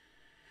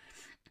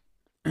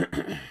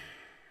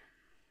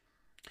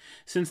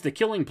 Since the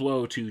killing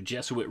blow to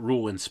Jesuit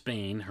rule in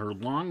Spain, her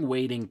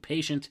long-waiting,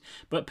 patient,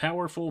 but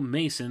powerful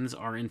Masons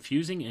are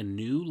infusing a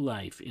new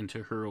life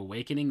into her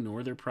awakening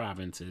northern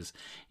provinces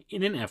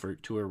in an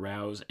effort to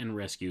arouse and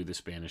rescue the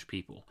Spanish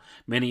people.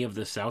 Many of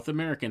the South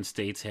American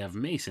states have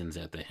Masons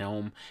at the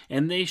helm,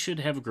 and they should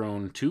have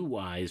grown too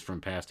wise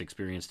from past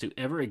experience to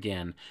ever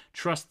again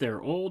trust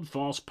their old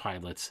false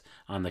pilots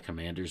on the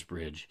commander's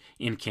bridge.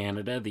 In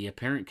Canada, the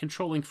apparent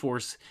controlling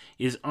force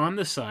is on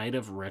the side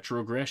of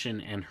retrogression,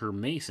 and her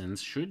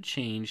Masons should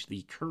change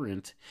the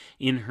current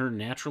in her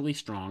naturally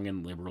strong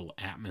and liberal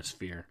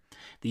atmosphere.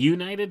 The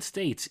United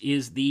States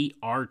is the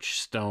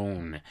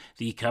archstone,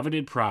 the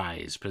coveted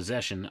prize,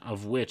 possession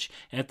of which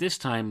at this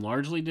time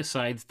largely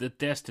decides the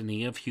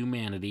destiny of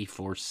humanity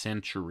for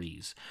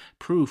centuries.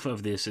 Proof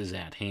of this is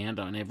at hand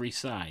on every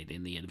side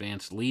in the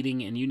advanced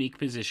leading and unique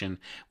position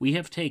we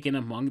have taken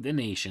among the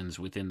nations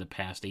within the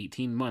past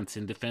 18 months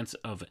in defense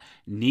of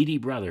needy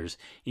brothers,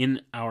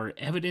 in our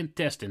evident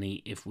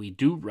destiny if we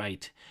do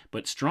right,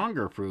 but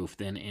stronger proof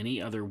than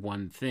any other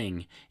one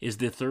thing is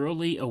the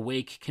thoroughly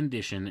awake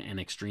condition and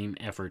extreme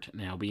effort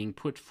now being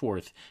put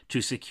forth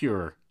to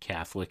secure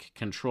Catholic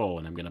control.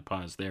 And I'm going to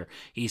pause there.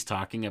 He's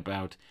talking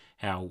about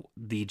how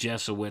the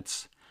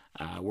Jesuits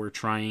were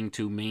trying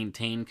to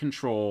maintain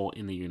control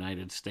in the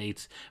United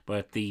States,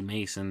 but the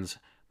Masons,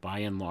 by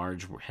and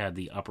large, had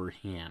the upper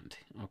hand.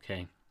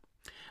 Okay.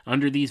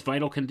 Under these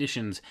vital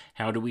conditions,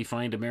 how do we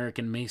find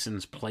American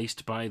Masons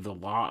placed by the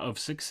law of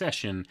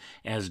succession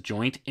as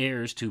joint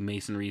heirs to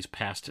Masonry's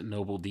past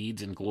noble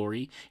deeds and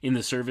glory in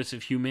the service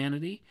of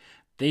humanity?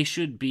 They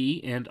should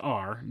be and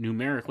are,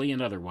 numerically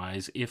and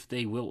otherwise, if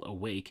they will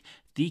awake,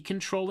 the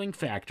controlling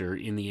factor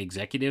in the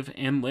executive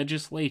and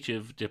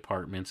legislative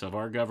departments of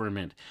our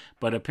government,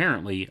 but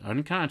apparently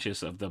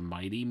unconscious of the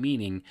mighty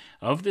meaning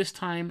of this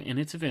time and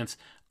its events,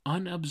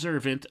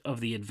 unobservant of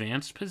the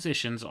advanced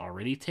positions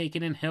already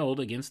taken and held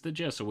against the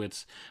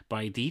Jesuits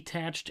by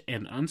detached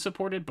and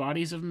unsupported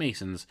bodies of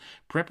Masons,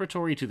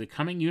 preparatory to the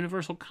coming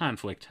universal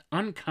conflict,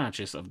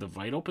 unconscious of the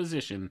vital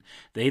position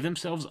they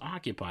themselves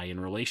occupy in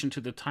relation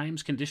to the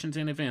times, conditions,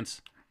 and events,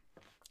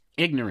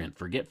 ignorant,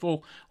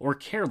 forgetful, or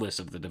careless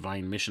of the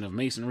divine mission of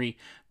Masonry,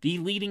 the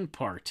leading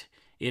part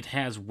it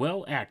has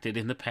well acted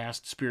in the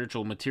past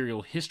spiritual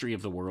material history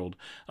of the world,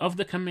 of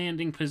the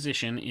commanding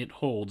position it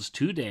holds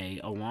today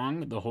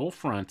along the whole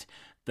front,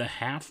 the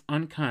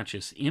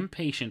half-unconscious,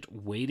 impatient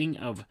waiting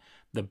of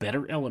the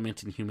better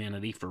element in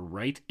humanity for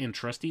right and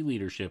trusty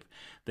leadership,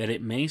 that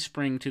it may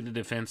spring to the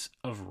defense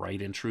of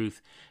right and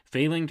truth,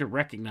 failing to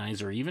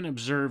recognize or even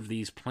observe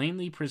these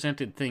plainly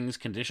presented things,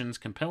 conditions,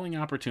 compelling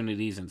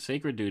opportunities, and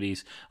sacred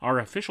duties, our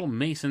official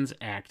Masons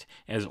act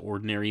as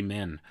ordinary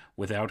men,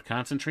 without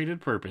concentrated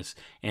purpose,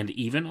 and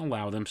even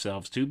allow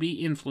themselves to be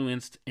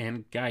influenced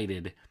and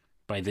guided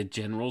by the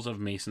generals of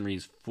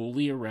Masonry's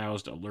fully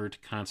aroused, alert,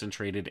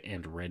 concentrated,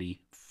 and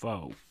ready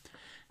foe.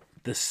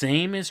 The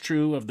same is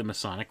true of the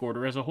Masonic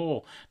Order as a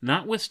whole,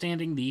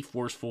 notwithstanding the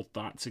forceful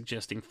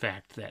thought-suggesting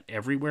fact that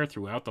everywhere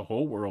throughout the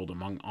whole world,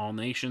 among all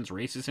nations,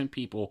 races, and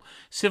people,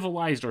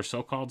 civilized or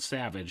so-called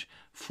savage,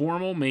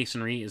 formal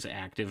Masonry is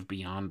active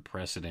beyond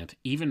precedent,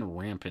 even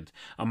rampant,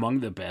 among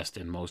the best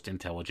and most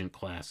intelligent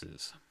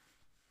classes.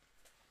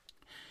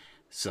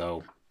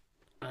 So,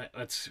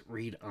 let's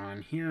read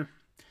on here.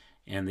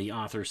 And the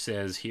author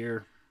says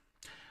here,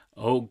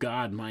 "O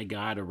God, my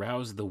God,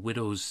 arouse the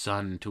widow's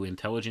son to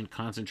intelligent,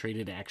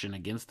 concentrated action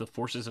against the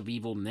forces of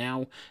evil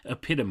now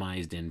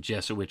epitomized in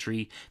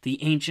Jesuitry,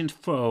 the ancient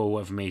foe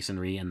of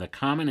Masonry and the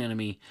common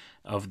enemy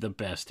of the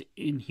best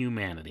in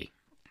humanity.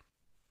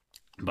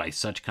 By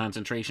such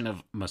concentration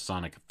of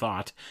Masonic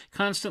thought,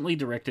 constantly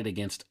directed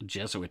against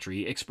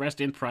Jesuitry, expressed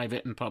in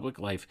private and public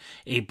life,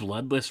 a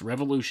bloodless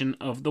revolution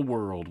of the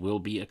world will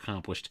be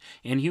accomplished,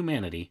 and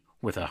humanity,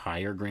 with a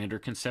higher, grander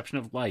conception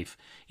of life,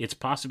 its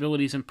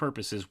possibilities and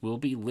purposes will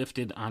be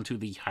lifted onto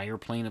the higher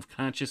plane of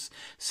conscious,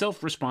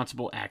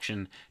 self-responsible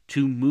action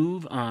to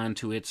move on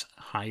to its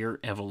higher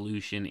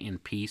evolution in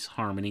peace,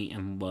 harmony,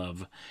 and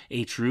love,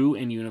 a true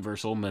and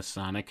universal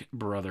Masonic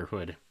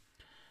brotherhood.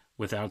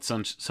 Without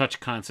such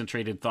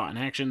concentrated thought and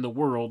action, the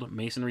world,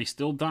 Masonry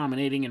still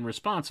dominating and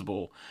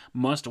responsible,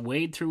 must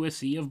wade through a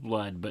sea of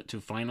blood, but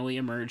to finally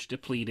emerge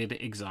depleted,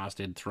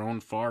 exhausted, thrown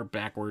far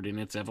backward in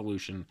its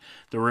evolution,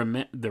 the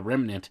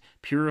remnant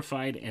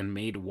purified and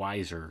made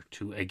wiser,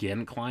 to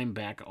again climb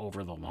back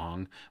over the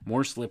long,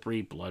 more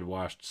slippery,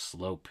 blood-washed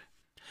slope."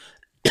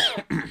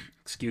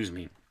 Excuse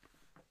me.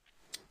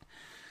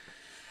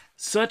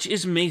 Such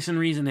is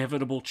Masonry's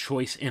inevitable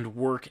choice and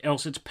work,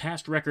 else its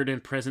past record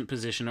and present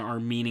position are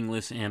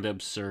meaningless and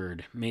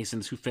absurd.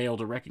 Masons who fail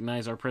to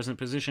recognize our present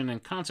position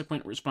and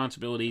consequent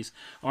responsibilities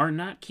are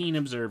not keen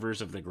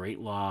observers of the great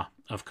law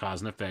of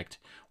cause and effect,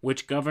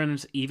 which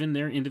governs even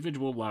their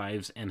individual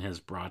lives and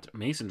has brought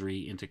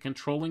Masonry into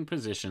controlling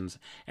positions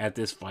at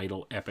this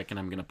vital epoch. And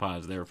I'm going to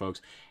pause there,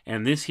 folks.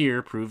 And this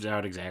here proves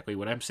out exactly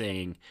what I'm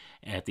saying.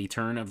 At the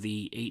turn of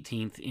the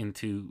 18th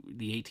into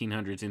the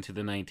 1800s into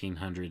the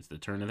 1900s, the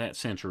turn of that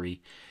century,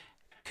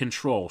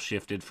 control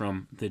shifted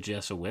from the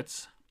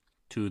Jesuits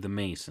to the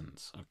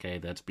Masons. Okay,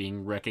 that's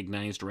being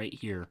recognized right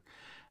here.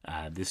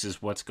 This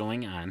is what's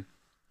going on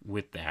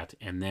with that.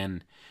 And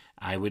then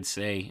I would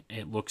say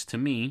it looks to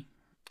me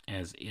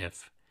as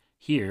if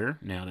here,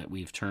 now that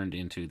we've turned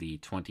into the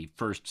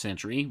 21st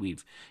century,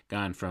 we've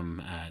gone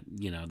from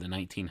the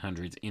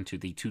 1900s into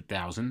the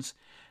 2000s,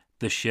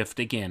 the shift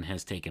again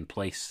has taken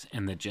place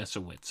and the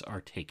Jesuits are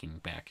taking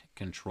back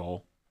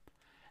control.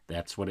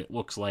 That's what it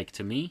looks like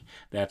to me.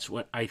 That's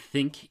what I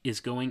think is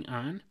going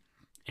on.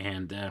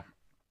 And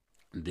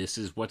this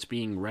is what's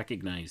being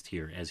recognized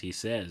here, as he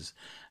says.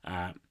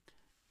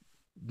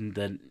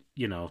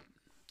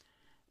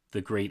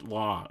 The great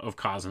law of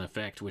cause and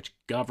effect, which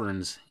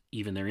governs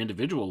even their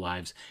individual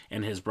lives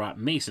and has brought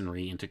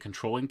Masonry into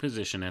controlling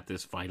position at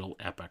this vital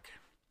epoch.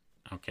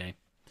 Okay?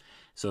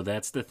 So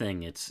that's the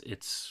thing.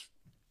 It's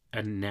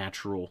a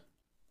natural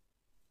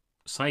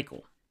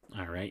cycle.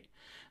 All right?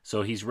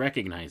 So he's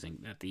recognizing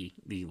that the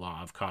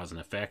law of cause and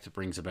effect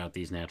brings about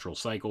these natural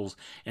cycles,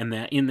 and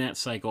that in that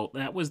cycle,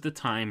 that was the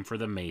time for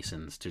the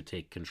Masons to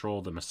take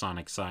control, the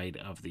Masonic side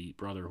of the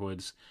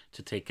Brotherhoods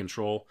to take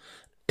control.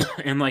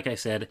 And like I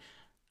said,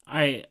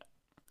 I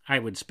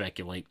would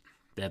speculate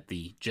that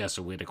the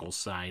Jesuitical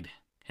side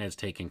has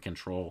taken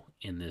control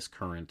in this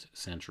current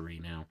century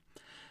now.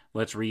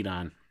 Let's read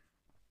on,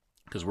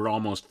 because we're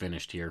almost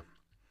finished here.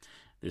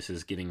 This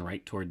is getting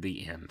right toward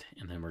the end,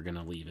 and then we're going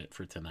to leave it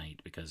for tonight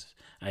because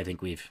I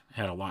think we've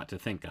had a lot to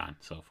think on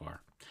so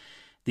far.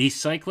 The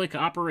cyclic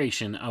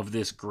operation of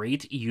this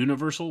great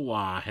universal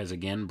law has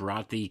again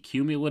brought the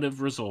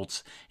cumulative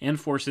results and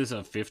forces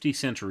of 50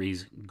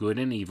 centuries, good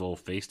and evil,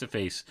 face to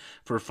face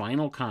for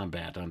final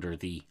combat under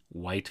the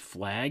white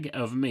flag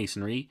of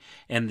Masonry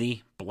and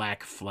the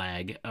black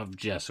flag of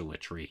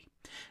Jesuitry.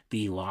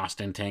 The lost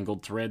and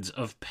tangled threads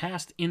of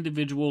past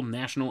individual,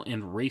 national,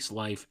 and race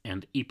life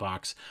and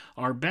epochs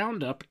are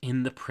bound up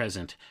in the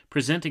present,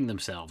 presenting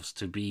themselves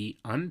to be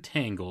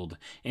untangled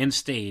and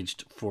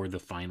staged for the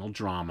final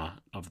drama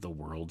of the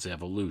world's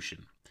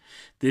evolution.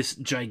 This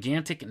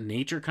gigantic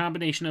nature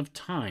combination of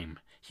time,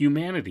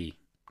 humanity,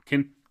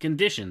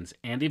 conditions,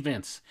 and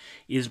events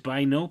is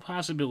by no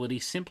possibility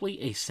simply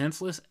a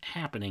senseless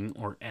happening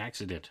or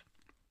accident.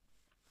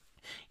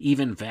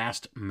 Even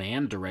vast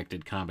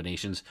man-directed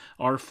combinations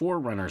are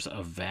forerunners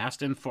of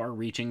vast and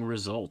far-reaching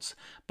results.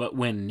 But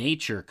when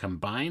nature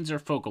combines or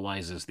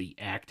focalizes the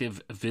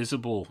active,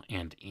 visible,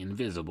 and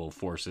invisible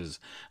forces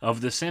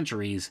of the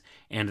centuries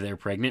and their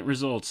pregnant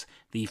results,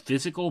 the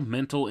physical,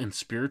 mental, and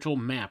spiritual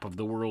map of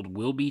the world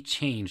will be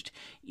changed,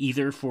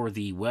 either for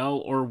the well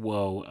or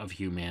woe of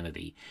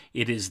humanity.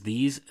 It is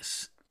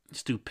these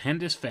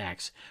stupendous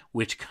facts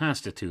which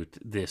constitute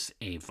this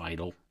a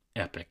vital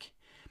epic.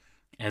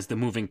 As the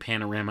moving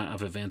panorama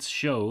of events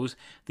shows,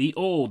 the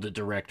old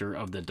director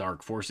of the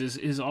Dark Forces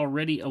is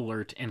already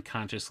alert and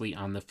consciously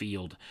on the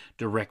field,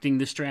 directing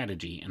the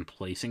strategy and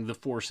placing the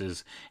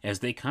forces, as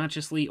they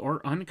consciously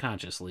or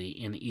unconsciously,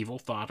 in evil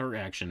thought or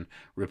action,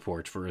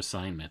 report for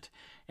assignment.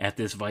 At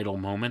this vital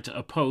moment,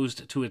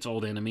 opposed to its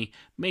old enemy,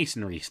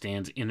 Masonry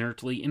stands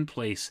inertly in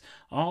place,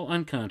 all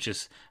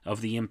unconscious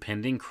of the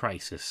impending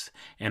crisis,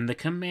 and the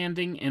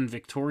commanding and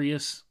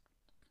victorious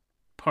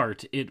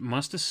part it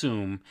must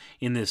assume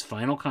in this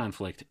final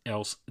conflict,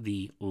 else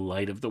the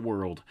light of the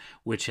world,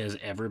 which has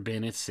ever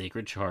been its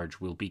sacred charge,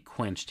 will be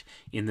quenched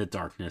in the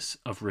darkness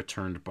of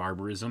returned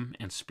barbarism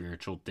and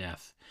spiritual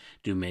death.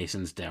 Do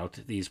Masons doubt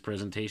these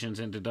presentations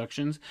and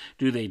deductions?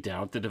 Do they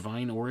doubt the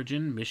divine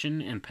origin,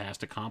 mission, and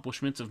past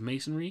accomplishments of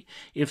Masonry?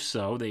 If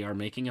so, they are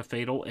making a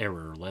fatal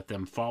error. Let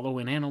them follow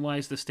and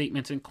analyze the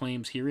statements and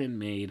claims herein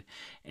made,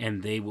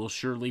 and they will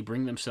surely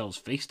bring themselves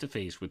face to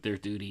face with their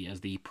duty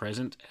as the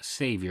present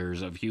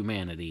saviors of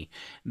humanity.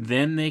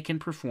 Then they can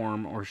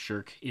perform or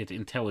shirk it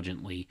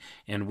intelligently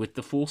and with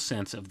the full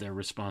sense of their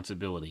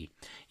responsibility.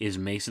 Is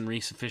Masonry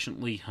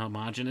sufficiently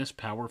homogeneous,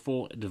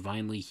 powerful,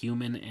 divinely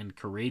human, and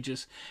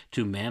courageous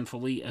to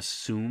manfully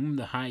assume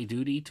the high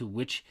duty to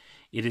which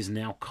it is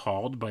now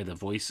called by the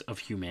voice of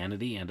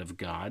humanity and of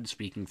God,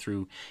 speaking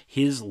through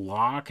His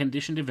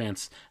law-conditioned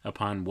events?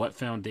 Upon what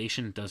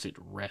foundation does it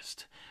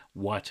rest?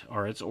 What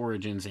are its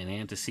origins and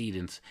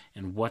antecedents,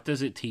 and what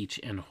does it teach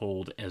and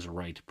hold as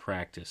right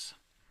practice?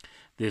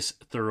 This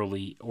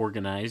thoroughly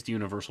organized,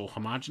 universal,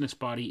 homogeneous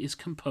body is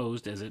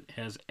composed, as it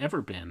has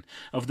ever been,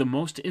 of the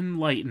most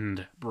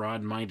enlightened,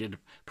 broad-minded,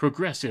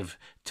 progressive,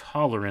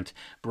 tolerant,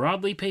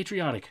 broadly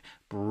patriotic,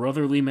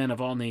 brotherly men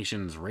of all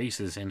nations,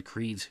 races, and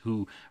creeds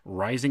who,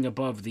 rising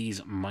above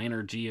these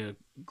minor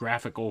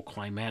geographical,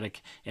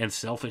 climatic, and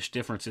selfish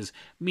differences,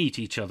 meet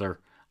each other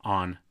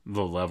on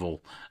the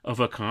level of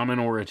a common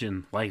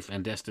origin, life,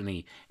 and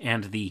destiny,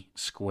 and the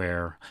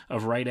square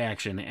of right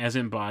action as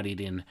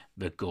embodied in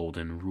the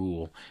Golden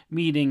Rule,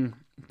 meeting,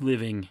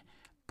 living,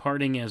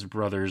 parting as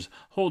brothers,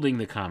 holding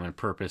the common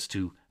purpose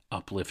to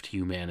uplift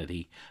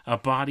humanity, a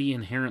body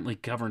inherently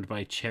governed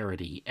by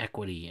charity,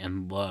 equity,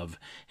 and love,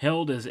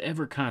 held as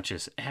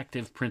ever-conscious,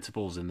 active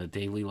principles in the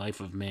daily life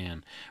of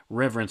man,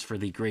 reverence for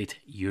the great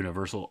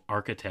universal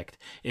architect,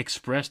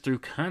 expressed through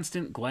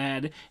constant,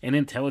 glad, and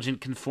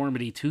intelligent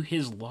conformity to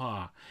his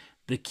law,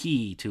 the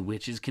key to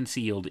which is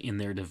concealed in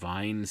their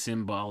divine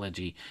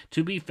symbology,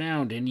 to be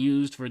found and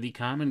used for the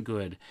common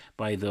good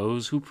by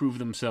those who prove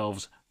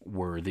themselves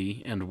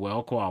worthy and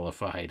well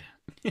qualified.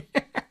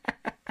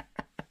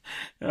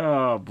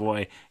 Oh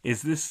boy,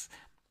 this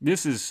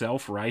is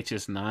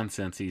self-righteous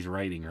nonsense he's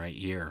writing right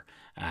here.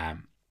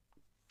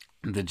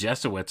 The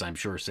Jesuits, I'm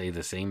sure, say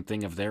the same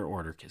thing of their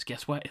order, because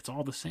guess what? It's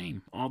all the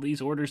same. All these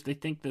orders, they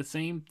think the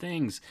same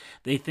things.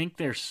 They think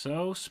they're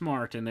so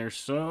smart and they're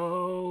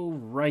so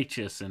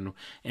righteous and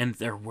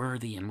they're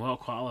worthy and well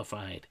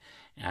qualified.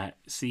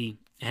 See,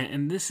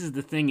 and this is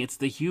the thing. It's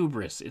the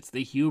hubris. It's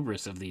the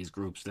hubris of these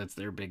groups. That's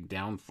their big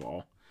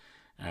downfall.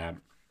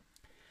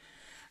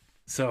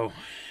 So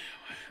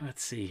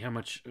let's see how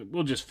much.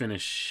 We'll just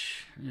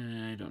finish.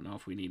 I don't know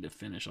if we need to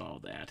finish all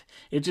that.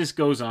 It just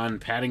goes on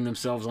patting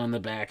themselves on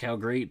the back how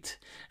great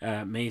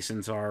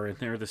Masons are, and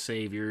they're the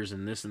saviors,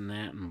 and this and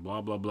that, and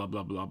blah, blah, blah,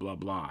 blah, blah, blah,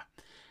 blah.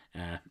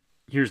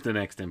 Here's the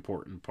next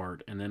important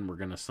part, and then we're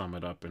going to sum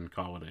it up and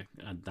call it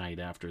a night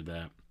after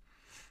that.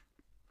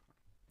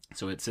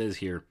 So it says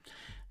here,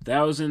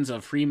 thousands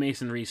of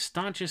Freemasonry's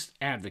staunchest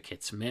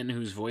advocates, men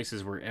whose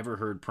voices were ever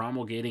heard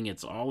promulgating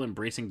its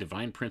all-embracing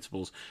divine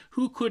principles,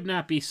 who could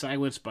not be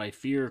silenced by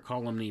fear,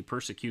 calumny,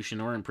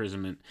 persecution, or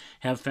imprisonment,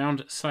 have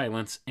found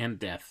silence and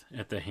death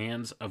at the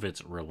hands of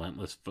its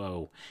relentless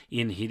foe,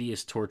 in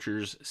hideous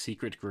tortures,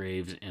 secret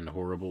graves, and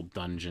horrible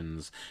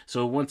dungeons.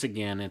 So once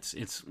again,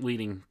 it's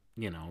leading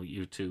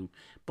you to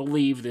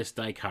believe this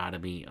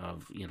dichotomy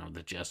of,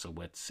 the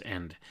Jesuits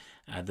and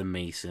the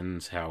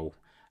Masons, how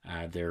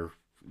they're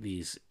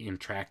these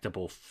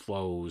intractable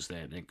foes,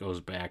 that it goes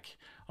back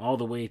all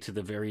the way to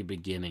the very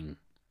beginning.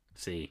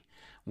 See,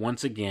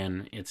 once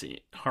again, it's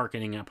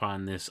hearkening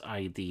upon this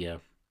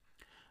idea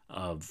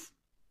of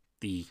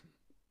this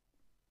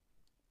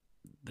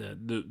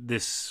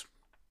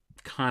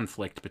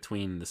conflict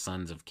between the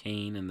sons of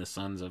Cain and the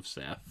sons of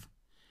Seth.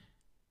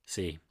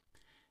 See,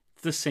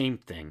 it's the same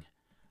thing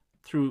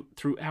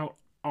throughout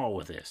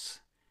all of this.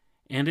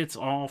 And it's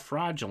all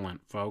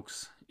fraudulent,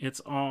 folks.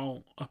 It's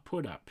all a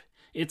put-up.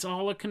 It's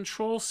all a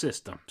control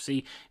system.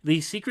 See,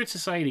 these secret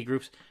society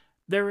groups,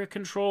 they're a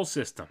control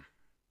system.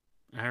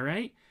 All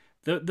right?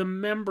 The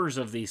members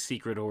of these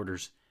secret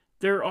orders,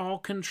 they're all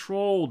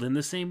controlled in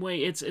the same way.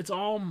 It's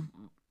all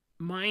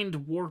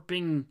mind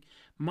warping,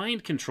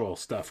 mind control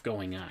stuff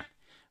going on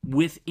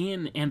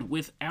within and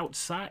without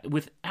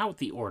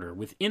the order,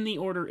 within the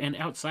order and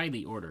outside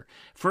the order.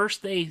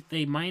 First,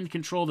 they mind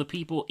control the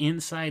people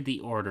inside the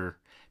order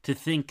to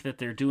think that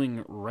they're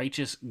doing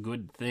righteous,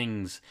 good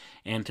things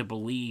and to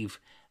believe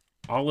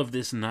all of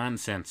this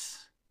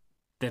nonsense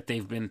that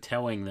they've been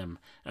telling them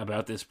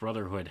about this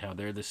brotherhood, how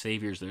they're the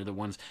saviors, they're the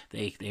ones,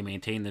 they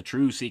maintain the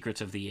true secrets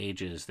of the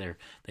ages,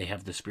 they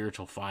have the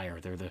spiritual fire,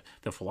 they're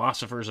the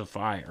philosophers of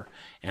fire.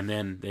 And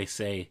then they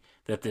say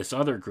that this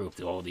other group,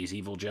 these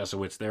evil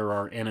Jesuits, they're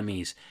our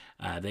enemies,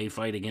 they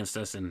fight against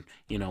us, and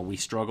we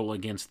struggle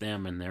against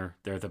them, and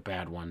they're the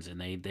bad ones, and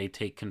they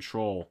take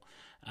control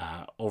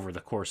over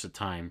the course of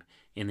time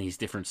in these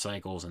different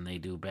cycles, and they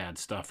do bad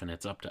stuff, and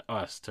it's up to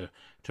us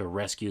to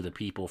rescue the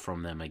people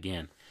from them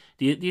again.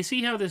 Do you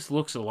see how this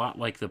looks a lot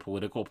like the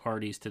political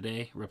parties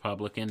today?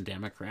 Republican,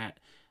 Democrat,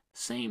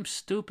 same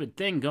stupid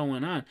thing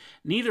going on.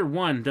 Neither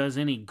one does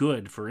any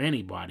good for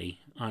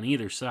anybody on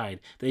either side.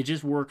 They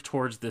just work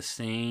towards the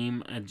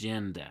same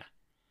agenda.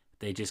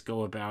 They just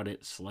go about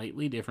it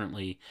slightly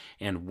differently,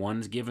 and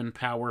one's given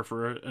power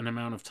for an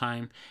amount of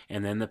time,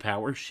 and then the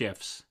power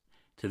shifts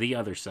to the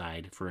other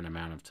side for an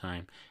amount of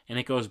time, and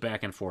it goes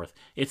back and forth.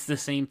 It's the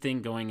same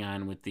thing going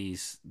on with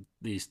these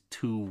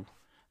two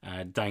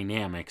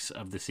dynamics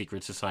of the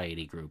secret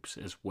society groups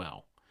as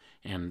well.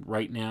 And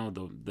right now,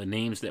 the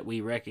names that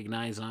we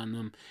recognize on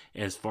them,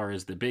 as far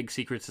as the big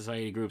secret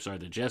society groups, are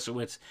the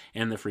Jesuits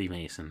and the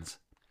Freemasons.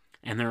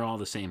 And they're all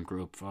the same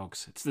group,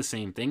 folks. It's the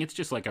same thing. It's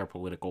just like our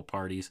political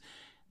parties.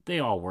 They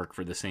all work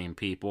for the same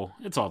people.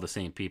 It's all the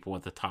same people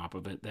at the top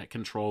of it that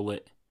control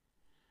it.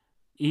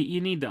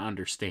 You need to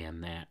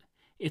understand that.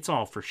 It's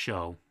all for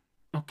show.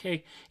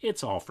 Okay?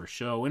 It's all for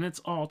show, and it's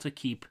all to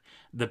keep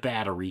the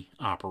battery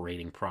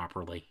operating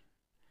properly.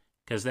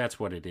 Because that's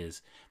what it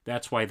is.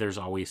 That's why there's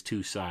always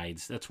two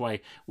sides. That's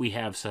why we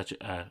have such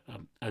a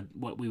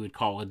what we would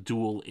call a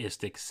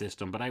dualistic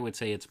system. But I would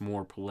say it's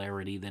more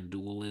polarity than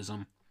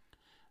dualism.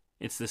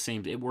 It's the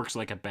same. It works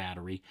like a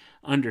battery.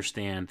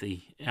 Understand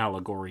the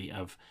allegory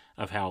of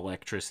how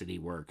electricity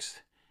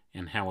works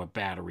and how a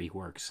battery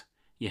works.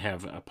 You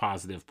have a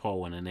positive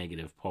pole and a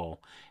negative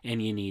pole,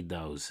 and you need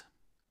those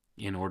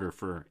in order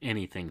for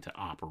anything to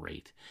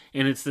operate.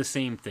 And it's the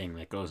same thing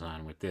that goes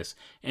on with this.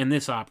 And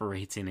this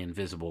operates in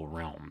invisible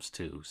realms,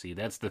 too. See,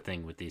 that's the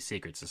thing with these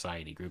secret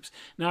society groups.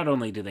 Not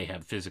only do they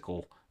have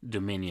physical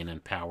dominion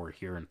and power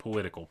here and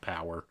political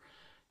power,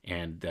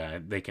 and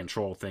they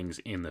control things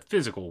in the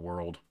physical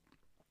world,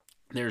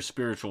 there's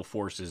spiritual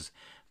forces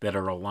that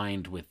are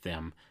aligned with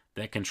them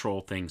that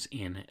control things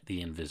in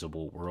the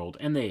invisible world,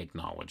 and they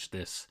acknowledge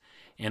this.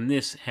 And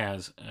this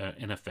has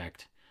an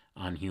effect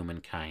on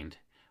humankind,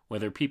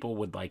 whether people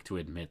would like to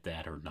admit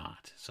that or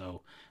not.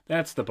 So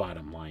that's the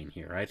bottom line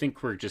here. I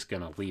think we're just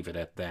going to leave it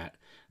at that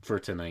for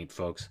tonight,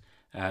 folks,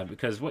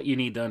 because what you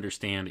need to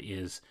understand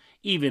is,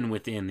 even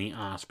within the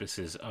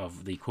auspices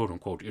of the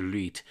quote-unquote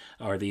elite,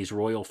 or these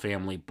royal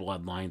family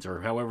bloodlines,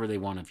 or however they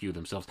want to view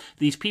themselves,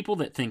 these people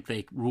that think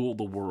they rule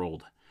the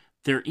world,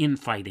 they're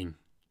infighting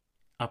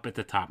up at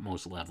the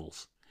topmost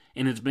levels.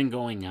 And it's been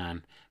going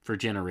on for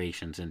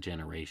generations and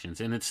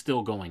generations, and it's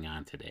still going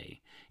on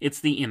today.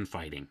 It's the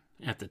infighting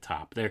at the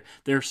top.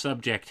 They're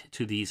subject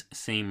to these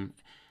same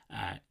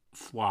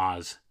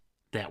flaws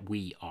that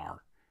we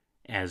are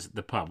as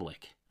the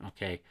public,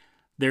 okay?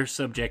 They're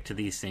subject to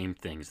these same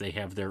things. They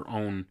have their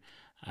own,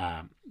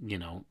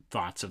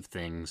 thoughts of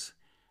things.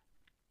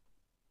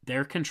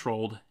 They're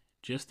controlled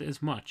just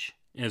as much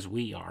as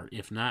we are,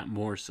 if not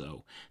more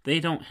so. They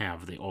don't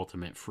have the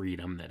ultimate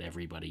freedom that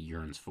everybody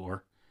yearns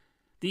for.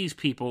 These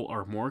people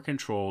are more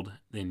controlled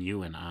than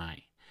you and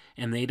I,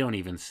 and they don't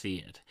even see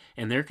it.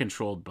 And they're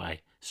controlled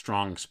by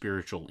strong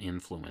spiritual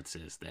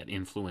influences that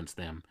influence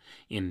them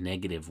in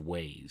negative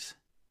ways.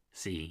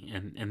 See,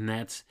 and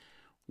that's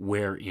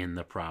wherein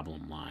the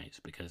problem lies,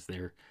 because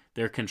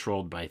they're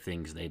controlled by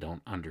things they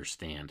don't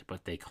understand,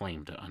 but they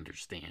claim to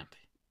understand.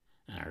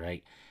 All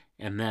right?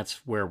 And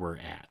that's where we're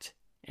at.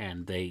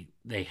 And they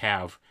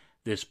have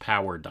this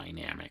power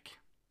dynamic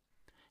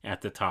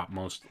at the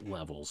topmost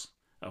levels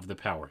of the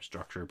power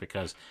structure,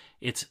 because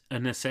it's a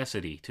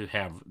necessity to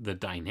have the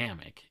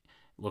dynamic.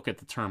 Look at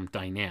the term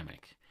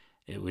dynamic.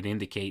 It would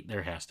indicate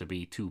there has to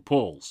be two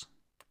poles.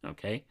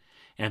 Okay?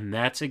 And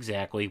that's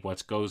exactly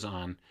what goes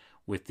on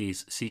with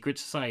these secret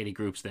society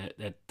groups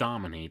that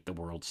dominate the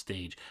world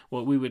stage.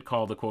 What we would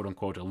call the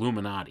quote-unquote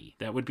Illuminati.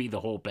 That would be the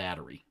whole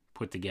battery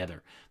put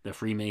together. The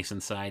Freemason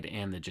side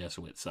and the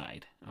Jesuit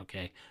side.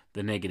 Okay?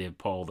 The negative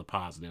pole, the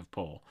positive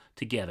pole.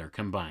 Together,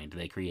 combined,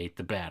 they create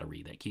the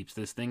battery that keeps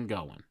this thing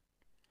going.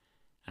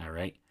 All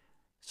right?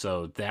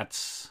 So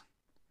that's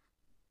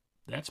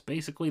That's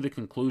basically the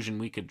conclusion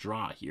we could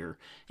draw here.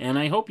 And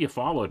I hope you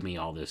followed me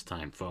all this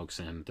time, folks.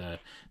 And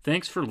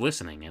thanks for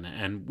listening.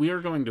 And we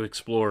are going to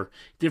explore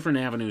different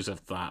avenues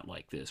of thought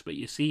like this. But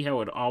you see how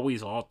it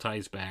always all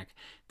ties back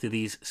to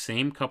these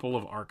same couple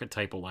of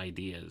archetypal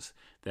ideas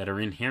that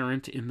are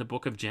inherent in the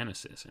book of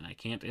Genesis. And I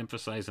can't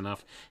emphasize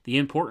enough the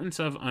importance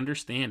of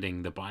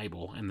understanding the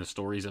Bible and the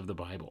stories of the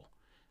Bible,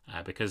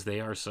 because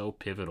they are so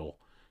pivotal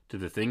to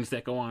the things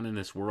that go on in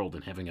this world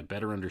and having a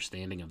better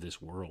understanding of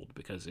this world.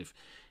 Because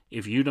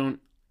if you don't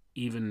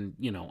even,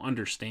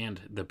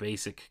 understand the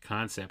basic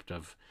concept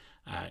of,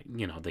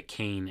 the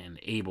Cain and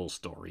Abel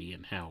story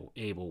and how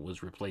Abel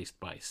was replaced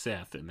by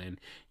Seth, and then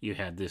you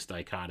had this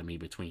dichotomy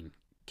between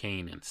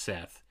Cain and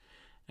Seth,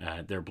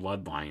 their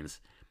bloodlines,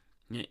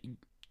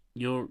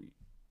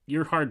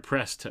 you're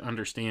hard-pressed to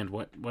understand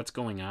what's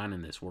going on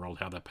in this world,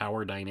 how the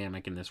power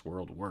dynamic in this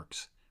world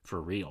works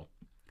for real.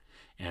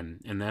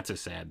 And that's a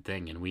sad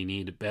thing, and we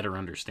need a better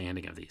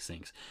understanding of these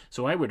things.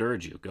 So I would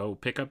urge you, go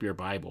pick up your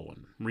Bible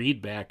and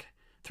read back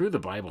through the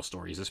Bible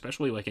stories,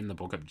 especially like in the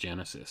book of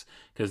Genesis,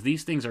 because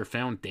these things are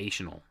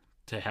foundational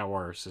to how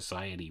our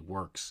society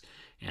works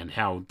and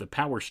how the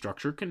power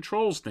structure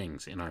controls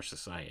things in our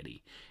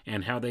society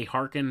and how they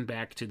hearken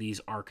back to these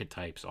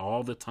archetypes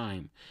all the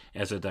time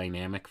as a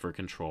dynamic for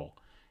control.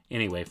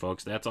 Anyway,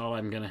 folks, that's all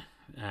I'm going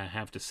to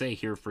have to say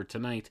here for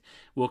tonight.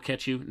 We'll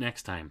catch you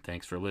next time.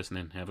 Thanks for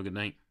listening. Have a good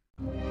night.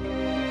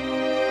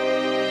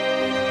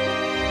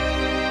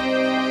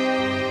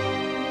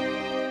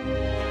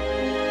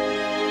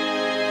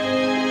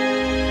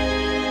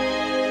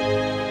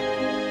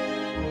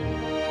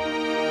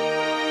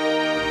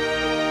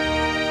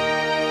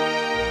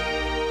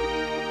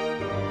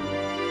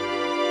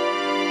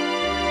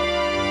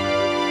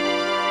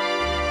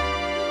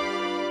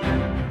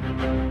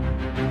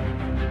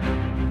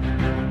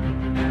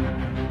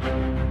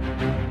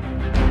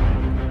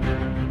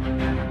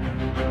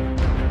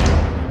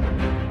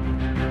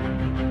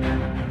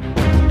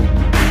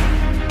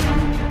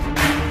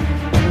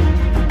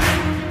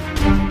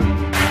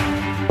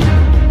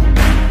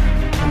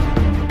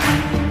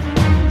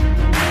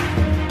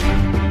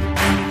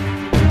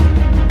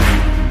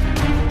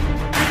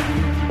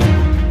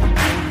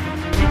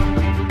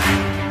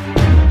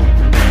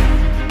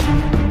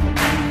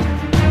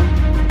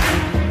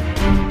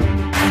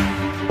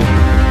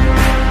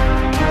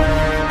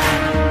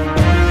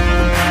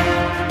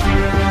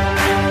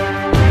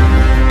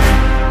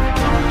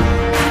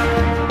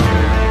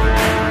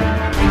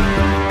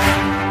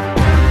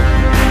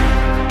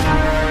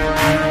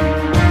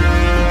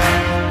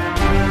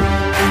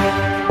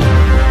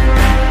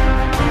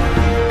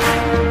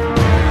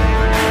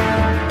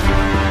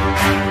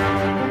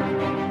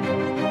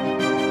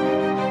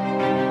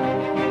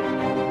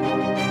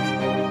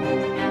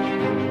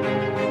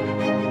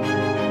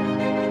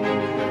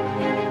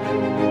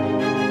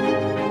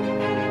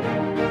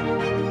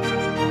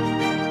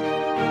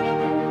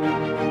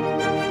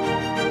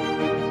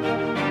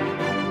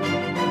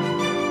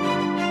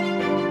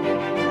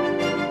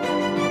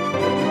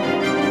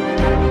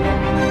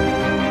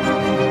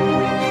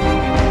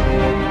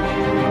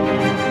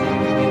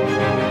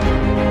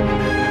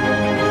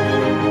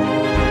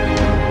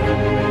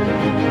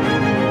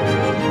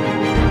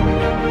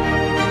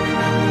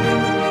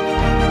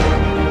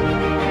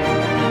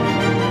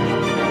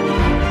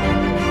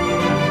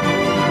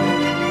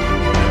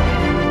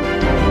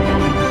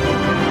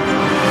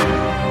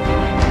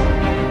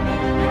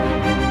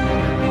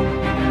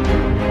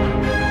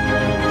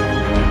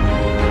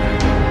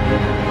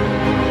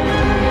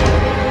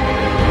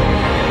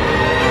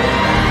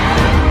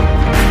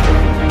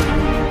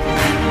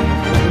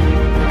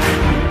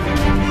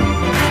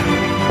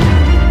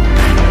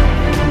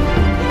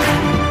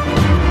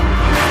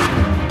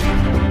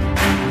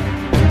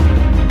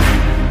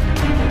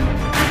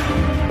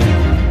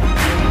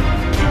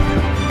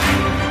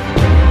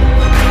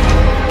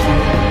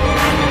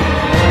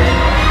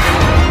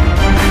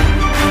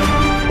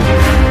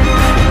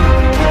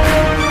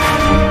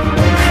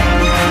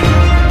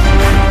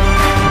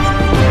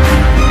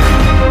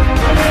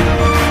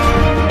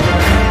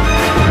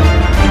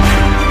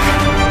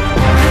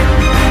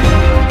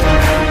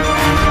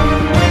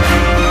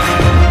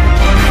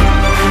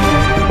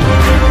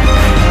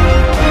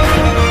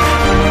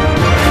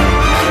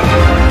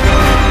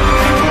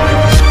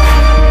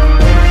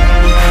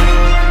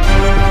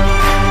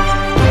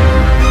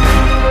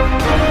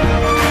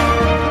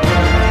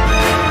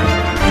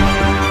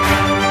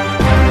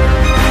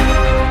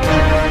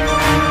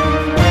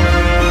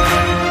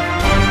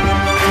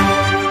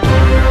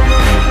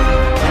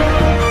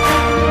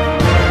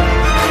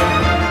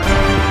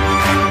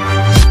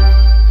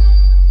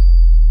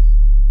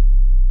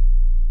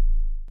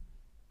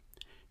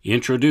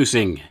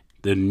 Introducing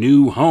the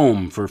new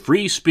home for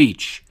free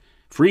speech,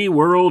 Free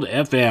World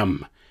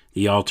FM,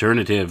 the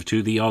alternative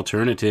to the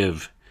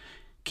alternative.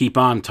 Keep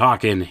on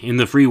talking in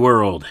the free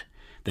world.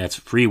 That's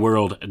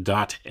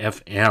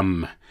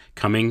freeworld.fm.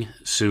 Coming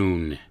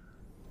soon.